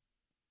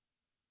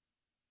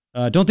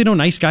 Don't they know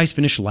nice guys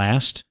finish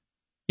last?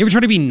 You ever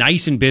try to be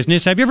nice in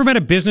business? Have you ever met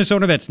a business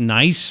owner that's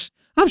nice?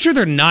 I'm sure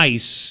they're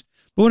nice.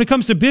 But when it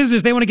comes to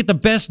business, they want to get the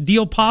best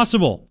deal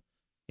possible.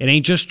 It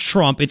ain't just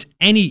Trump. It's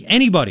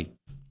anybody.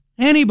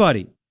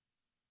 Anybody.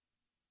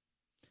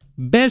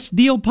 Best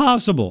deal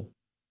possible.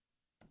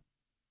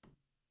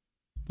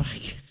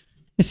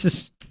 This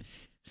is...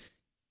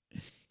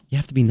 You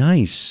have to be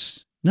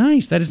nice.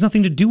 Nice. That has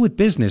nothing to do with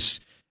business.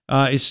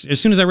 As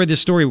soon as I read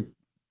this story,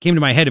 came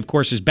to my head, of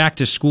course, is Back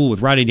to School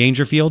with Rodney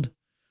Dangerfield.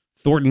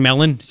 Thornton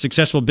Mellon,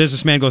 successful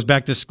businessman, goes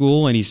back to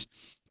school, and he's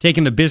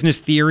taking the business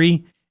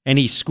theory, and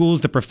he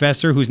schools the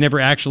professor who's never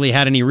actually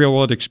had any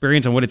real-world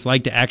experience on what it's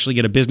like to actually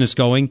get a business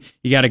going.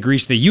 You got to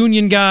grease the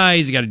union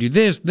guys. You got to do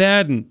this,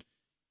 that, and...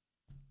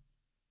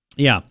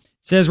 Yeah, it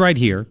says right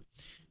here,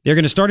 they're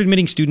going to start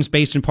admitting students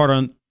based in part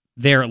on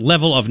their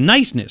level of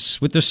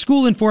niceness, with the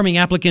school informing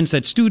applicants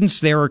that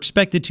students there are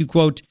expected to,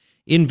 quote,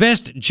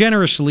 invest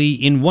generously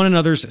in one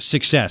another's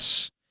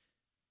success.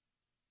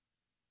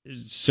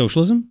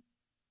 Socialism?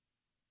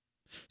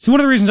 So one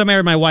of the reasons I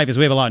married my wife is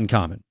we have a lot in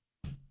common.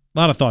 A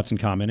lot of thoughts in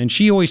common. And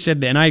she always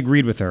said that, and I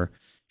agreed with her,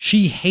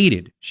 she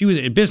was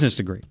a business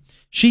degree.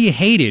 She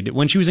hated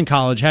when she was in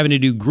college having to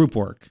do group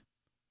work.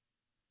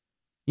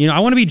 You know, I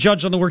want to be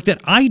judged on the work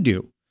that I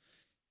do.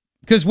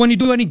 Because when you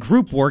do any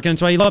group work, and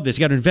that's why I love this,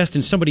 you got to invest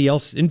in somebody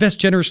else, invest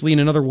generously in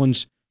another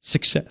one's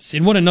success,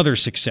 in one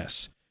another's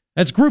success.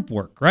 That's group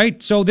work,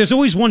 right? So there's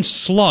always one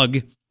slug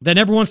that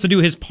never wants to do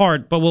his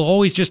part, but will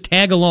always just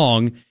tag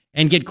along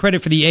and get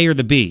credit for the A or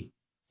the B,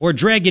 or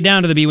drag you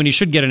down to the B when you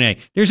should get an A.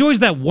 There's always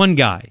that one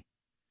guy.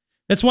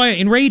 That's why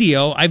in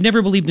radio, I've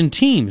never believed in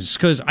teams,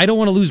 because I don't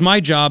want to lose my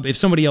job if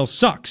somebody else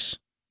sucks.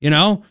 You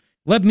know?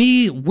 Let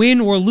me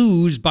win or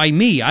lose by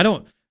me.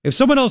 If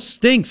someone else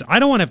stinks, I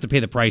don't want to have to pay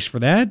the price for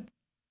that.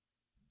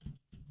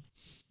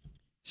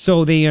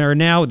 So they are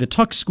now, the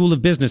Tuck School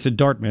of Business at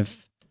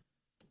Dartmouth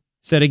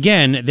said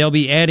again, they'll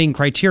be adding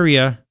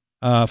criteria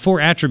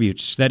for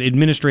attributes that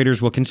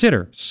administrators will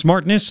consider: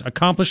 smartness,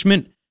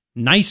 accomplishment,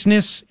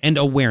 niceness, and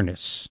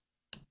awareness.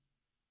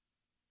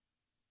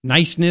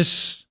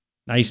 Niceness.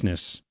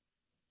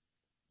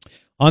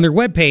 On their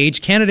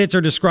webpage, candidates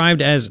are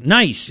described as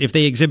nice if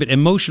they exhibit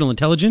emotional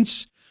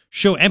intelligence,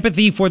 show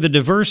empathy for the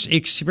diverse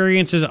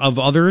experiences of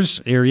others.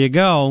 There you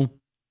go.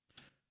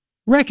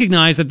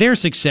 Recognize that their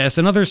success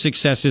and other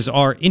successes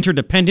are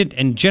interdependent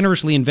and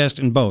generously invest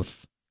in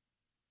both.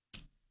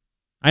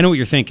 I know what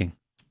you're thinking.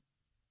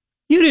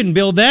 You didn't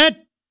build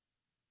that.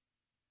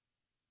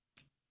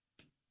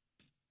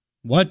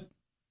 What?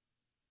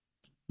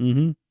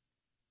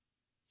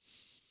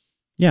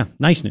 Yeah,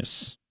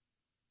 niceness.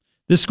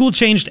 The school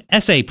changed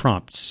essay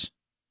prompts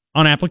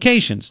on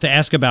applications to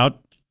ask about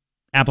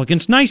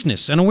applicants'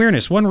 niceness and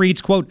awareness. One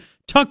reads, quote,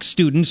 Tuck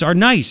students are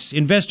nice,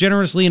 invest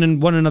generously in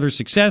one another's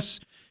success,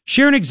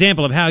 share an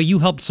example of how you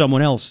helped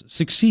someone else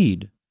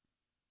succeed.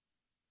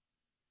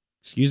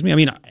 Excuse me? I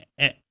mean,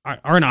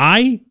 aren't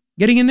I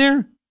getting in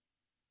there?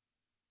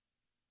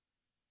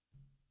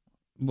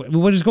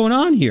 What is going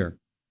on here?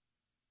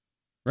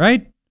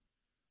 Right?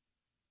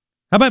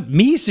 How about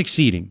me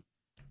succeeding?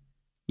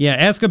 Yeah,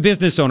 ask a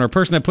business owner, a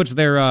person that puts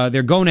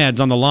their gonads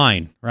on the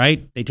line,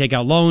 right? They take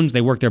out loans,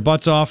 they work their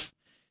butts off.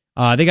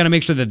 They got to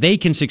make sure that they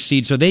can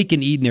succeed so they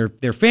can eat and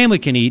their family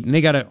can eat. And they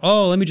got to,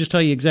 let me just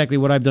tell you exactly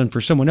what I've done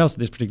for someone else at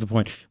this particular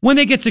point. When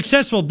they get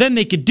successful, then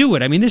they could do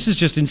it. I mean, this is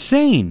just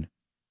insane.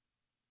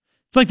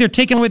 It's like they're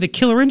taking away the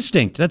killer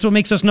instinct. That's what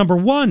makes us number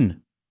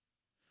one.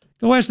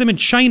 Go ask them in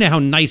China how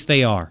nice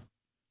they are.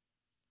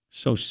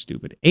 So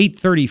stupid.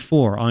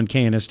 8:34 on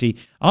KNST.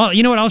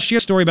 You know what? I'll share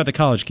a story about the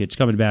college kids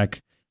coming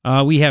back.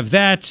 We have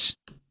that.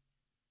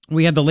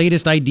 We have the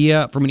latest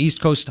idea from an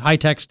East Coast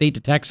high-tech state to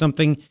tax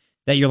something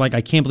that you're like,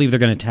 I can't believe they're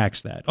going to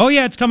tax that. Oh,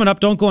 yeah, it's coming up.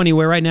 Don't go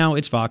anywhere right now.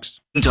 It's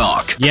Fox.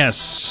 Talk.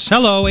 Yes.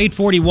 Hello,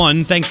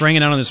 8:41. Thanks for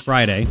hanging out on this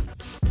Friday.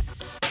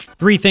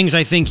 3 things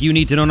I think you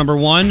need to know. Number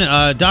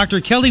 1, Dr.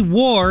 Kelly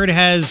Ward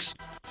has,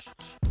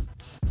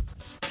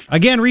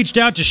 again, reached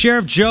out to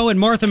Sheriff Joe and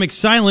Martha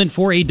McSilent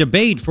for a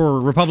debate for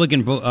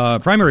Republican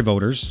primary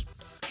voters.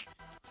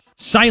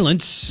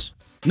 Silence.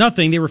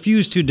 Nothing. They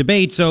refused to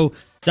debate, so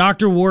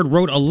Dr. Ward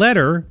wrote a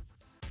letter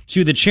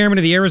to the chairman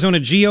of the Arizona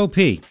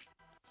GOP.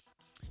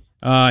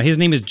 His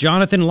name is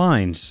Jonathan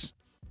Lines.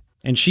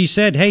 And she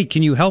said, hey,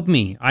 can you help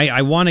me?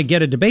 I want to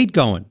get a debate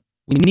going.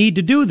 We need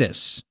to do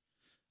this.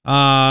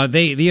 My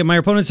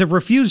opponents have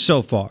refused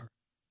so far.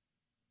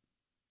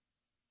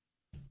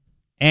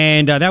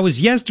 And that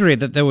was yesterday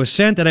that was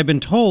sent, and I've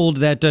been told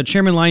that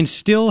Chairman Lyons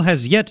still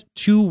has yet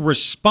to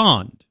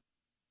respond.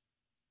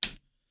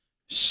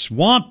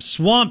 Swamp,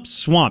 swamp,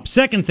 swamp.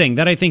 Second thing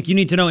that I think you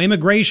need to know,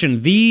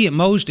 immigration, the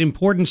most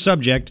important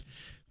subject.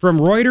 From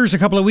Reuters a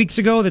couple of weeks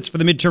ago, that's for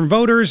the midterm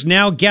voters.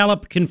 Now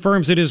Gallup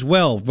confirms it as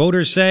well.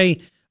 Voters say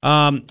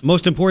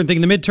most important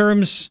thing in the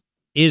midterms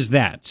is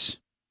that.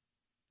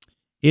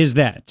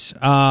 It's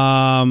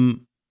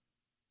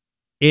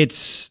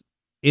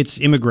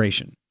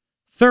immigration.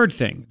 Third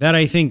thing that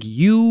I think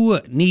you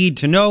need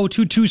to know,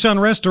 2 Tucson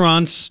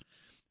restaurants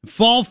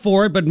fall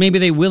for it, but maybe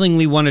they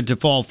willingly wanted to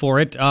fall for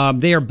it.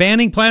 They are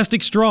banning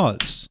plastic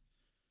straws.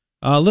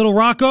 Little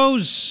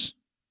Rocco's,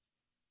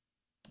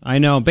 I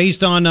know,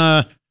 based on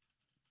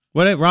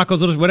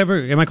Rocco's Little, whatever.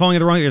 Am I calling it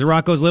the wrong? Is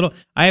Rocco's Little?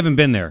 I haven't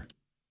been there.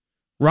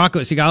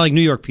 Rocco, see, I like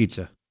New York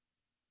pizza.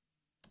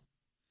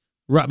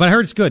 But I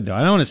heard it's good, though.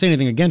 I don't want to say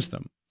anything against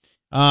them.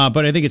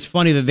 But I think it's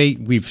funny that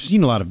we've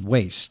seen a lot of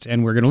waste,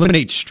 and we're going to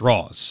eliminate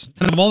straws.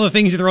 And of all the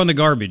things you throw in the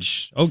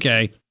garbage,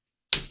 okay.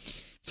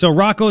 So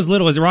Rocco's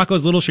Little, is it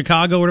Rocco's Little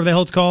Chicago, whatever the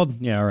hell it's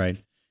called? Yeah, all right.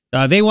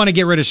 They want to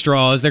get rid of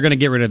straws. They're going to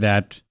get rid of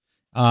that.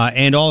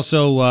 And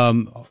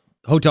also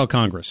Hotel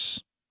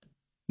Congress.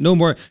 No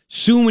more.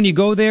 Soon when you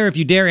go there, if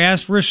you dare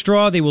ask for a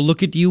straw, they will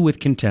look at you with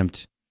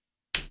contempt.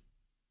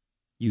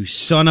 You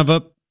son of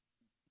a...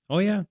 Oh,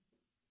 yeah.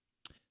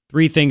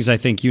 3 things I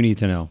think you need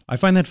to know. I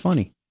find that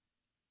funny.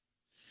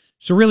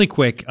 So really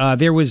quick,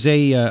 there was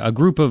a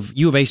group of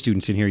U of A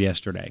students in here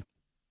yesterday.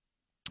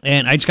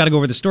 And I just got to go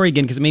over the story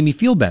again because it made me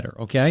feel better,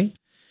 okay?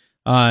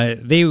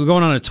 They were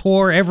going on a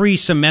tour. Every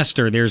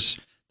semester, there's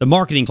the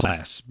marketing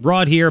class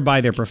brought here by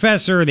their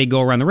professor. They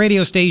go around the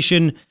radio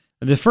station.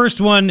 The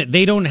first one,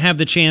 they don't have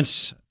the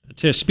chance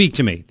to speak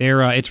to me.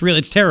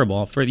 It's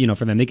terrible for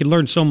them. They could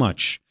learn so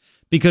much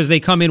because they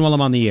come in while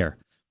I'm on the air.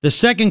 The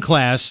second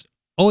class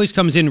always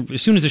comes in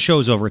as soon as the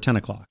show's over at 10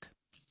 o'clock.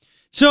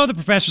 So the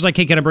professor's like,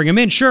 hey, can I bring him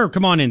in? Sure,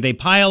 come on in. They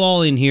pile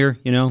all in here,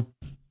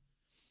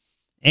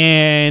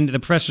 And the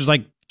professor's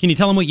like, can you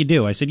tell them what you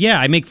do? I said, yeah,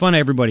 I make fun of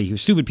everybody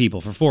who's stupid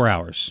people for 4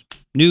 hours.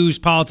 News,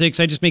 politics,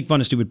 I just make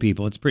fun of stupid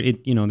people. It's pretty,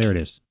 there it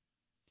is.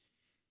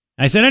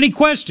 I said, any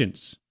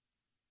questions?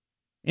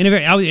 In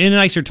a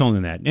nicer tone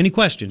than that. Any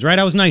questions, right?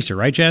 I was nicer,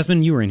 right,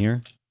 Jasmine? You were in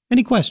here.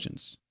 Any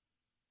questions?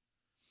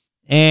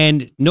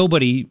 And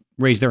nobody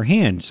raised their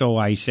hand. So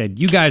I said,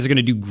 you guys are going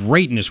to do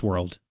great in this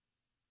world.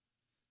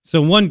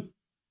 So one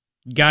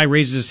guy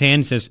raises his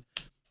hand and says,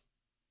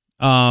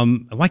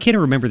 why can't I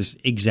remember this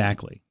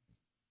exactly?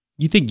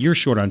 You think you're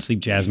short on sleep,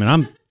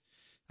 Jasmine.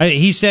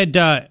 He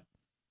said,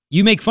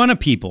 you make fun of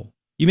people.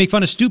 You make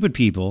fun of stupid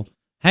people.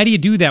 How do you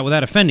do that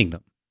without offending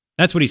them?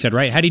 That's what he said,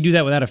 right? How do you do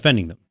that without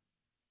offending them?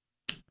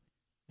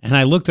 And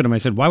I looked at him. I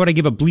said, why would I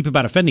give a bleep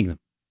about offending them?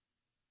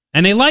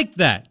 And they liked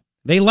that.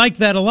 They liked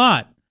that a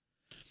lot.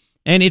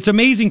 And it's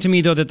amazing to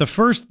me, though, that the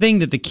first thing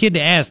that the kid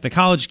asked, the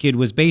college kid,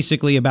 was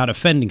basically about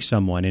offending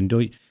someone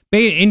and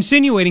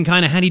insinuating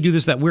kind of how do you do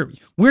this, that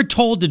we're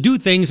told to do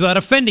things without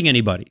offending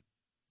anybody.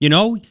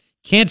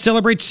 Can't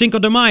celebrate Cinco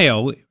de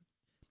Mayo.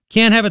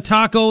 Can't have a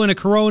taco and a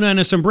Corona and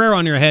a sombrero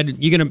on your head.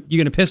 You're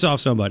gonna piss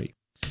off somebody.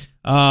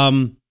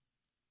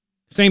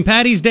 St.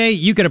 Paddy's Day,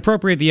 you can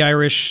appropriate the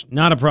Irish.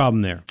 Not a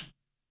problem there.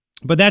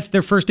 But that's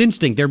their first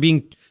instinct. They're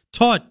being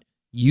taught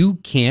you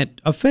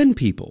can't offend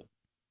people.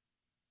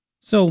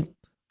 So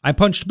I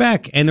punched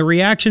back, and the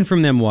reaction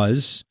from them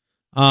was,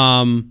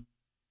 awesome.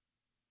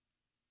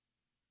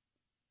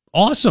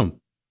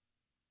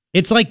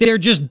 It's like they're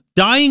just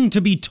dying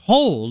to be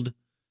told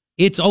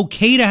it's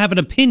okay to have an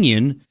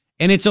opinion,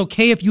 and it's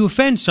okay if you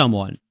offend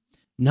someone.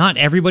 Not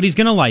everybody's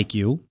going to like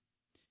you.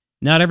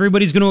 Not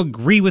everybody's going to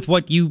agree with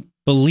what you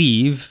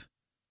believe,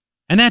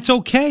 and that's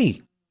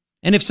okay.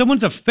 And if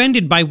someone's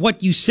offended by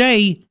what you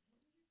say,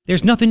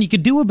 there's nothing you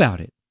could do about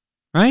it,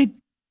 right?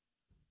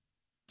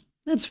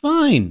 That's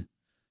fine.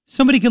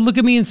 Somebody could look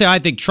at me and say, I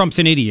think Trump's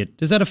an idiot.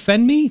 Does that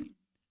offend me?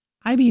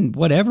 I mean,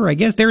 whatever. I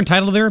guess they're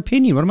entitled to their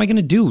opinion. What am I going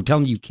to do? Tell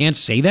them you can't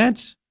say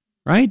that?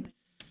 Right?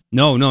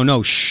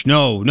 No. Shh,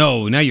 no.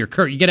 Now you're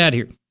curt. You get out of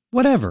here.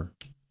 Whatever.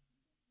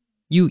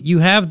 You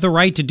have the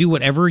right to do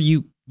whatever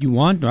you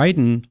want, right?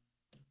 And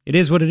it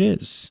is what it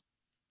is.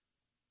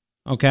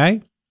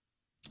 Okay?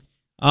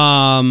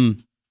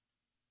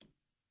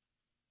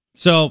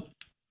 So,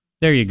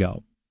 there you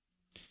go.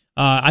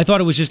 I thought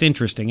it was just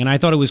interesting, and I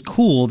thought it was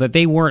cool that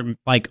they weren't,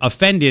 like,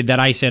 offended that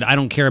I said I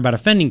don't care about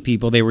offending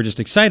people. They were just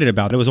excited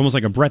about it. It was almost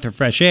like a breath of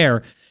fresh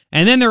air.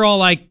 And then they're all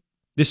like,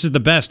 this is the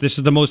best. This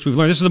is the most we've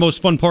learned. This is the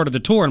most fun part of the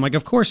tour. And I'm like,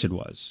 of course it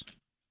was.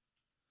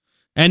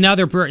 And now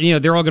they're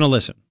all going to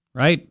listen,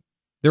 right?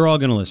 They're all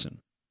going to listen.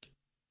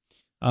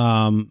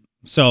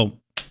 So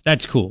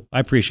that's cool.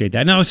 I appreciate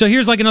that. Now, so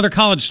here's like another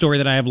college story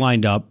that I have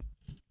lined up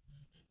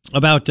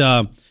about,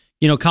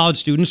 college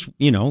students,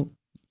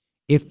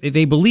 if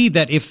they believe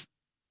that if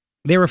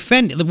they're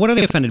offended, what are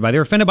they offended by?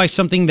 They're offended by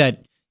something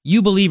that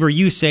you believe or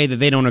you say that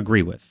they don't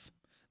agree with.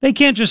 They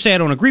can't just say, I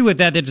don't agree with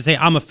that. They have to say,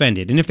 I'm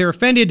offended. And if they're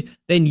offended,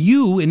 then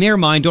you, in their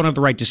mind, don't have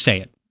the right to say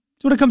it.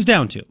 That's what it comes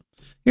down to.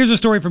 Here's a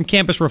story from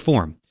Campus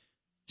Reform.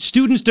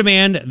 Students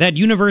demand that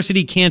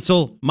university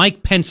cancel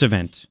Mike Pence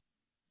event.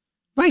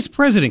 Vice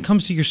president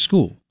comes to your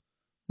school.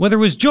 Whether it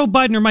was Joe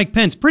Biden or Mike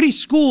Pence, pretty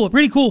cool.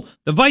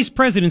 The vice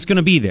president's going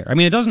to be there. I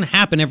mean, it doesn't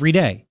happen every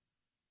day.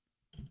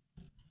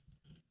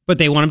 But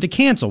they want him to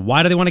cancel.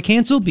 Why do they want to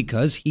cancel?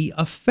 Because he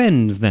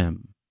offends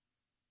them.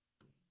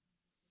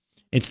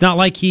 It's not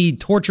like he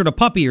tortured a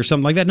puppy or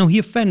something like that. No, he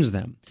offends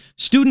them.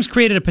 Students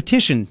created a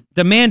petition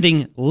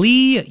demanding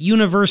Lee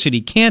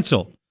University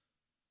cancel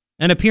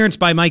an appearance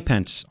by Mike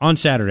Pence on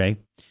Saturday.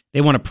 They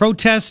want to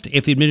protest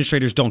if the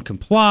administrators don't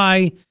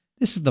comply.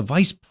 This is the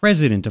vice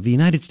president of the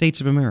United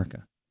States of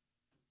America.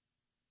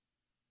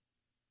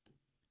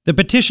 The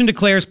petition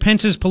declares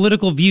Pence's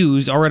political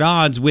views are at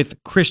odds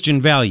with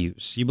Christian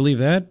values. You believe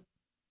that?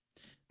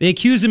 They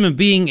accuse him of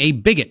being a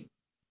bigot,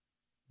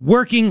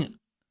 working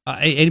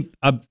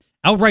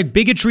outright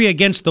bigotry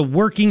against the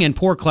working and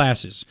poor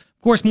classes.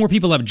 Of course, more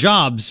people have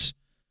jobs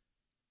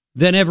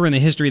than ever in the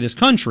history of this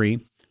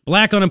country.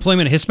 Black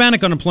unemployment,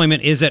 Hispanic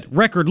unemployment is at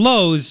record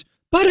lows.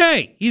 But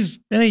hey,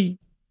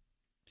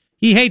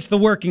 he hates the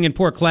working and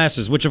poor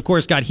classes, which of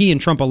course got he and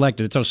Trump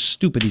elected. It's how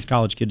stupid these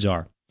college kids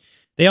are.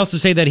 They also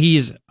say that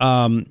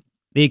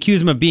they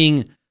accuse him of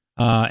being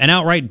an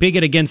outright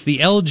bigot against the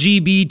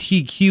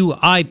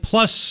LGBTQI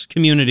plus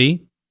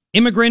community,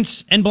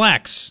 immigrants, and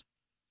blacks.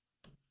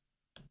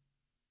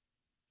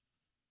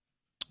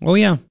 Oh,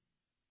 yeah.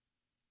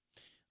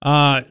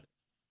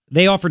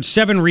 They offered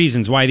 7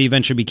 reasons why the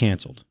event should be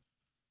canceled.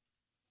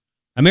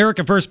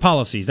 America First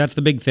policies, that's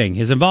the big thing.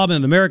 His involvement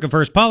in America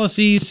First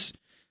policies,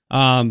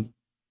 they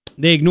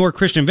ignore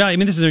Christian value. I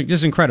mean, this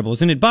is incredible,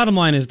 isn't it? Bottom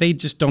line is they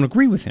just don't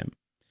agree with him.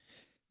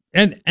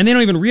 And they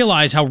don't even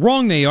realize how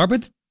wrong they are,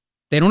 but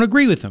they don't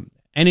agree with him.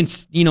 And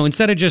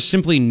instead of just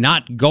simply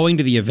not going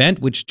to the event,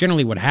 which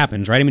generally what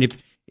happens, right? I mean,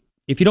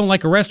 if you don't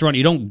like a restaurant,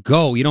 you don't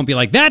go. You don't be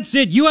like, that's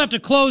it, you have to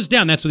close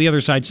down. That's what the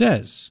other side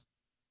says.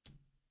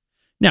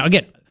 Now,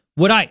 again,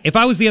 if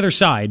I was the other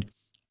side,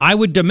 I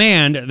would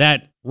demand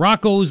that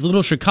Rocco's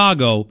Little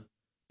Chicago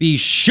be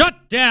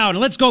shut down.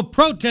 Let's go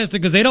protest it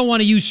because they don't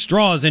want to use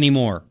straws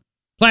anymore.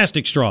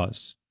 Plastic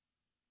straws.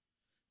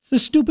 It's the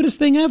stupidest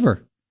thing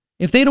ever.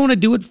 If they don't want to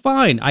do it,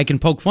 fine. I can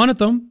poke fun at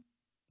them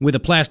with a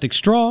plastic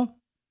straw.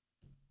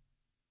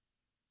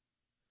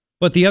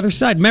 But the other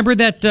side, remember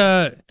that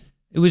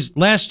it was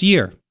last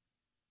year,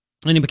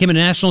 and it became a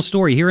national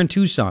story here in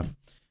Tucson.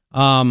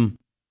 Some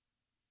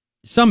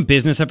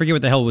business, I forget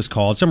what the hell it was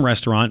called, some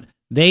restaurant,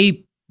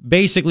 they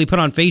basically put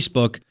on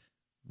Facebook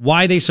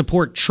why they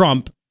support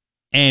Trump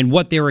and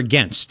what they're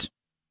against.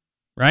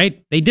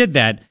 Right? They did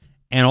that,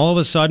 and all of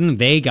a sudden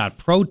they got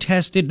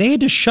protested. They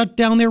had to shut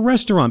down their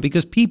restaurant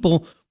because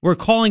people were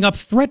calling up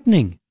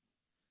threatening.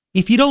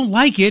 If you don't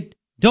like it,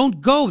 don't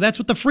go. That's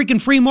what the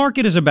freaking free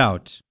market is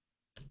about.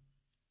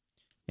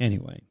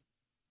 Anyway,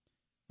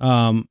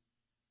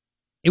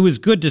 it was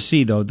good to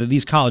see, though, that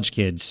these college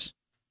kids,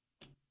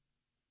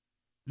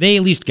 they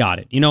at least got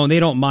it, and they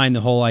don't mind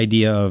the whole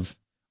idea of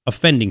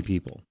offending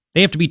people.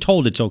 They have to be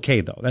told it's okay,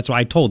 though. That's why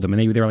I told them,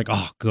 and they were like,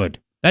 oh, good.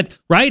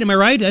 Right? Am I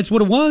right? That's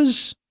what it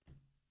was?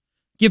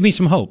 Give me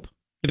some hope.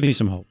 Give me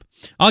some hope.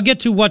 I'll get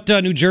to what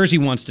New Jersey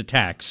wants to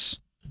tax.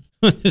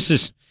 This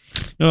is,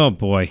 oh,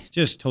 boy,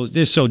 just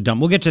so dumb.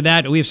 We'll get to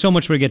that. We have so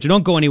much more to get to.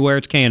 Don't go anywhere.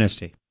 It's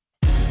KNST.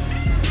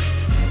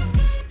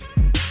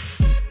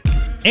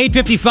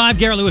 8:55,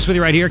 Garret Lewis with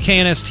you right here.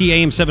 KNST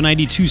AM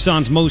 790,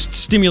 Tucson's most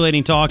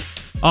stimulating talk.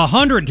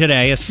 100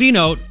 today. A C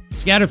note.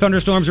 Scattered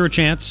thunderstorms are a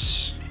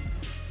chance.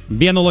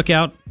 Be on the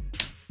lookout.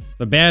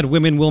 The bad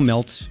women will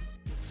melt.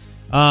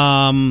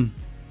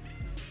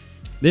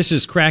 This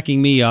is cracking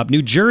me up.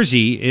 New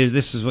Jersey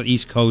this is what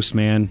East Coast,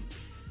 man.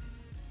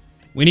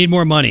 We need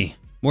more money.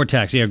 More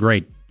tax. Yeah,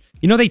 great.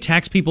 They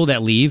tax people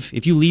that leave.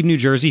 If you leave New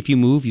Jersey, if you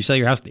move, you sell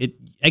your house,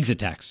 exit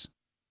tax.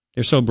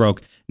 They're so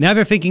broke. Now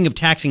they're thinking of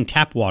taxing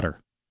tap water.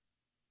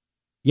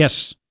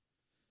 Yes.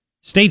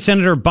 State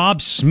Senator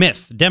Bob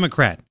Smith,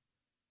 Democrat.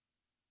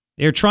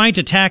 They're trying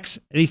to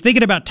he's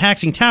thinking about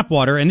taxing tap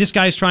water, and this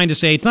guy's trying to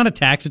say it's not a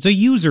tax, it's a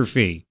user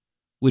fee,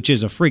 which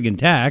is a friggin'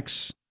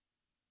 tax.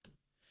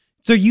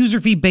 It's a user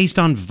fee based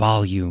on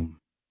volume.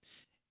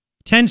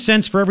 10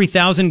 cents for every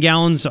 1,000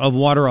 gallons of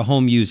water a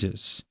home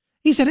uses.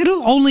 He said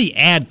it'll only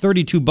add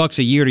 $32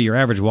 a year to your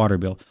average water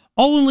bill.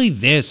 Only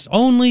this,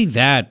 only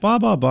that, blah,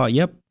 blah, blah.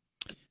 Yep.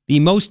 The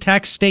most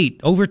taxed state,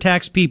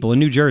 overtaxed people in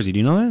New Jersey. Do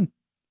you know that?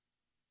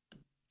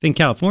 I think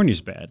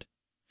California's bad.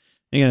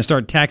 They're going to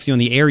start taxing on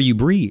the air you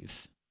breathe.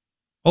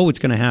 Oh, it's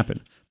going to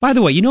happen. By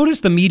the way, you notice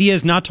the media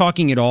is not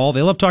talking at all.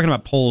 They love talking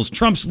about polls.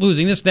 Trump's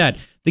losing, this, that.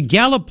 The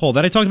Gallup poll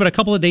that I talked about a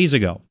couple of days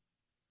ago,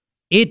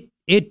 it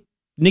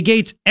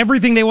negates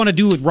everything they want to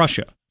do with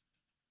Russia.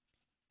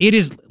 It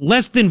is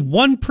less than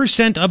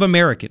 1% of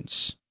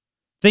Americans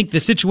think the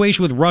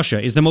situation with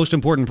Russia is the most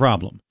important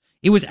problem.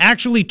 It was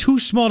actually too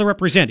small to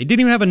represent. It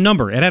didn't even have a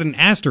number. It had an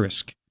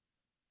asterisk.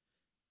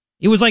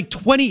 It was like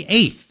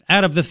 28th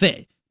out of the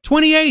thing.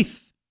 28th.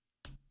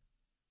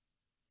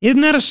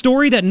 Isn't that a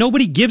story that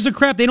nobody gives a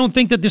crap? They don't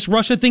think that this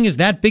Russia thing is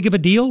that big of a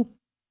deal?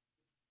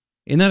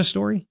 Isn't that a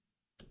story?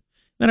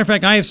 Matter of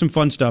fact, I have some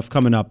fun stuff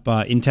coming up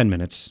in 10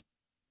 minutes.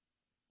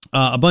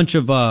 A bunch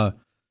of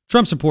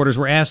Trump supporters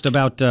were asked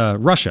about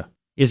Russia.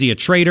 Is he a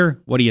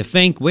traitor? What do you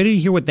think? Wait till you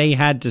hear what they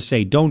had to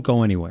say. Don't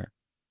go anywhere.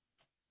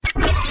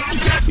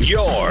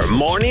 Your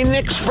morning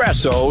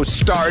espresso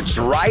starts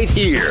right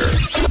here.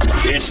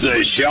 It's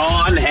the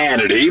Sean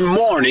Hannity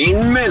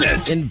Morning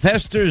Minute.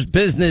 Investors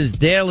Business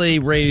Daily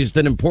raised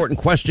an important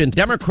question.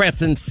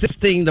 Democrats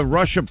insisting the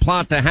Russia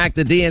plot to hack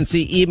the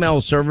DNC email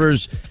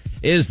servers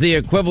is the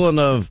equivalent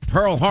of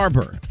Pearl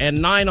Harbor and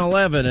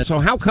 9/11. And so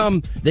how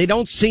come they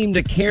don't seem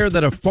to care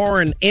that a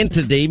foreign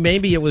entity,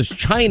 maybe it was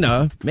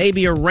China,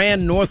 maybe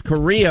Iran, North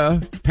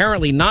Korea,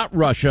 apparently not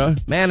Russia,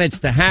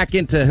 managed to hack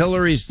into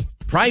Hillary's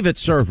private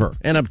server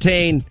and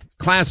obtain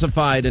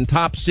classified and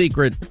top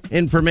secret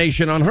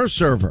information on her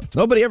server?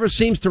 Nobody ever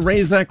seems to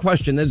raise that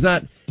question. If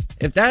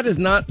that is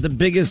not the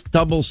biggest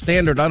double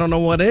standard, I don't know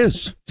what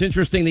is. It's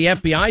interesting. The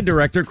FBI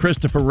director,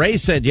 Christopher Wray,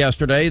 said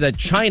yesterday that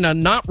China,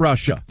 not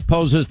Russia,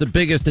 poses the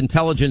biggest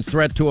intelligence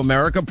threat to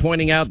America,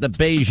 pointing out that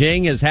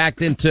Beijing has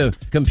hacked into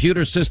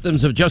computer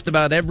systems of just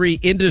about every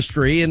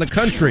industry in the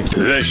country.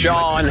 The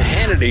Sean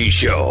Hannity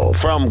Show,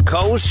 from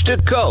coast to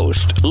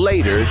coast,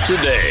 later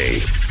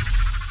today.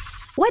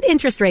 What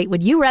interest rate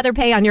would you rather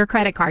pay on your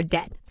credit card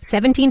debt?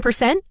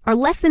 17% or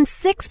less than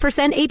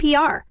 6%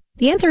 APR?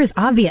 The answer is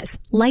obvious.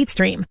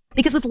 Lightstream.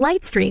 Because with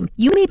Lightstream,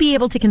 you may be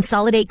able to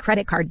consolidate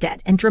credit card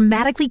debt and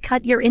dramatically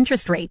cut your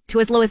interest rate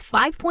to as low as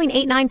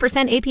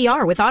 5.89%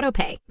 APR with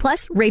AutoPay.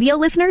 Plus, radio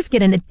listeners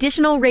get an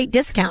additional rate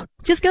discount.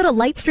 Just go to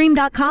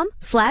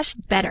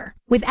lightstream.com/better.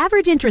 With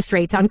average interest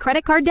rates on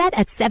credit card debt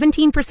at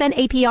 17%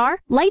 APR,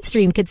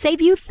 Lightstream could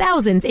save you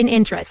thousands in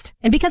interest.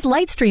 And because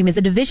Lightstream is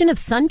a division of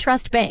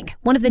SunTrust Bank,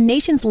 one of the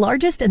nation's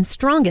largest and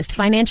strongest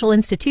financial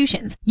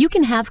institutions, you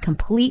can have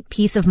complete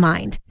peace of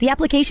mind. The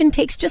application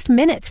takes just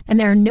minutes, and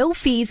there are no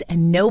fees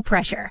and no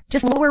pressure.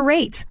 Just lower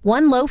rates,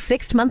 one low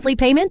fixed monthly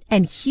payment,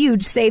 and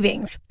huge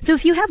savings. So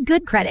if you have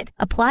good credit,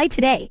 apply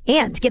today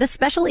and get a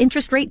special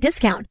interest rate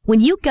discount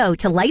when you go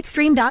to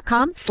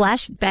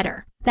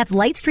lightstream.com/better. That's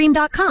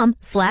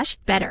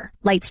lightstream.com/better.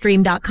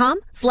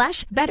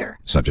 Lightstream.com/better.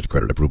 Subject to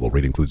credit approval.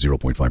 Rate includes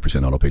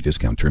 0.5% autopay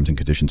discount. Terms and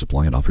conditions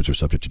apply, and offers are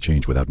subject to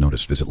change without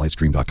notice. Visit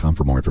lightstream.com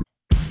for more information.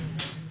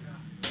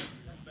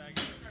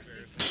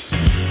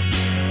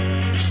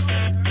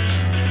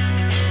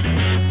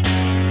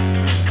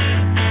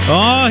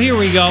 Oh, here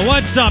we go.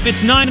 What's up?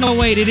 It's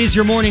 9:08. It is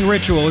your morning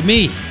ritual with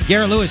me,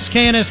 Garret Lewis,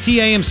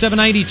 KNST AM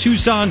 790,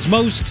 Tucson's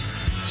most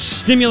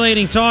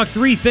stimulating talk.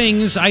 3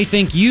 things I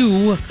think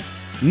you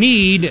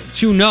need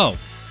to know.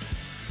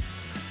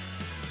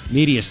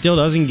 Media still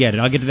doesn't get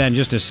it. I'll get to that in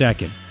just a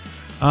second.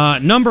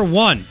 Number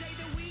one.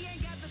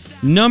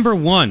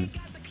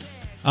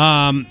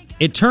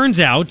 It turns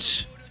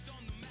out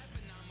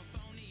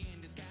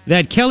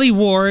that Kelly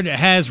Ward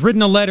has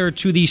written a letter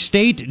to the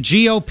state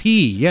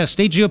GOP. Yes,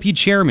 state GOP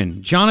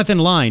chairman, Jonathan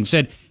Line,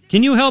 said,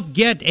 can you help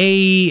get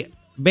a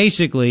debate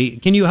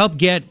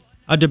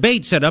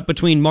set up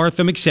between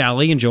Martha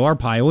McSally and Joe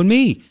Arpaio and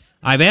me?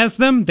 I've asked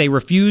them. They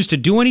refuse to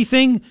do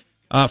anything.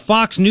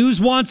 Fox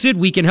News wants it.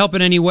 We can help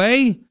in any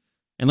way.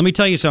 And let me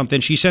tell you something.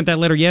 She sent that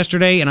letter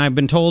yesterday, and I've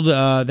been told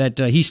that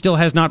he still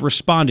has not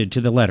responded to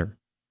the letter.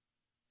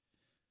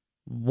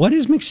 What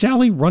is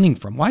McSally running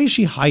from? Why is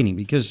she hiding?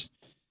 Because,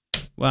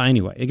 well,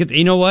 anyway,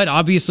 you know what?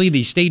 Obviously,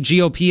 the state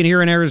GOP in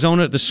here in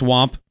Arizona, the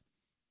swamp,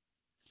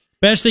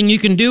 best thing you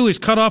can do is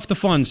cut off the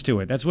funds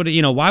to it. That's what,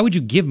 why would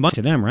you give money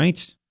to them,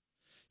 right?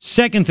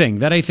 Second thing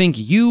that I think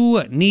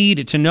you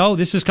need to know,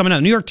 this is coming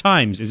out. New York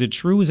Times. Is it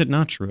true? Is it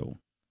not true?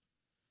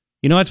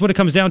 That's what it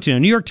comes down to. Now,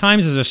 New York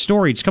Times is a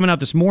story. It's coming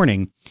out this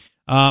morning.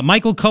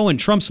 Michael Cohen,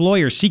 Trump's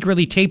lawyer,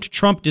 secretly taped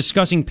Trump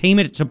discussing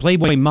payment to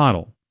Playboy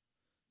model.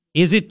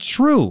 Is it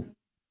true?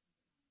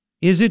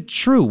 Is it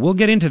true? We'll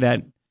get into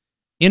that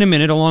in a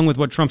minute, along with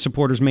what Trump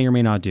supporters may or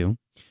may not do.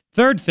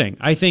 Third thing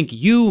I think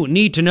you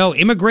need to know,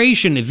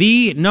 immigration,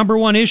 the number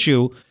one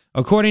issue,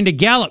 according to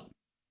Gallup.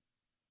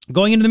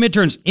 Going into the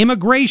midterms,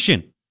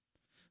 immigration.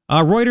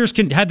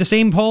 Reuters had the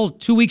same poll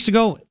 2 weeks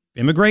ago.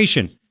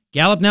 Immigration.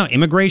 Gallup now,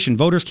 immigration.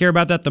 Voters care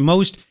about that the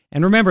most.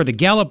 And remember, the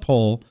Gallup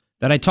poll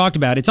that I talked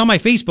about, it's on my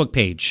Facebook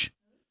page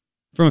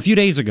from a few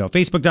days ago.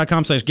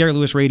 Facebook.com/Garret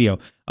Lewis Radio.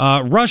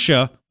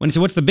 Russia, when it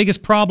said, what's the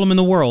biggest problem in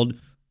the world?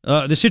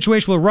 The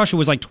situation with Russia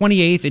was like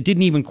 28th. It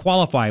didn't even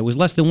qualify. It was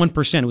less than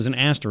 1%. It was an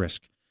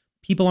asterisk.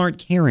 People aren't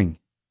caring.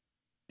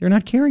 They're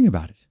not caring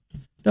about it.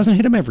 It doesn't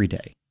hit them every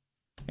day.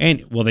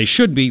 And, well, they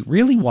should be.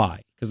 Really?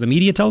 Why? Because the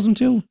media tells them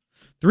to?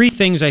 3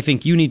 things I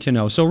think you need to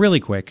know. So really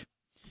quick.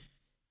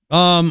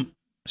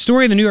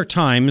 Story in the New York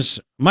Times.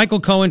 Michael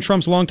Cohen,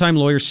 Trump's longtime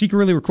lawyer,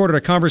 secretly recorded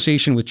a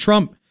conversation with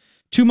Trump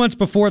 2 months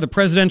before the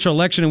presidential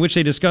election in which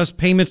they discussed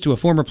payments to a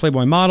former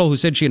Playboy model who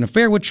said she had an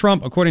affair with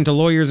Trump, according to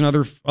lawyers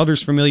and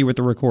others familiar with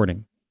the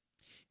recording.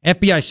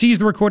 FBI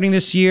seized the recording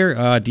this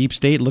year. Deep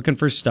State looking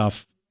for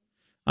stuff.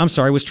 I'm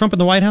sorry, was Trump in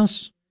the White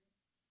House?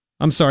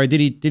 I'm sorry,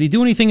 did he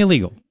do anything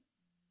illegal?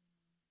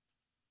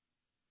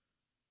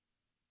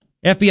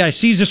 FBI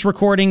seized this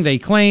recording. They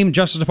claim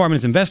Justice Department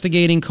is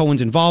investigating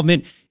Cohen's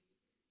involvement.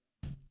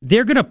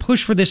 they're going to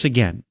push for this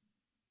again,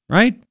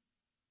 right?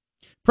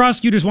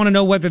 Prosecutors want to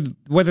know whether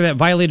that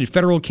violated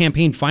federal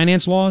campaign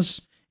finance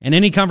laws, and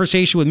any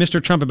conversation with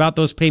Mr. Trump about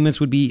those payments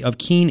would be of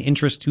keen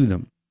interest to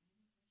them.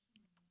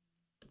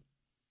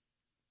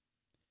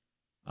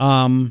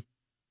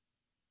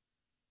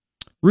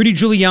 Rudy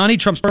Giuliani,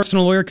 Trump's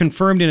personal lawyer,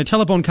 confirmed in a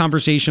telephone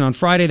conversation on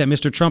Friday that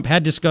Mr. Trump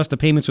had discussed the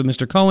payments with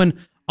Mr. Cohen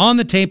on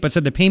the tape, but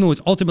said the payment was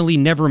ultimately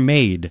never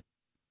made.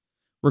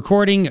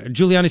 Recording,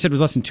 Giuliani said,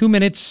 was less than 2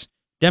 minutes,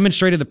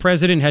 demonstrated the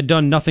president had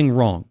done nothing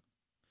wrong.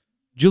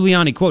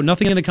 Giuliani, quote,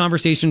 nothing in the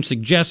conversation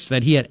suggests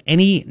that he had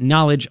any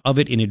knowledge of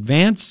it in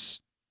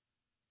advance.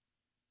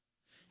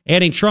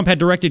 Adding, Trump had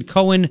directed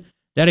Cohen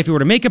that if he were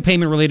to make a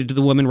payment related to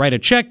the woman, write a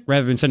check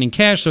rather than sending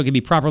cash so it could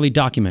be properly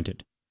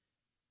documented.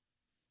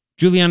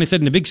 Giuliani said,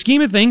 in the big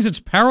scheme of things, it's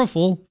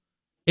powerful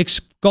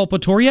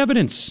exculpatory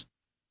evidence.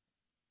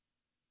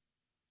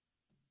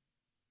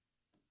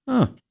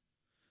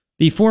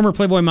 The former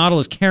Playboy model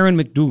is Karen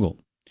McDougal.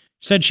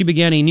 Said she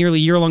began a nearly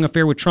year-long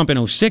affair with Trump in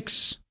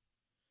 2006.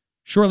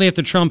 Shortly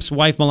after Trump's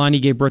wife, Melania,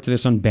 gave birth to their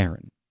son,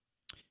 Barron.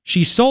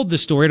 She sold the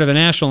story to the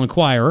National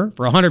Enquirer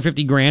for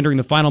 $150,000 during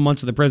the final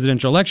months of the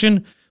presidential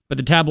election, but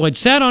the tabloid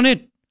sat on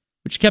it,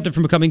 which kept it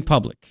from becoming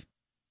public.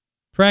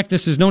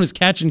 Practice is known as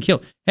catch and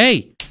kill.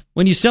 Hey,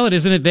 when you sell it,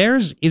 isn't it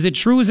theirs? Is it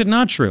true? Is it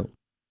not true?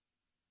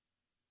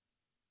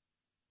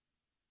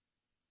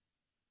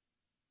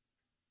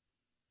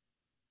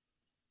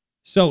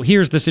 So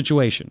here's the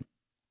situation.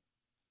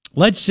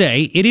 Let's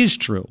say it is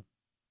true.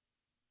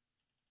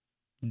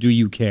 Do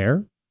you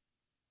care?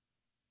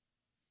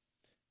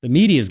 The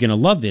media is going to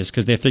love this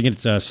because they're thinking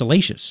it's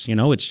salacious. You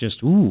know, it's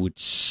just,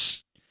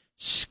 it's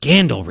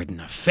scandal-ridden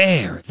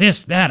affair.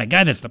 This, that, a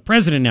guy that's the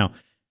president now.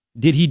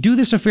 Did he do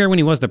this affair when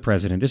he was the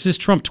president? This is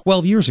Trump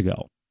 12 years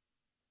ago.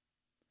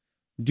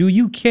 Do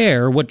you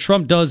care what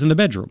Trump does in the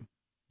bedroom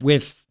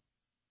with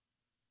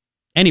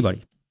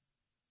anybody?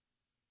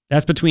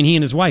 That's between he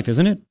and his wife,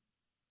 isn't it?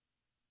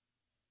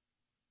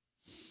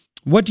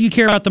 What do you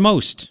care about the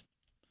most?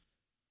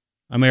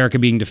 America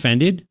being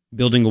defended,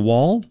 building a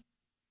wall,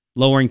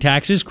 lowering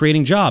taxes,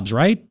 creating jobs,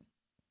 right?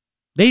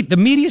 The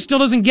media still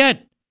doesn't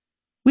get,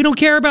 we don't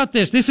care about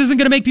this. This isn't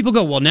going to make people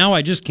go, well, now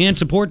I just can't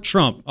support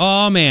Trump.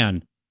 Oh,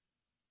 man.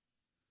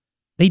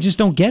 They just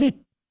don't get it.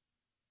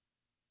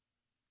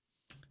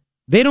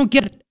 They don't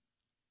get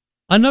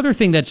another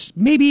thing that's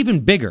maybe even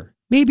bigger,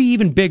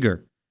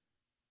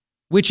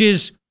 which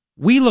is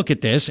we look at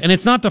this, and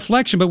it's not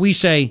deflection, but we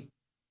say,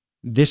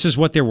 this is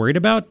what they're worried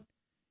about?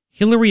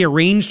 Hillary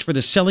arranged for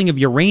the selling of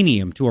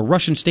uranium to a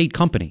Russian state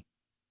company.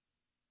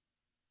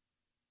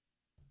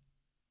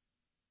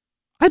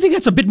 I think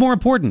that's a bit more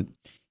important.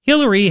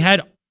 Hillary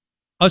had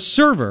a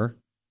server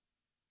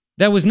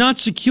that was not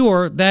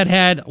secure that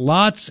had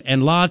lots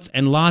and lots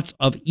and lots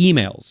of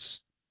emails.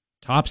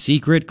 Top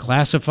secret,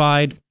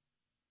 classified,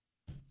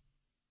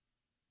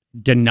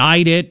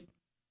 denied it.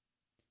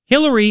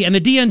 Hillary and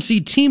the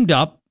DNC teamed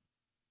up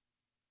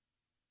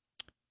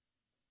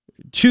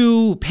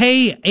to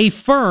pay a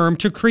firm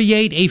to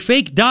create a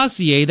fake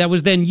dossier that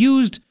was then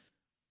used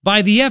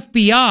by the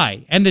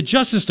FBI and the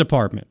Justice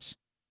Department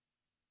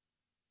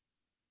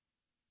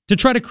to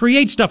try to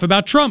create stuff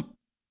about Trump.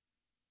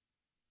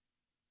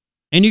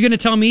 And you're going to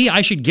tell me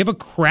I should give a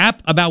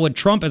crap about what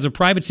Trump as a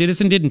private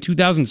citizen did in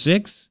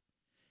 2006?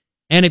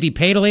 And if he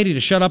paid a lady to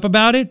shut up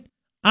about it?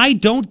 I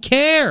don't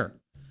care.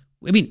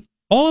 I mean,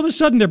 all of a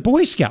sudden they're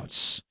Boy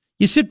Scouts.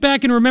 You sit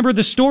back and remember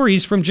the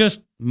stories from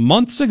just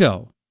months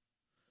ago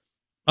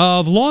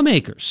of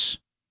lawmakers.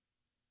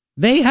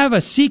 They have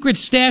a secret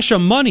stash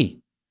of money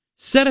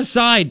set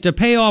aside to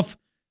pay off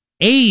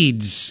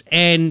aides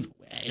and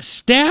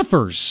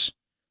staffers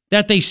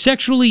that they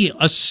sexually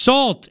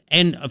assault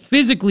and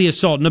physically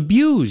assault and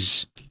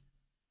abuse.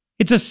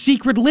 It's a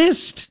secret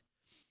list.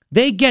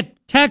 They get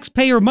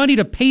taxpayer money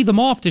to pay them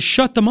off, to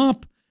shut them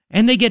up,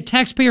 and they get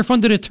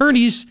taxpayer-funded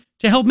attorneys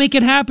to help make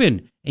it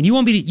happen. And you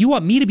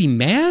want me to be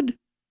mad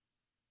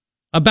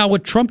about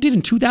what Trump did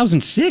in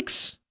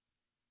 2006?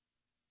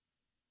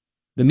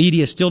 The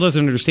media still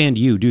doesn't understand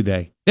you, do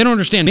they? They don't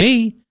understand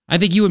me. I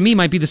think you and me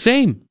might be the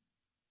same.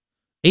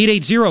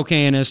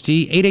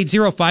 880-KNST,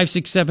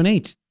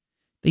 880-5678.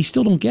 They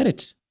still don't get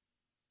it.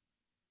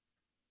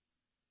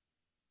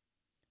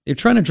 They're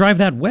trying to drive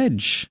that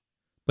wedge.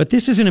 But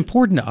this isn't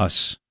important to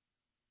us.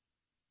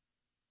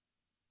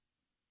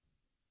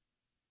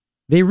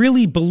 They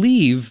really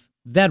believe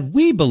that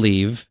we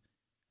believe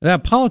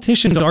that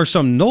politicians are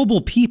some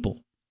noble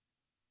people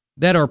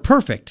that are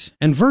perfect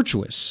and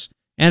virtuous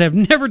and have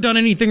never done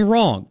anything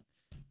wrong.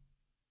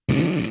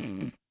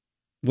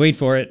 Wait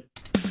for it.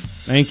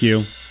 Thank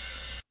you.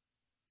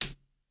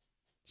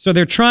 So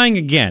they're trying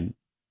again,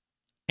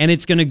 and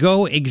it's going to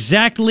go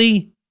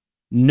exactly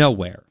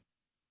nowhere.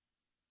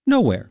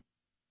 Nowhere.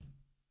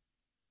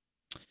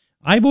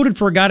 I voted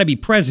for a guy to be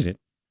president.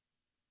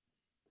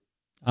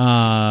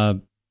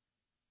 Not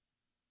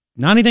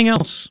anything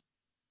else.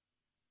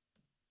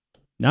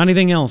 Not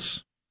anything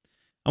else.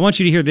 I want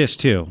you to hear this,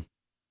 too.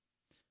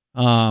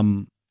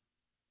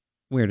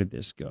 Where did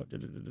this go?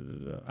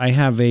 I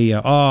have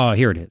a,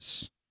 here it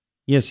is.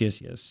 Yes.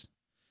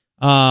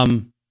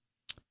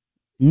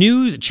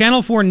 News,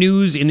 Channel 4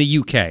 News in the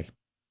UK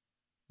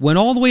went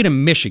all the way to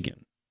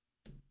Michigan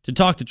to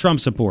talk to Trump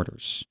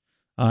supporters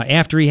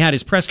after he had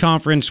his press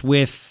conference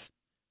with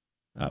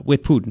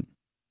Putin.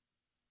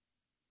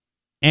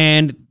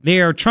 And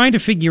they are trying to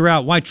figure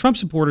out why Trump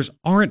supporters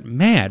aren't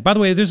mad. By the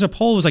way, there's a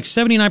poll, it was like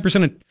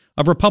 79%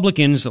 of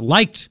Republicans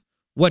liked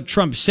what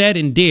Trump said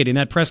and did in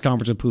that press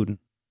conference with Putin.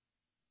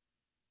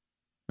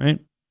 Right?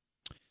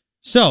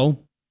 So,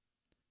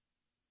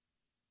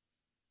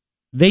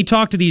 they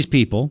talked to these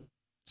people,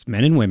 it's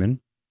men and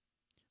women,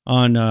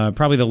 on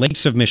probably the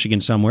lakes of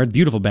Michigan somewhere,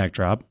 beautiful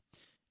backdrop.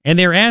 And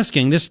they're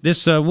asking,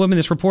 this woman,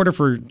 this reporter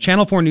for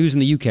Channel 4 News in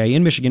the UK,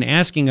 in Michigan,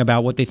 asking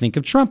about what they think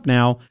of Trump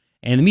now,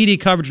 and the media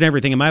coverage and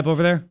everything. Am I up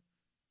over there?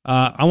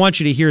 I want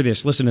you to hear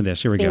this. Listen to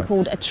this. Here we go. Being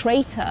called a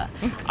traitor.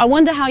 I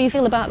wonder how you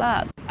feel about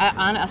that.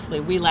 Honestly,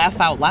 we laugh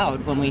out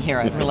loud when we hear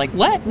it. We're like,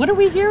 what? What are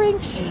we hearing?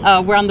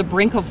 We're on the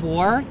brink of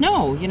war?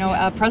 No,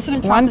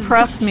 President Trump. One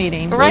press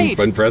meeting. Right.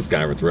 One press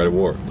conference. We're at a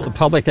war. The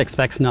public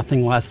expects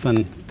nothing less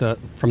than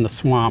from the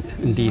swamp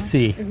in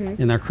D.C.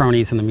 and their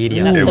cronies in the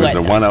media. It was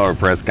a 1 hour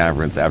press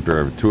conference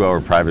after a 2 hour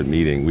private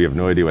meeting. We have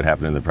no idea what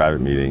happened in the private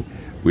meeting.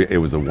 It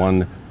was a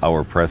 1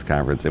 hour press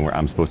conference, and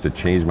I'm supposed to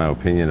change my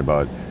opinion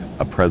about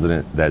a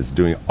president that's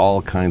doing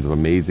all kinds of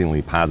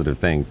amazingly positive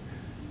things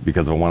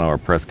because of a 1 hour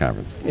press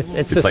conference.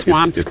 It's the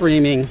swamp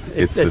screaming.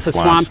 It's the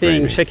swamp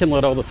being Chicken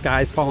Little, the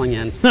sky's falling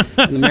in. And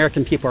the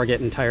American people are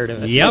getting tired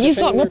of it. Yep. You've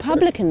got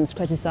Republicans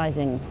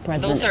criticizing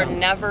President Trump. Those are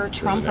never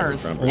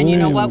Trumpers. And you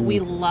know what? We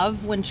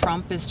love when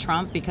Trump is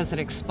Trump because it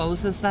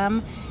exposes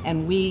them,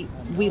 and we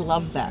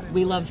love that.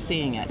 We love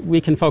seeing it.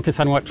 We can focus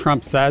on what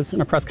Trump says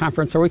in a press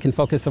conference, or we can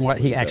focus on what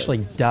he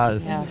actually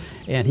does.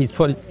 Yes. And he's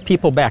put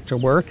people back to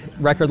work,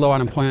 record low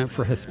unemployment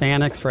for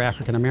Hispanics, for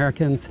African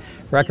Americans,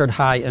 record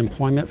high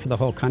employment for the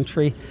whole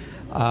country.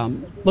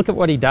 Look at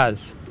what he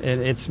does.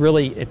 It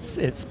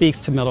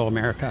speaks to middle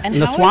America.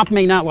 And the swamp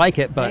may not like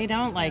it, but they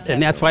don't like it.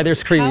 And that's why they're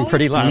screaming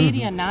pretty loud. How is the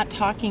media not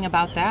talking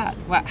about that?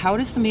 How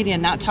is the media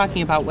not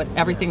talking about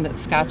everything that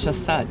Scott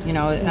just said?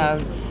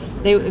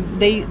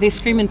 They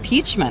scream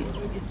impeachment.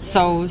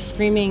 So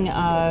screaming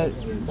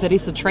that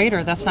he's a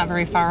traitor, that's not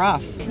very far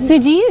off. So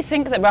do you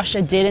think that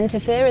Russia did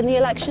interfere in the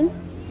election?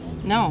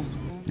 No.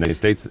 The United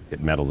States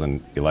meddles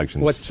in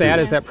elections. What's sad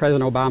is that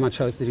President Obama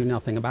chose to do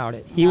nothing about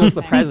it. He was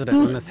the president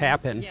when this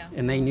happened,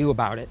 and they knew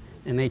about it,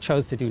 and they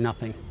chose to do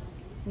nothing.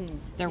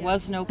 There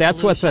was no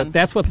collusion.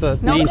 That's what the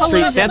no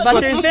mainstream.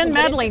 But there's been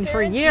meddling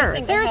for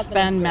years. There's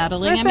been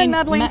meddling. There's been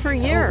meddling for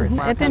years.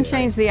 It didn't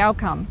change the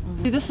outcome.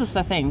 See, this is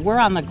the thing. We're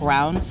on the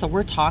ground, so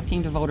we're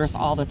talking to voters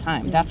all the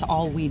time. That's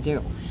all we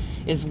do,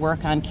 is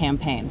work on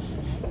campaigns.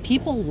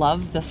 People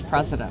love this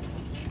president.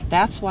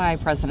 That's why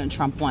President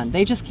Trump won.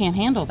 They just can't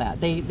handle that.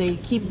 They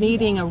keep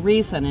needing a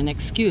reason, an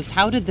excuse.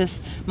 How did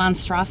this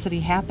monstrosity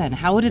happen?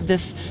 How did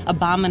this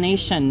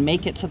abomination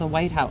make it to the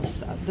White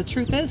House? The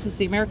truth is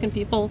the American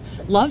people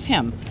love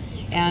him,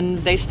 and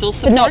they still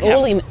support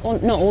him.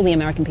 But not all the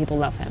American people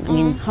love him. I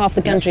mean, half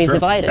the country is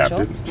divided,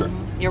 sure.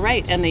 You're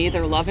right, and they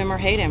either love him or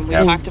hate him. We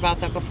talked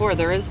about that before.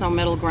 There is no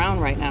middle ground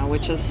right now,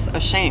 which is a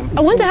shame. I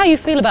wonder how you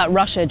feel about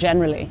Russia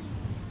generally.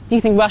 Do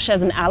you think Russia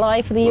is an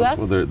ally for the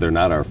U.S.? Well, they're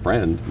not our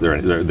friend.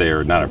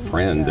 They're not a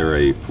friend. They're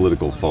a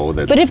political foe.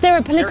 But if they're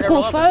a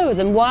political foe,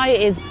 then why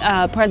is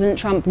President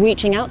Trump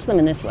reaching out to them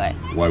in this way?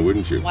 Why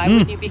wouldn't you? Why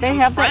wouldn't you become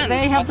friends?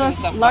 They have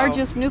the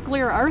largest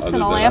nuclear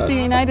arsenal after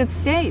the United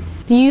States.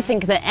 Do you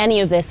think that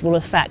any of this will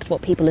affect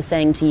what people are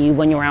saying to you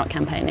when you're out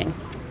campaigning?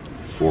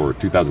 For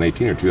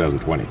 2018 or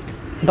 2020?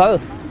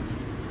 Both.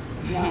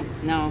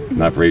 No.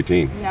 Not for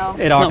 18. No.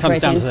 It all comes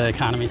down to the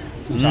economy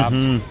and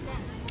jobs.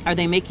 Are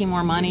they making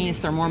more money? Is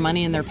there more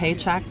money in their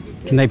paycheck?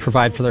 Can they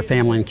provide for their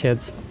family and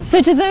kids?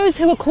 So to those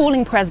who are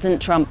calling President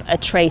Trump a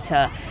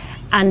traitor,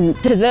 and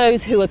to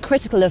those who are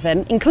critical of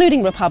him,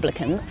 including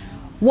Republicans,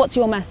 what's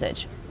your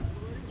message?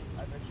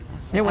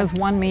 It was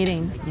one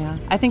meeting. Yeah.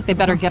 I think they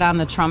better get on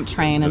the Trump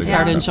train and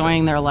start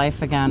enjoying their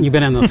life again. You've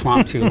been in the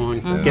swamp too long.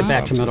 Get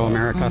back to middle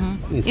America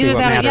and see what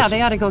matters. Yeah,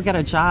 they ought to go get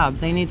a job.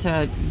 They need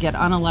to get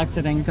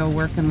unelected and go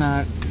work in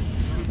the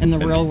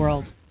real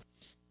world.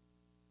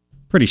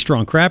 Pretty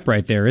strong crap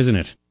right there, isn't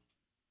it?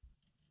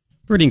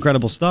 Pretty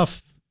incredible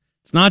stuff.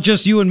 It's not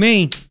just you and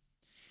me.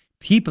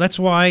 People, that's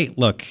why,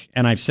 look,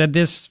 and I've said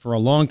this for a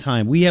long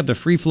time, we have the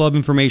free flow of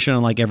information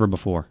unlike ever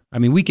before. I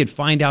mean, we could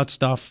find out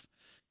stuff.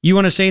 You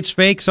want to say it's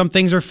fake? Some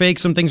things are fake,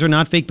 some things are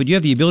not fake, but you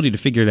have the ability to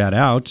figure that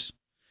out.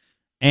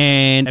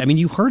 And, I mean,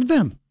 you heard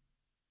them.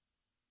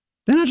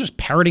 They're not just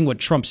parroting what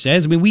Trump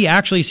says. I mean, we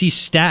actually see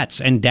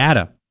stats and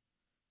data.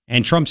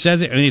 And Trump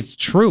says it, and it's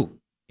true.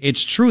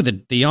 It's true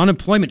that the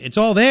unemployment, it's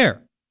all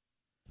there.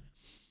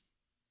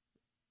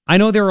 I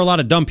know there are a lot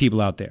of dumb people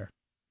out there,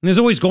 and there's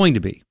always going to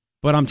be,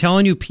 but I'm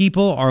telling you,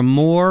 people are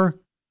more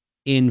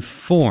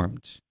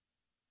informed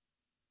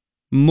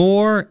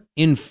than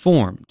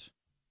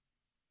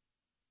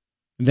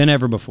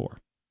ever before.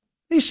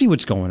 They see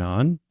what's going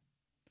on.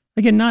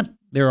 Again, not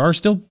there are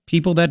still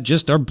people that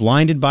just are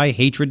blinded by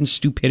hatred and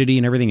stupidity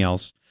and everything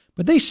else,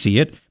 but they see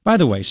it. By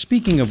the way,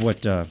 speaking of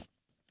what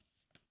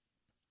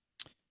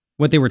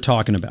they were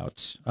talking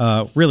about,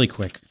 really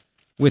quick,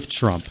 with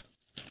Trump.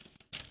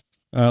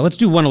 Let's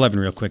do 111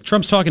 real quick.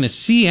 Trump's talking to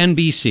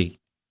CNBC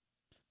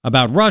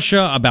about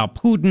Russia, about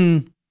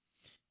Putin,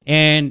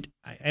 and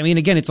I mean,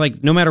 again, it's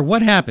like no matter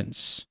what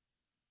happens,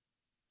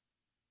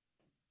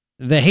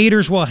 the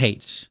haters will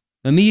hate.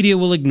 The media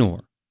will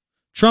ignore.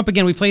 Trump,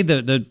 again, we played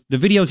the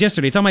videos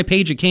yesterday. It's on my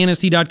page at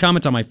knst.com.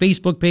 It's on my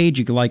Facebook page.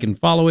 You can like and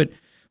follow it,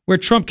 where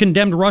Trump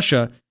condemned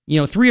Russia,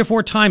 3 or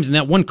 4 times in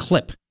that one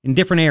clip in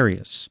different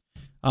areas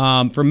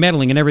for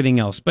meddling and everything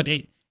else. But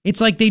it's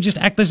like they just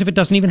act as if it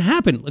doesn't even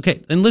happen.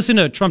 Okay, and listen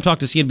to Trump talk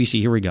to CNBC.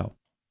 Here we go.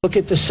 Look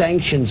at the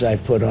sanctions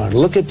I've put on.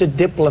 Look at the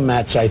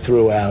diplomats I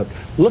threw out.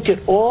 Look at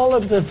all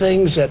of the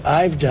things that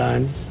I've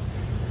done.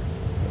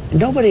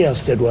 Nobody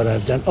else did what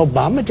I've done.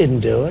 Obama didn't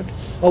do it.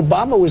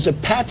 Obama was a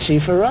patsy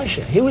for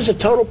Russia. He was a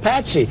total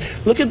patsy.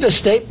 Look at the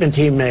statement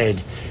he made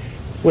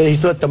where he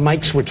thought the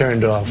mics were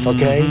turned off,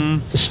 okay?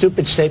 Mm-hmm. The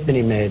stupid statement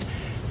he made.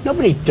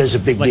 Nobody does a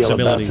big deal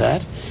about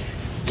that.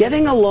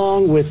 Getting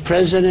along with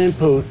President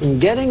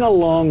Putin, getting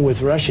along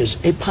with Russia is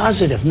a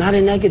positive, not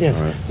a negative.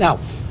 Right. Now,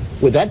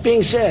 with that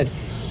being said,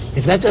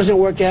 if that doesn't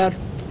work out,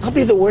 I'll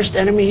be the worst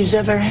enemy he's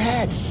ever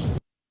had.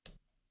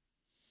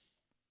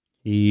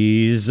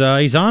 He's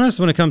honest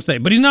when it comes to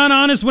that, but he's not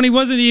honest when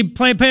he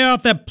pay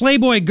off that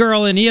Playboy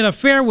girl and he had an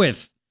affair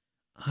with.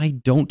 I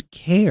don't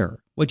care.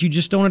 What you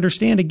just don't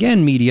understand,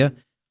 again, media,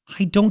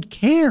 I don't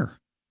care.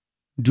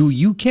 Do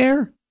you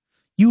care?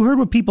 You heard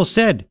what people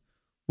said.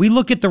 We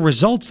look at the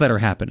results that are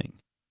happening.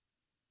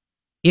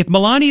 If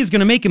Melania is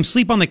going to make him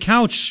sleep on the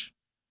couch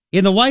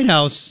in the White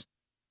House,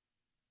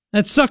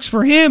 that sucks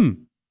for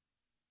him.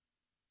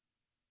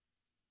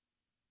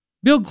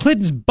 Bill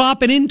Clinton's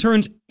bopping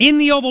interns in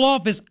the Oval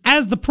Office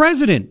as the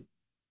president.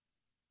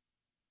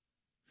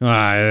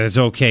 It's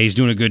okay. He's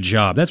doing a good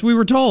job. That's what we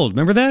were told.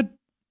 Remember that?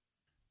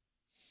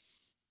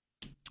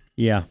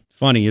 Yeah.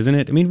 Funny, isn't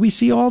it? I mean, we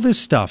see all this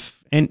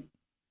stuff, and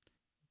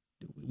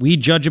we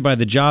judge it by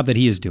the job that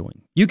he is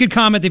doing. You could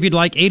comment if you'd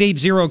like.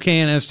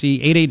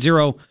 880-KNST,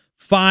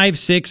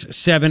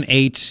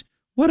 880-5678.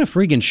 What a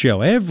freaking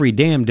show. Every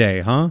damn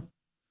day, huh?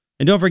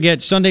 And don't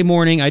forget, Sunday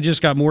morning, I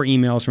just got more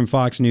emails from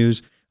Fox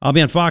News. I'll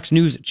be on Fox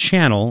News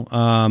Channel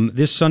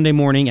this Sunday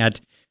morning at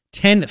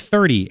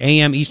 10:30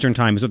 a.m. Eastern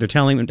Time is what they're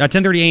telling me.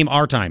 10:30 a.m.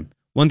 our time,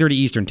 1:30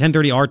 Eastern,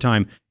 10:30 our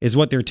time is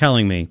what they're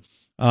telling me.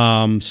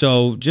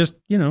 So just,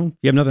 if you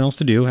have nothing else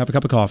to do, have a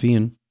cup of coffee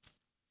and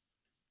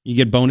you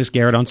get bonus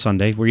Garret on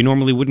Sunday, where you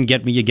normally wouldn't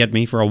get me. You get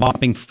me for a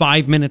whopping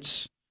 5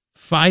 minutes.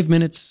 5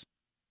 minutes.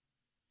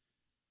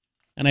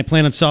 And I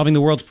plan on solving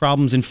the world's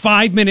problems in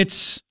 5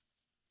 minutes.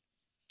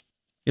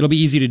 It'll be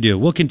easy to do.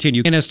 We'll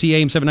continue. NST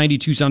AM 790,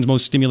 Tucson's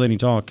most stimulating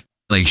talk.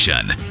 That's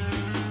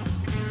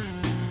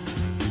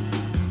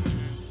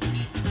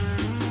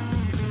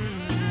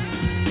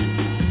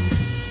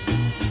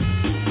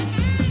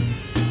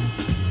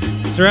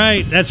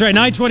right. That's right.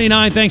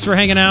 9:29. Thanks for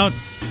hanging out.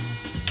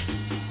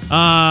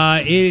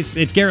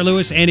 It's Garret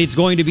Lewis, and it's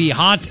going to be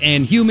hot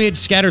and humid.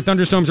 Scattered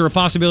thunderstorms are a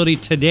possibility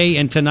today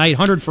and tonight.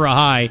 100 for a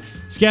high.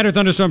 Scattered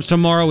thunderstorms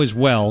tomorrow as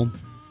well.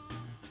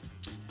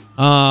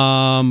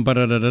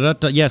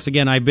 Yes,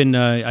 again, I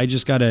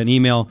just got an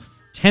email.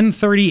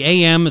 10:30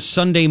 a.m.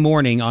 Sunday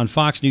morning on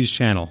Fox News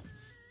Channel.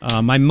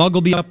 My mug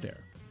will be up there.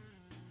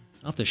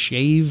 I'll have to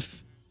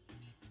shave,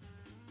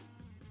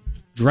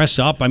 dress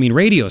up. I mean,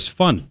 radio's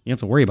fun. You don't have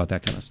to worry about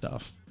that kind of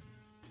stuff.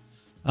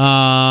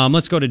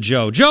 Let's go to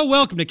Joe. Joe,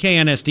 welcome to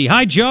KNST.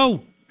 Hi,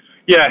 Joe.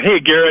 Yeah,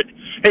 hey, Garret.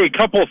 Hey, a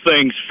couple of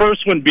things.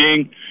 First one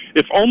being,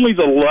 if only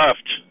the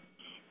left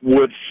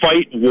would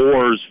fight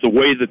wars the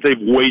way that they've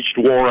waged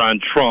war on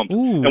Trump.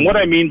 Ooh. And what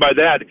I mean by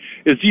that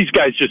is these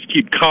guys just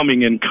keep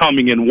coming in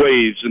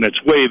waves, and it's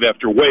wave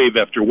after wave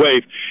after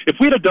wave. If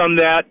we'd have done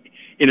that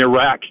in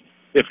Iraq,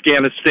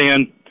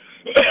 Afghanistan,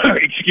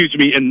 excuse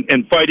me,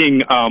 and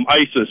fighting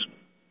ISIS,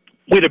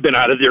 we'd have been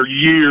out of there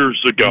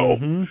years ago.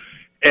 Mm-hmm.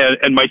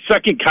 And my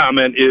second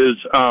comment is,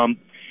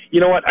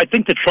 you know what, I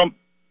think the Trump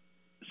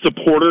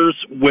supporters,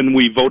 when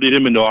we voted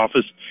him into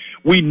office,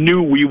 we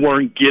knew we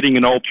weren't getting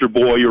an altar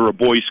boy or a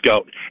Boy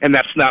Scout, and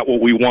that's not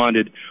what we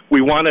wanted. We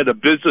wanted a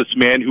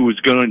businessman who was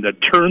going to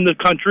turn the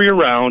country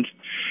around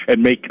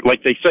and make,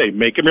 like they say,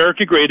 make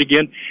America great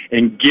again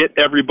and get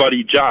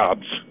everybody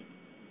jobs.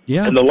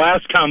 Yeah. And the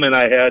last comment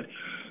I had,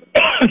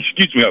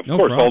 excuse me, of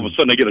course, all of a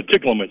sudden I get a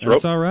tickle in my throat.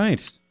 That's all right.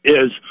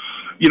 Is,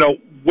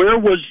 where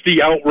was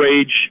the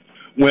outrage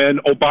when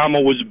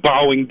Obama was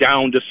bowing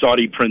down to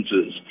Saudi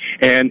princes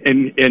and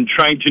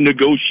trying to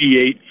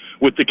negotiate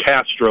with the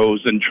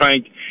Castros and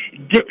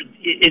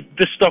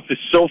this stuff is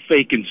so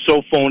fake and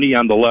so phony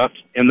on the left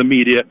and the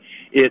media.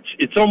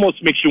 It's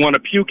almost makes you want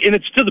to puke, and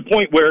it's to the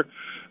point where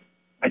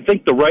I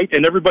think the right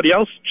and everybody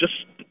else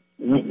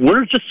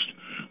we're just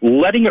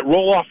letting it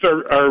roll off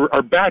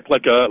our back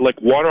like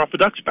water off a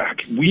duck's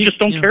back. We just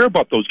don't care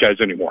about those guys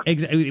anymore.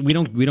 Exactly. We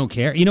don't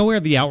care. You know where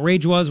the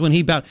outrage was when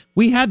he bowed?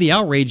 We had the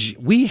outrage.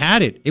 We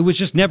had it. It was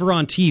just never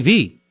on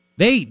TV.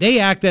 They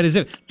act that as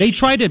if they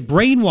try to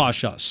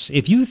brainwash us.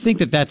 If you think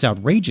that that's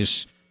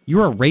outrageous,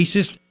 you're a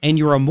racist and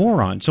you're a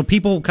moron. So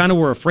people kind of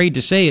were afraid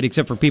to say it,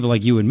 except for people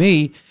like you and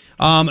me.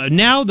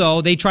 Now,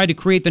 though, they tried to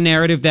create the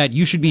narrative that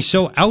you should be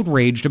so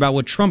outraged about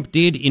what Trump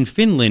did in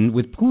Finland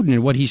with Putin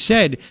and what he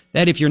said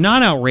that if you're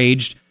not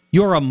outraged,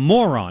 you're a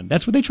moron.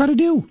 That's what they try to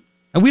do.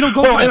 And we don't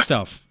go for that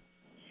stuff.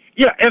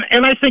 Yeah,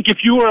 and I think if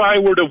you or I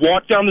were to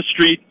walk down the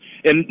street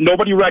and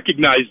nobody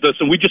recognized us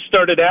and we just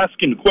started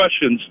asking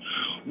questions,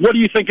 what do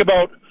you think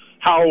about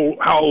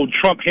how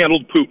Trump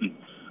handled Putin?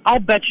 I'll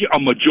bet you a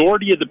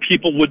majority of the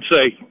people would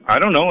say, I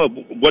don't know,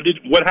 what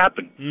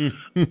happened?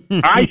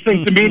 I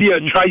think the media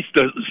tries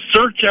to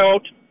search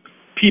out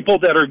people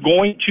that are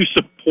going to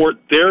support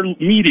their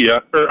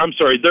media, their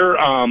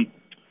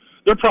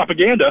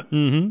propaganda,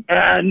 and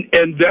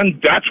then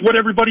that's what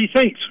everybody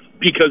thinks,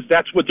 because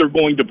that's what they're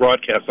going to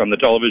broadcast on the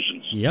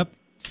televisions. Yep.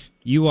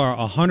 You are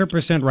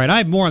 100% right. I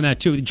have more on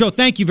that, too. Joe,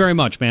 thank you very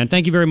much, man.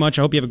 Thank you very much.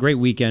 I hope you have a great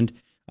weekend.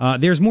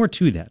 There's more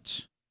to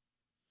that.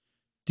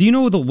 Do you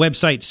know the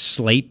website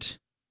Slate?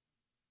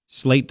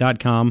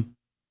 Slate.com?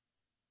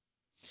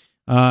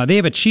 They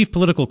have a chief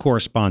political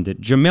correspondent,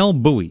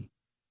 Jamel Bowie.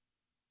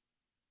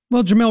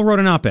 Well, Jamel wrote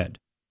an op-ed.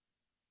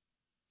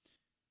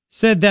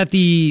 Said that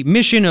the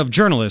mission of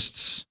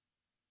journalists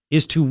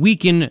is to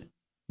weaken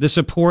the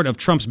support of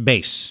Trump's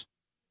base.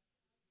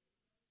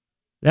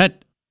 The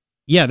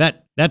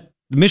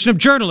mission of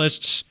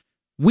journalists,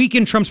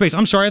 weaken Trump's base.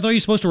 I'm sorry, I thought you were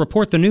supposed to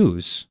report the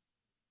news,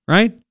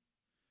 right?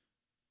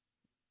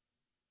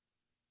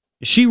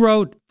 She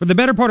wrote, for the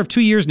better part of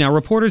 2 years now,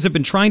 reporters have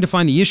been trying to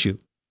find the issue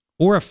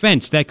or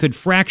offense that could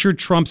fracture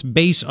Trump's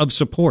base of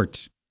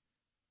support.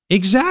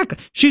 Exactly.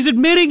 She's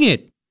admitting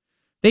it.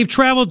 They've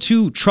traveled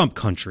to Trump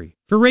country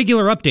for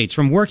regular updates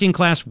from working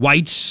class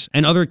whites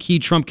and other key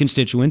Trump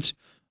constituents,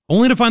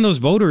 only to find those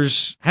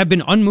voters have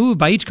been unmoved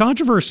by each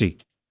controversy.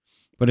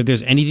 But if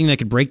there's anything that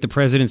could break the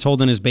president's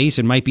hold on his base,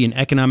 it might be an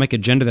economic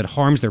agenda that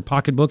harms their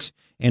pocketbooks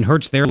and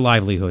hurts their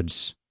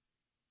livelihoods.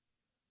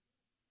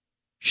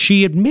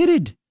 She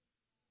admitted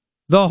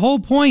the whole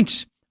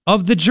point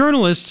of the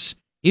journalists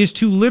is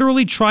to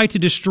literally try to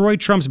destroy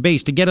Trump's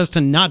base, to get us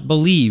to not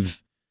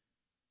believe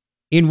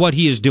in what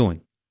he is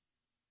doing.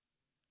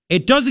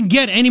 It doesn't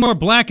get any more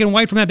black and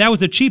white from that. That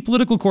was the chief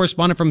political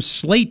correspondent from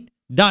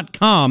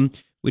Slate.com,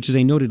 which is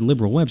a noted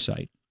liberal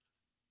website.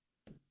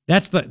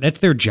 That's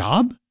their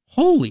job?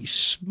 Holy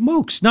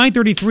smokes.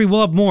 9:33,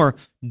 we'll have more.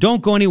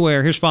 Don't go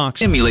anywhere. Here's Fox.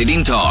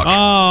 Stimulating talk.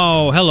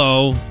 Oh,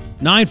 hello.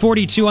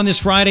 9:42 on this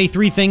Friday.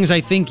 3 things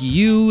I think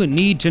you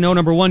need to know.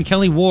 Number 1,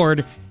 Kelly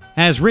Ward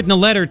has written a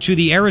letter to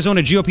the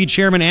Arizona GOP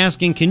chairman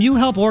asking, can you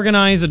help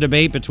organize a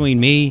debate between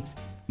me,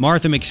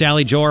 Martha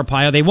McSally, Joe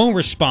Arpaio? They won't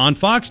respond.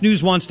 Fox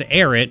News wants to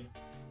air it.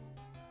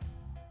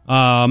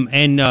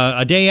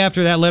 A day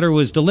after that letter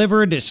was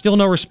delivered, still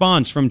no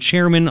response from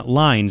Chairman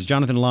Lines,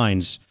 Jonathan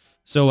Lines.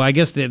 So I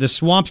guess the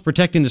swamp's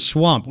protecting the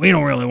swamp. We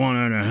don't really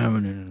want to have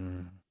it.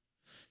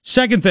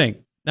 Second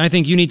thing I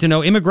think you need to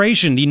know,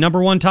 immigration, the number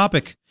one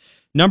topic.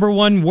 Number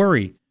one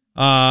worry,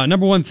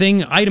 number one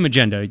thing, item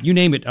agenda, you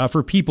name it,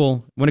 for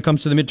people when it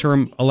comes to the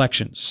midterm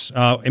elections.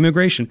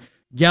 Immigration.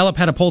 Gallup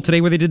had a poll today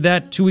where they did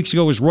that. 2 weeks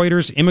ago was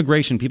Reuters.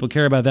 Immigration. People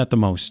care about that the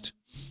most.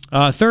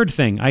 Third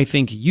thing I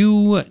think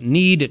you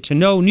need to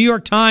know, New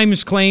York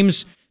Times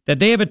claims that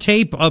they have a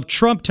tape of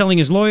Trump telling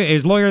his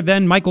lawyer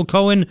then, Michael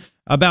Cohen,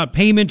 about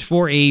payment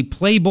for a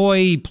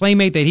Playboy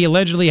playmate that he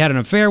allegedly had an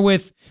affair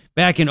with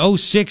back in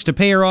 2006 to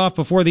pay her off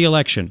before the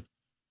election.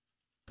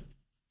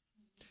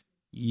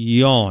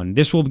 Yawn.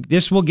 This will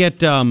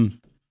get a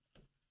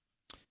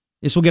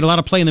lot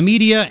of play in the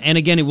media, and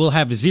again, it will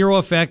have zero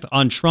effect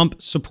on Trump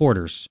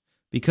supporters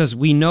because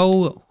we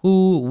know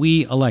who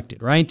we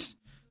elected, right?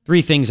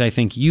 3 things I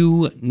think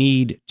you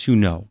need to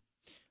know.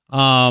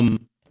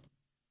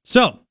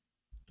 So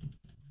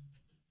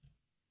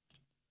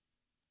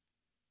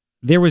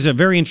there was a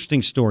very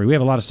interesting story. We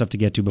have a lot of stuff to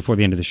get to before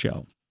the end of the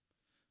show.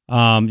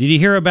 Did you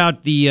hear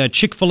about the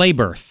Chick-fil-A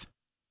birth?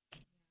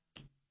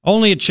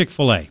 Only at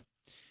Chick-fil-A.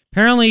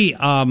 Apparently,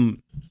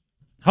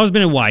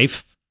 husband and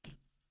wife,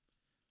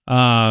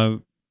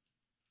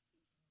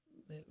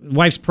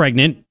 wife's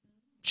pregnant.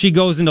 She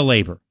goes into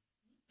labor.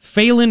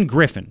 Phelan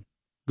Griffin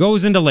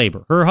goes into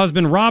labor. Her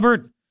husband,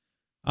 Robert,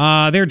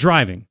 they're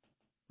driving,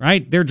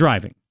 right? They're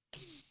driving.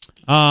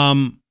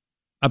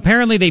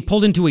 Apparently, they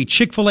pulled into a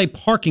Chick-fil-A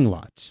parking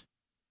lot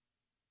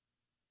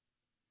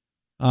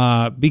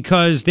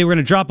because they were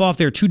going to drop off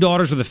their 2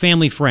 daughters with a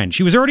family friend.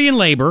 She was already in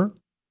labor.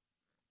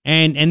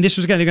 And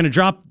they're going to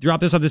drop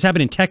this off. This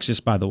happened in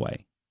Texas, by the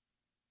way.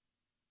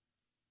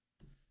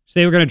 So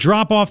they were going to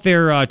drop off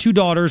their 2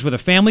 daughters with a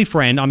family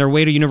friend on their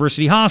way to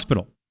University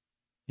Hospital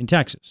in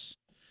Texas.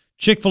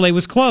 Chick-fil-A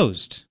was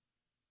closed.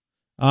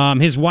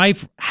 His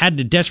wife had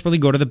to desperately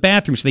go to the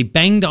bathroom, so they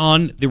banged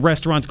on the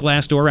restaurant's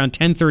glass door around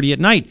 10:30 at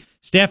night.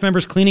 Staff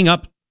members cleaning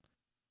up,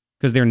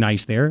 because they're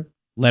nice there,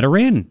 let her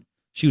in.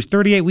 She was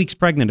 38 weeks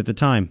pregnant at the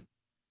time.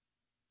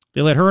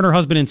 They let her and her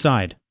husband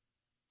inside.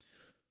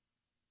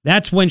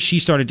 That's when she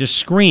started to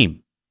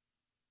scream.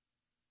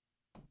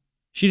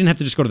 She didn't have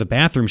to just go to the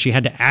bathroom. She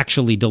had to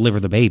actually deliver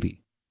the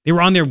baby. They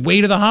were on their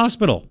way to the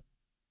hospital.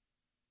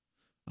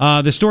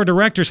 The store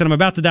director said, I'm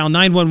about to dial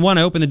 911.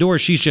 I open the door.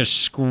 She's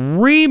just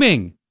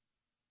screaming.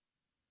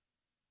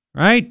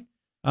 Right?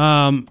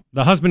 The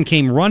husband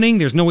came running.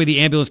 There's no way the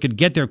ambulance could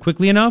get there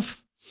quickly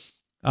enough.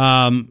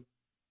 The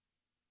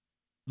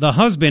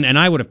husband, and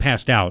I would have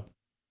passed out.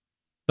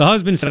 The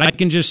husband said, I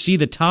can just see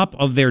the top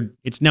of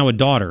it's now a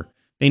daughter.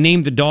 They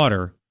named the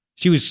daughter.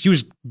 She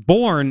was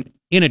born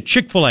in a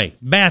Chick-fil-A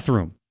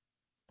bathroom.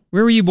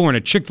 Where were you born?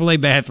 A Chick-fil-A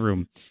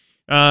bathroom.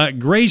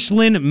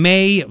 Gracelyn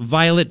May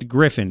Violet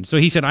Griffin. So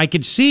he said, I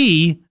could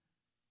see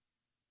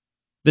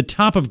the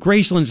top of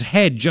Gracelyn's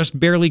head just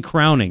barely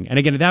crowning. And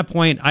again, at that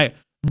point,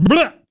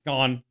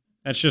 gone.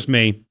 That's just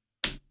me.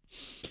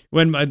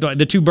 When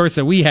the two births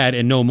that we had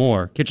and no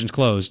more, kitchen's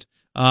closed,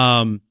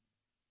 my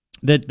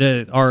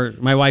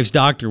wife's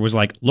doctor was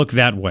like, look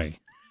that way.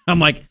 I'm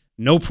like,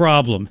 no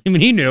problem. I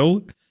mean, he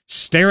knew.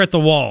 Stare at the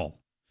wall.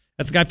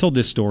 That's the guy. I've told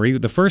this story.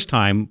 The first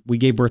time we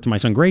gave birth to my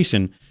son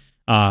Grayson,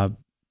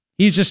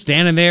 he's just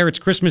standing there. It's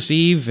Christmas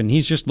Eve, and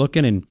he's just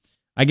looking, and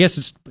I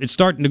guess it's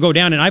starting to go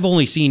down. And I've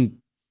only seen,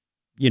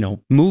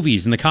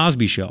 movies and the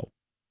Cosby Show.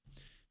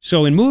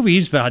 So in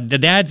movies, the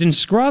dad's in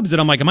scrubs,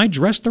 and I'm like, am I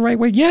dressed the right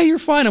way? Yeah, you're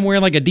fine. I'm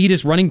wearing like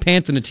Adidas running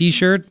pants and a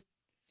t-shirt.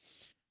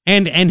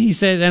 And he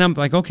said, and I'm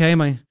like,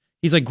 okay,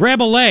 he's like,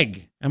 grab a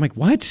leg. I'm like,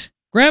 what?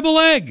 Grab a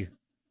leg.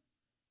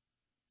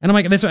 And I'm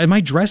like, am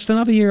I dressed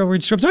enough here? Or in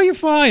scrubs? Oh, you're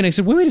fine. I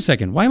said, wait a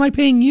second. Why am I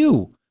paying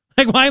you?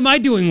 Like, why am I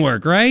doing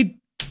work, right?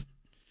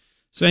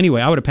 So anyway,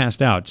 I would have passed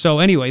out. So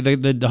anyway,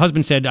 the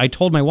husband said, I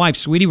told my wife,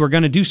 sweetie, we're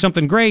going to do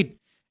something great,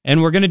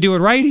 and we're going to do it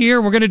right here.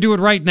 We're going to do it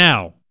right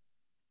now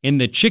in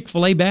the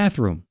Chick-fil-A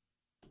bathroom.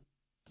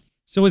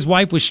 So his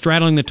wife was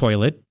straddling the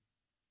toilet.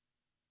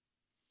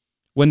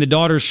 When the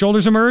daughter's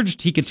shoulders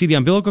emerged, he could see the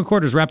umbilical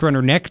cord was wrapped around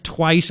her neck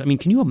twice. I mean,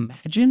 can you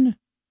imagine?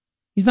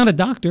 He's not a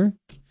doctor.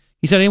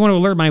 He said, I didn't want to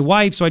alert my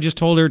wife, so I just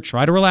told her,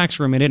 try to relax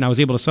for a minute, and I was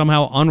able to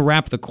somehow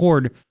unwrap the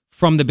cord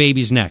from the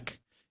baby's neck.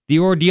 The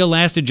ordeal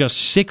lasted just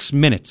 6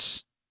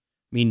 minutes.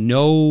 I mean,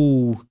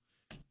 no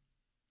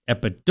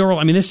epidural.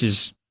 I mean, this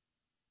is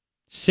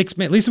 6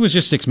 minutes. At least it was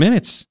just 6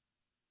 minutes.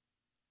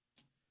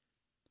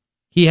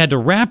 He had to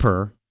wrap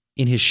her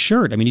in his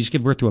shirt. I mean, he just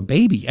gave birth to a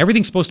baby.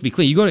 Everything's supposed to be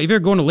clean. If you're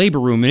going to labor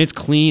room and it's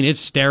clean,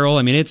 it's sterile.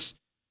 I mean,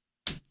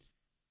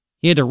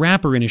 he had to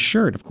wrap her in his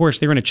shirt. Of course,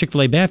 they were in a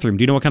Chick-fil-A bathroom.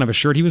 Do you know what kind of a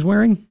shirt he was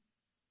wearing?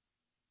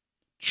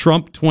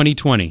 Trump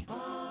 2020.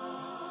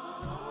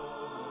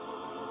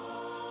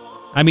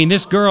 I mean,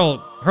 this girl,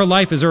 her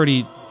life is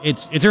already,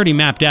 it's already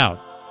mapped out.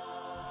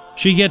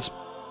 She's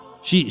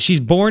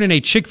born in a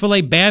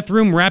Chick-fil-A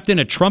bathroom wrapped in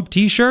a Trump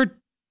t-shirt.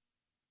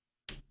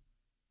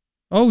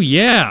 Oh,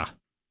 yeah.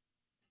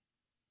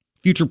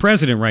 Future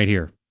president right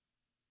here.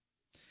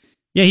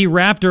 Yeah, he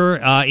wrapped her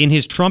in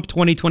his Trump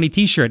 2020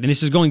 t-shirt. And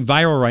this is going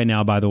viral right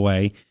now, by the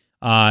way.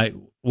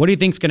 What do you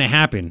think's going to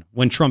happen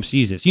when Trump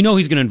sees this? You know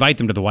he's going to invite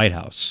them to the White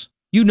House.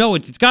 You know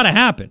it's got to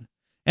happen.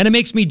 And it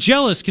makes me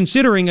jealous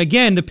considering,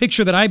 again, the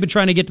picture that I've been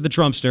trying to get to the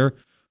Trumpster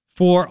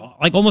for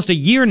like almost a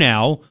year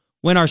now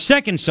when our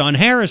second son,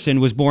 Harrison,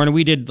 was born. And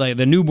we did like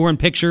the newborn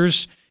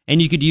pictures,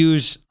 and you could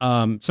use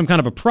some kind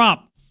of a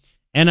prop.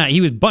 And he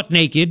was butt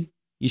naked.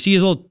 You see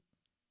his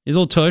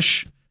little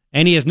tush,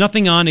 and he has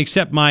nothing on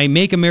except my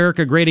Make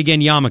America Great Again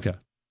yarmulke.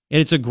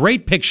 And it's a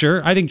great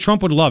picture. I think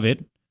Trump would love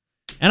it.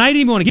 And I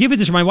didn't even want to give it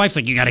to her. My wife's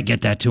like, you got to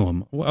get that to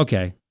him.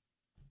 Okay.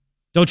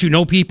 Don't you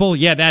know people?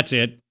 Yeah, that's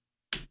it.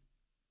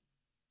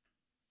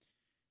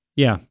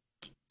 Yeah.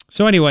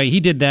 So anyway, he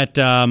did that.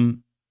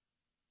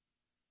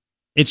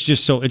 It's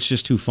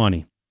just too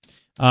funny.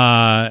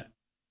 So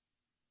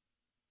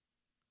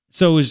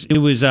it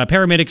was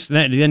paramedics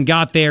that then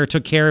got there,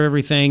 took care of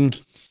everything.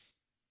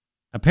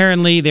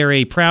 Apparently, they're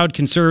a proud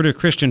conservative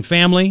Christian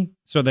family.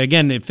 So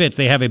again, it fits.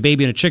 They have a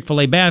baby in a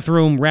Chick-fil-A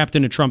bathroom wrapped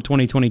in a Trump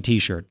 2020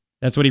 t-shirt.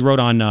 That's what he wrote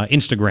on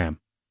Instagram.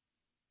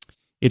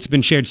 It's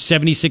been shared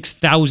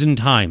 76,000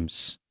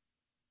 times.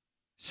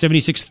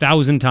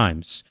 76,000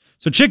 times.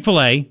 So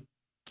Chick-fil-A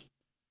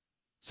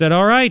said,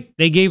 all right,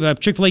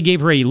 Chick-fil-A gave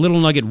her a Little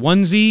Nugget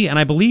onesie, and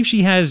I believe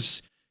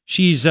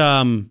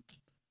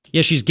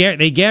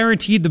they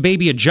guaranteed the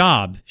baby a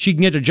job. She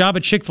can get a job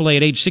at Chick-fil-A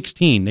at age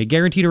 16. They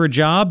guaranteed her a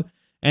job,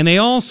 and they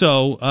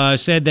also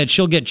said that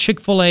she'll get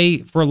Chick-fil-A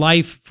for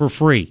life for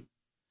free.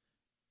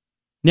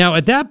 Now,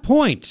 at that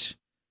point,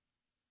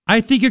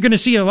 I think you're going to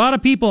see a lot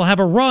of people have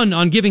a run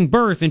on giving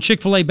birth in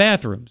Chick-fil-A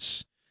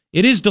bathrooms.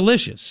 It is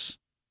delicious.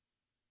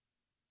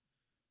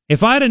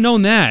 If I'd have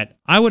known that,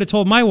 I would have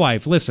told my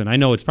wife, listen, I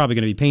know it's probably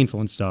going to be painful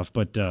and stuff,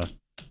 but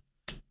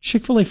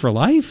Chick-fil-A for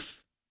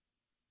life?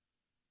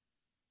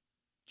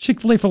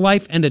 Chick-fil-A for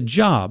life and a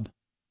job.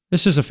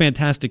 This is a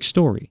fantastic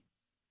story.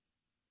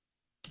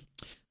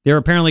 They're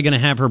apparently going to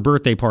have her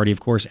birthday party, of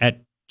course,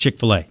 at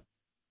Chick-fil-A.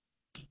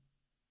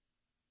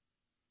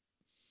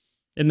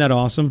 Isn't that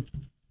awesome?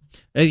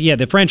 Yeah,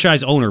 the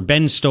franchise owner,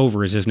 Ben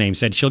Stover is his name,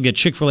 said she'll get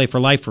Chick-fil-A for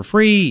life for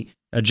free,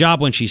 a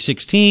job when she's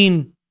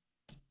 16,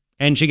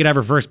 and she could have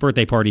her first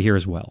birthday party here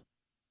as well.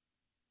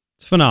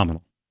 It's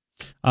phenomenal.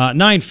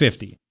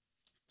 950.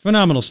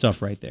 Phenomenal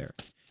stuff right there.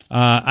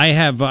 I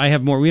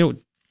have more.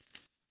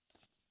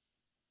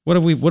 What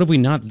have we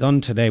not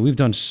done today? We've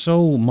done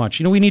so much.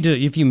 You know, we need to,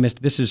 if you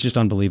missed, this is just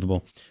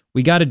unbelievable.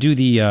 We got to do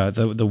the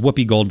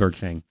Whoopi Goldberg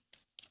thing.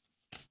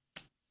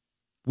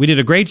 We did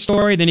a great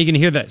story, then you can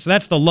hear that. So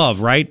that's the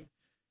love, right?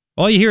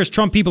 All you hear is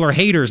Trump people are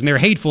haters and they're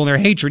hateful and they're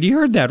hatred. You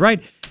heard that,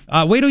 right?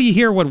 Wait till you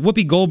hear what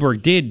Whoopi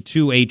Goldberg did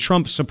to a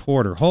Trump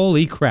supporter.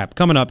 Holy crap.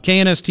 Coming up,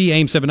 KNST,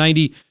 AM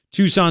 790,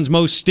 Tucson's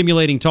most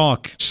stimulating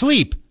talk.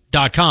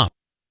 Sleep.com.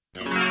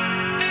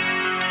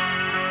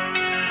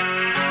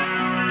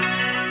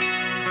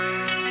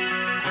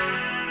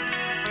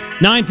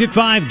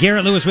 9:55,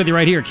 Garrett Lewis with you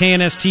right here.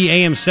 KNST,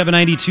 AM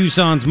 790,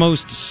 Tucson's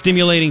most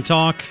stimulating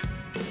talk.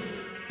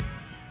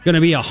 Going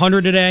to be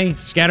 100 today.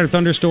 Scattered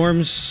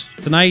thunderstorms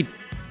tonight.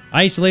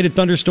 Isolated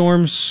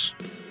thunderstorms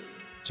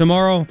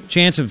tomorrow.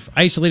 Chance of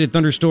isolated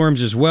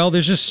thunderstorms as well.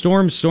 There's just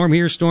storm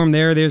here, storm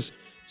there. There's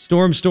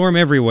storm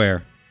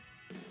everywhere.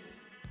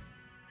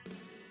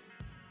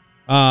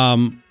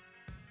 Trump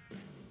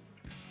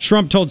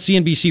told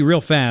CNBC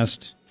real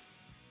fast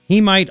he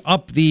might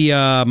up the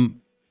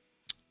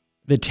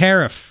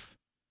tariff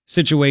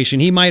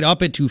situation. He might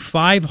up it to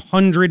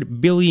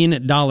 $500 billion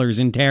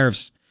in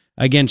tariffs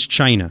against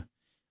China.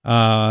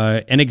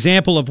 An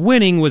example of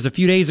winning was a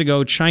few days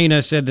ago,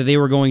 China said that they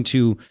were going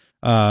to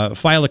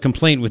file a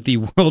complaint with the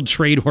World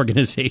Trade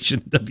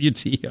Organization,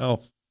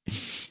 WTO.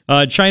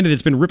 China,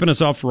 that's been ripping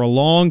us off for a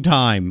long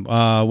time,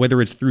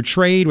 whether it's through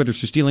trade, whether it's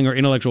through stealing our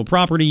intellectual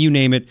property, you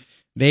name it.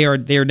 They are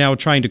now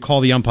trying to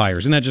call the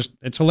umpires. And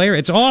it's hilarious.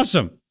 It's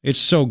awesome. It's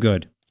so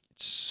good.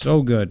 It's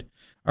so good.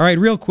 All right,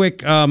 real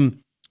quick.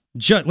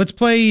 Let's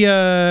play,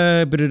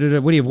 what do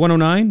you have,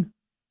 109?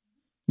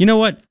 You know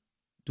what?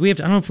 I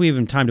don't know if we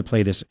have time to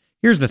play this.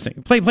 Here's the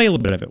thing. Play a little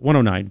bit of it.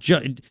 109.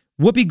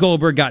 Whoopi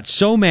Goldberg got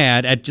so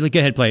mad at, go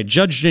ahead, play it.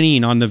 Judge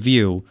Janine on The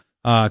View,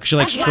 because she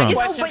likes Trump.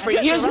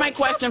 Here's my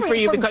question for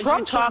you, because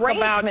you talk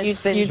about.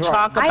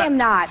 I am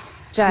not,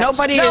 Judge.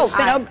 Nobody is.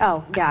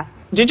 Oh, yeah.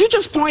 Did you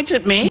just point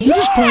at me? You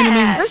just pointed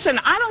at me. Listen,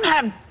 I don't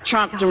have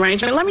Trump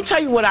derangement. Let me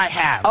tell you what I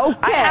have. Okay.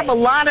 I have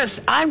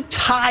I'm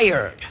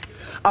tired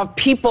of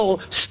people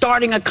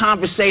starting a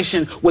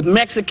conversation with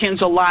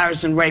Mexicans or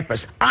liars and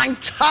rapists. I'm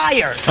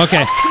tired.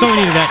 Okay, so we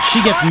needed that.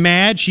 She gets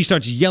mad. She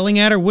starts yelling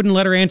at her, wouldn't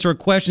let her answer a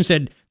question,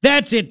 said,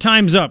 "That's it,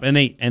 time's up." And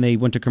they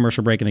went to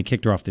commercial break and they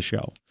kicked her off the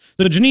show.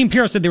 So Janine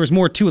Pirro said there was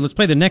more to it. Let's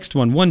play the next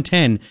one,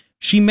 110.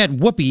 She met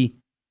Whoopi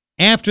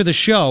after the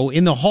show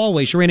in the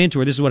hallway. She ran into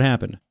her. This is what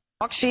happened.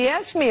 She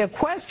asked me a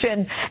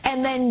question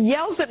and then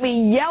yells at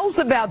me, yells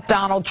about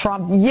Donald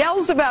Trump,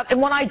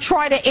 and when I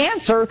try to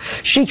answer,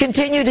 she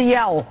continued to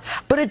yell.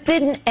 But it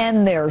didn't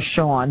end there,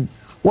 Sean.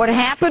 What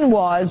happened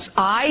was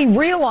I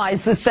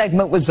realized the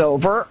segment was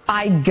over.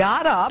 I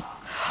got up.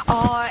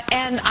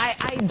 And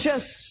I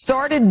just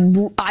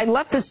started, I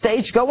left the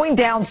stage going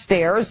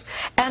downstairs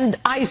and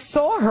I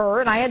saw her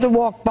and I had to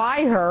walk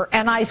by her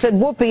and I said,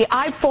 "Whoopi,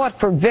 I fought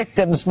for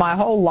victims my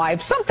whole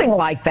life," something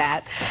like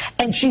that.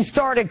 And she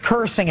started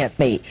cursing at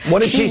me.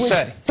 What did she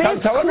say?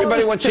 Tell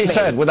everybody what she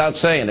said without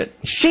saying it.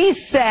 She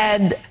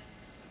said,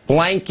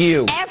 "Blank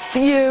you. F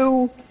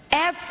you.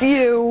 F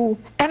you."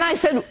 And I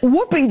said,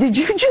 "Whoopi, did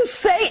you just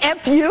say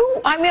F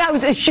you?" I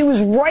mean, she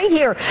was right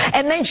here.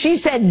 And then she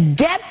said,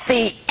 "Get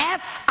the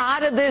F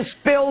out of this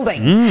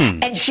building."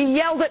 And she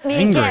yelled at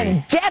me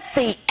again, "Get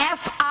the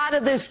F out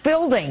of this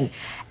building."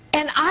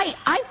 And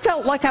I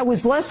felt like I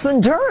was less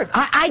than dirt.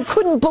 I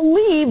couldn't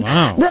believe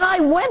that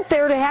I went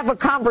there to have a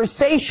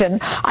conversation.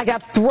 I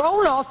got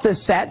thrown off the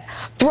set,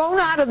 thrown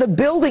out of the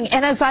building.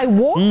 And as I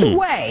walked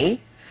away,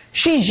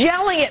 she's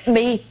yelling at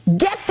me,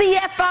 "Get the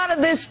F out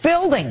of this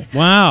building."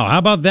 Wow. How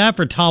about that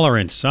for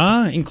tolerance,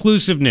 huh?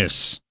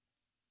 Inclusiveness.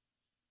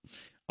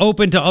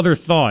 Open to other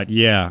thought.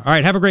 Yeah. All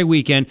right. Have a great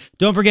weekend.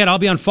 Don't forget, I'll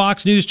be on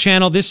Fox News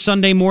Channel this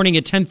Sunday morning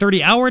at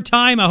 10:30 our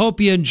time. I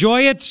hope you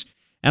enjoy it.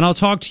 And I'll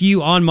talk to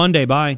you on Monday. Bye.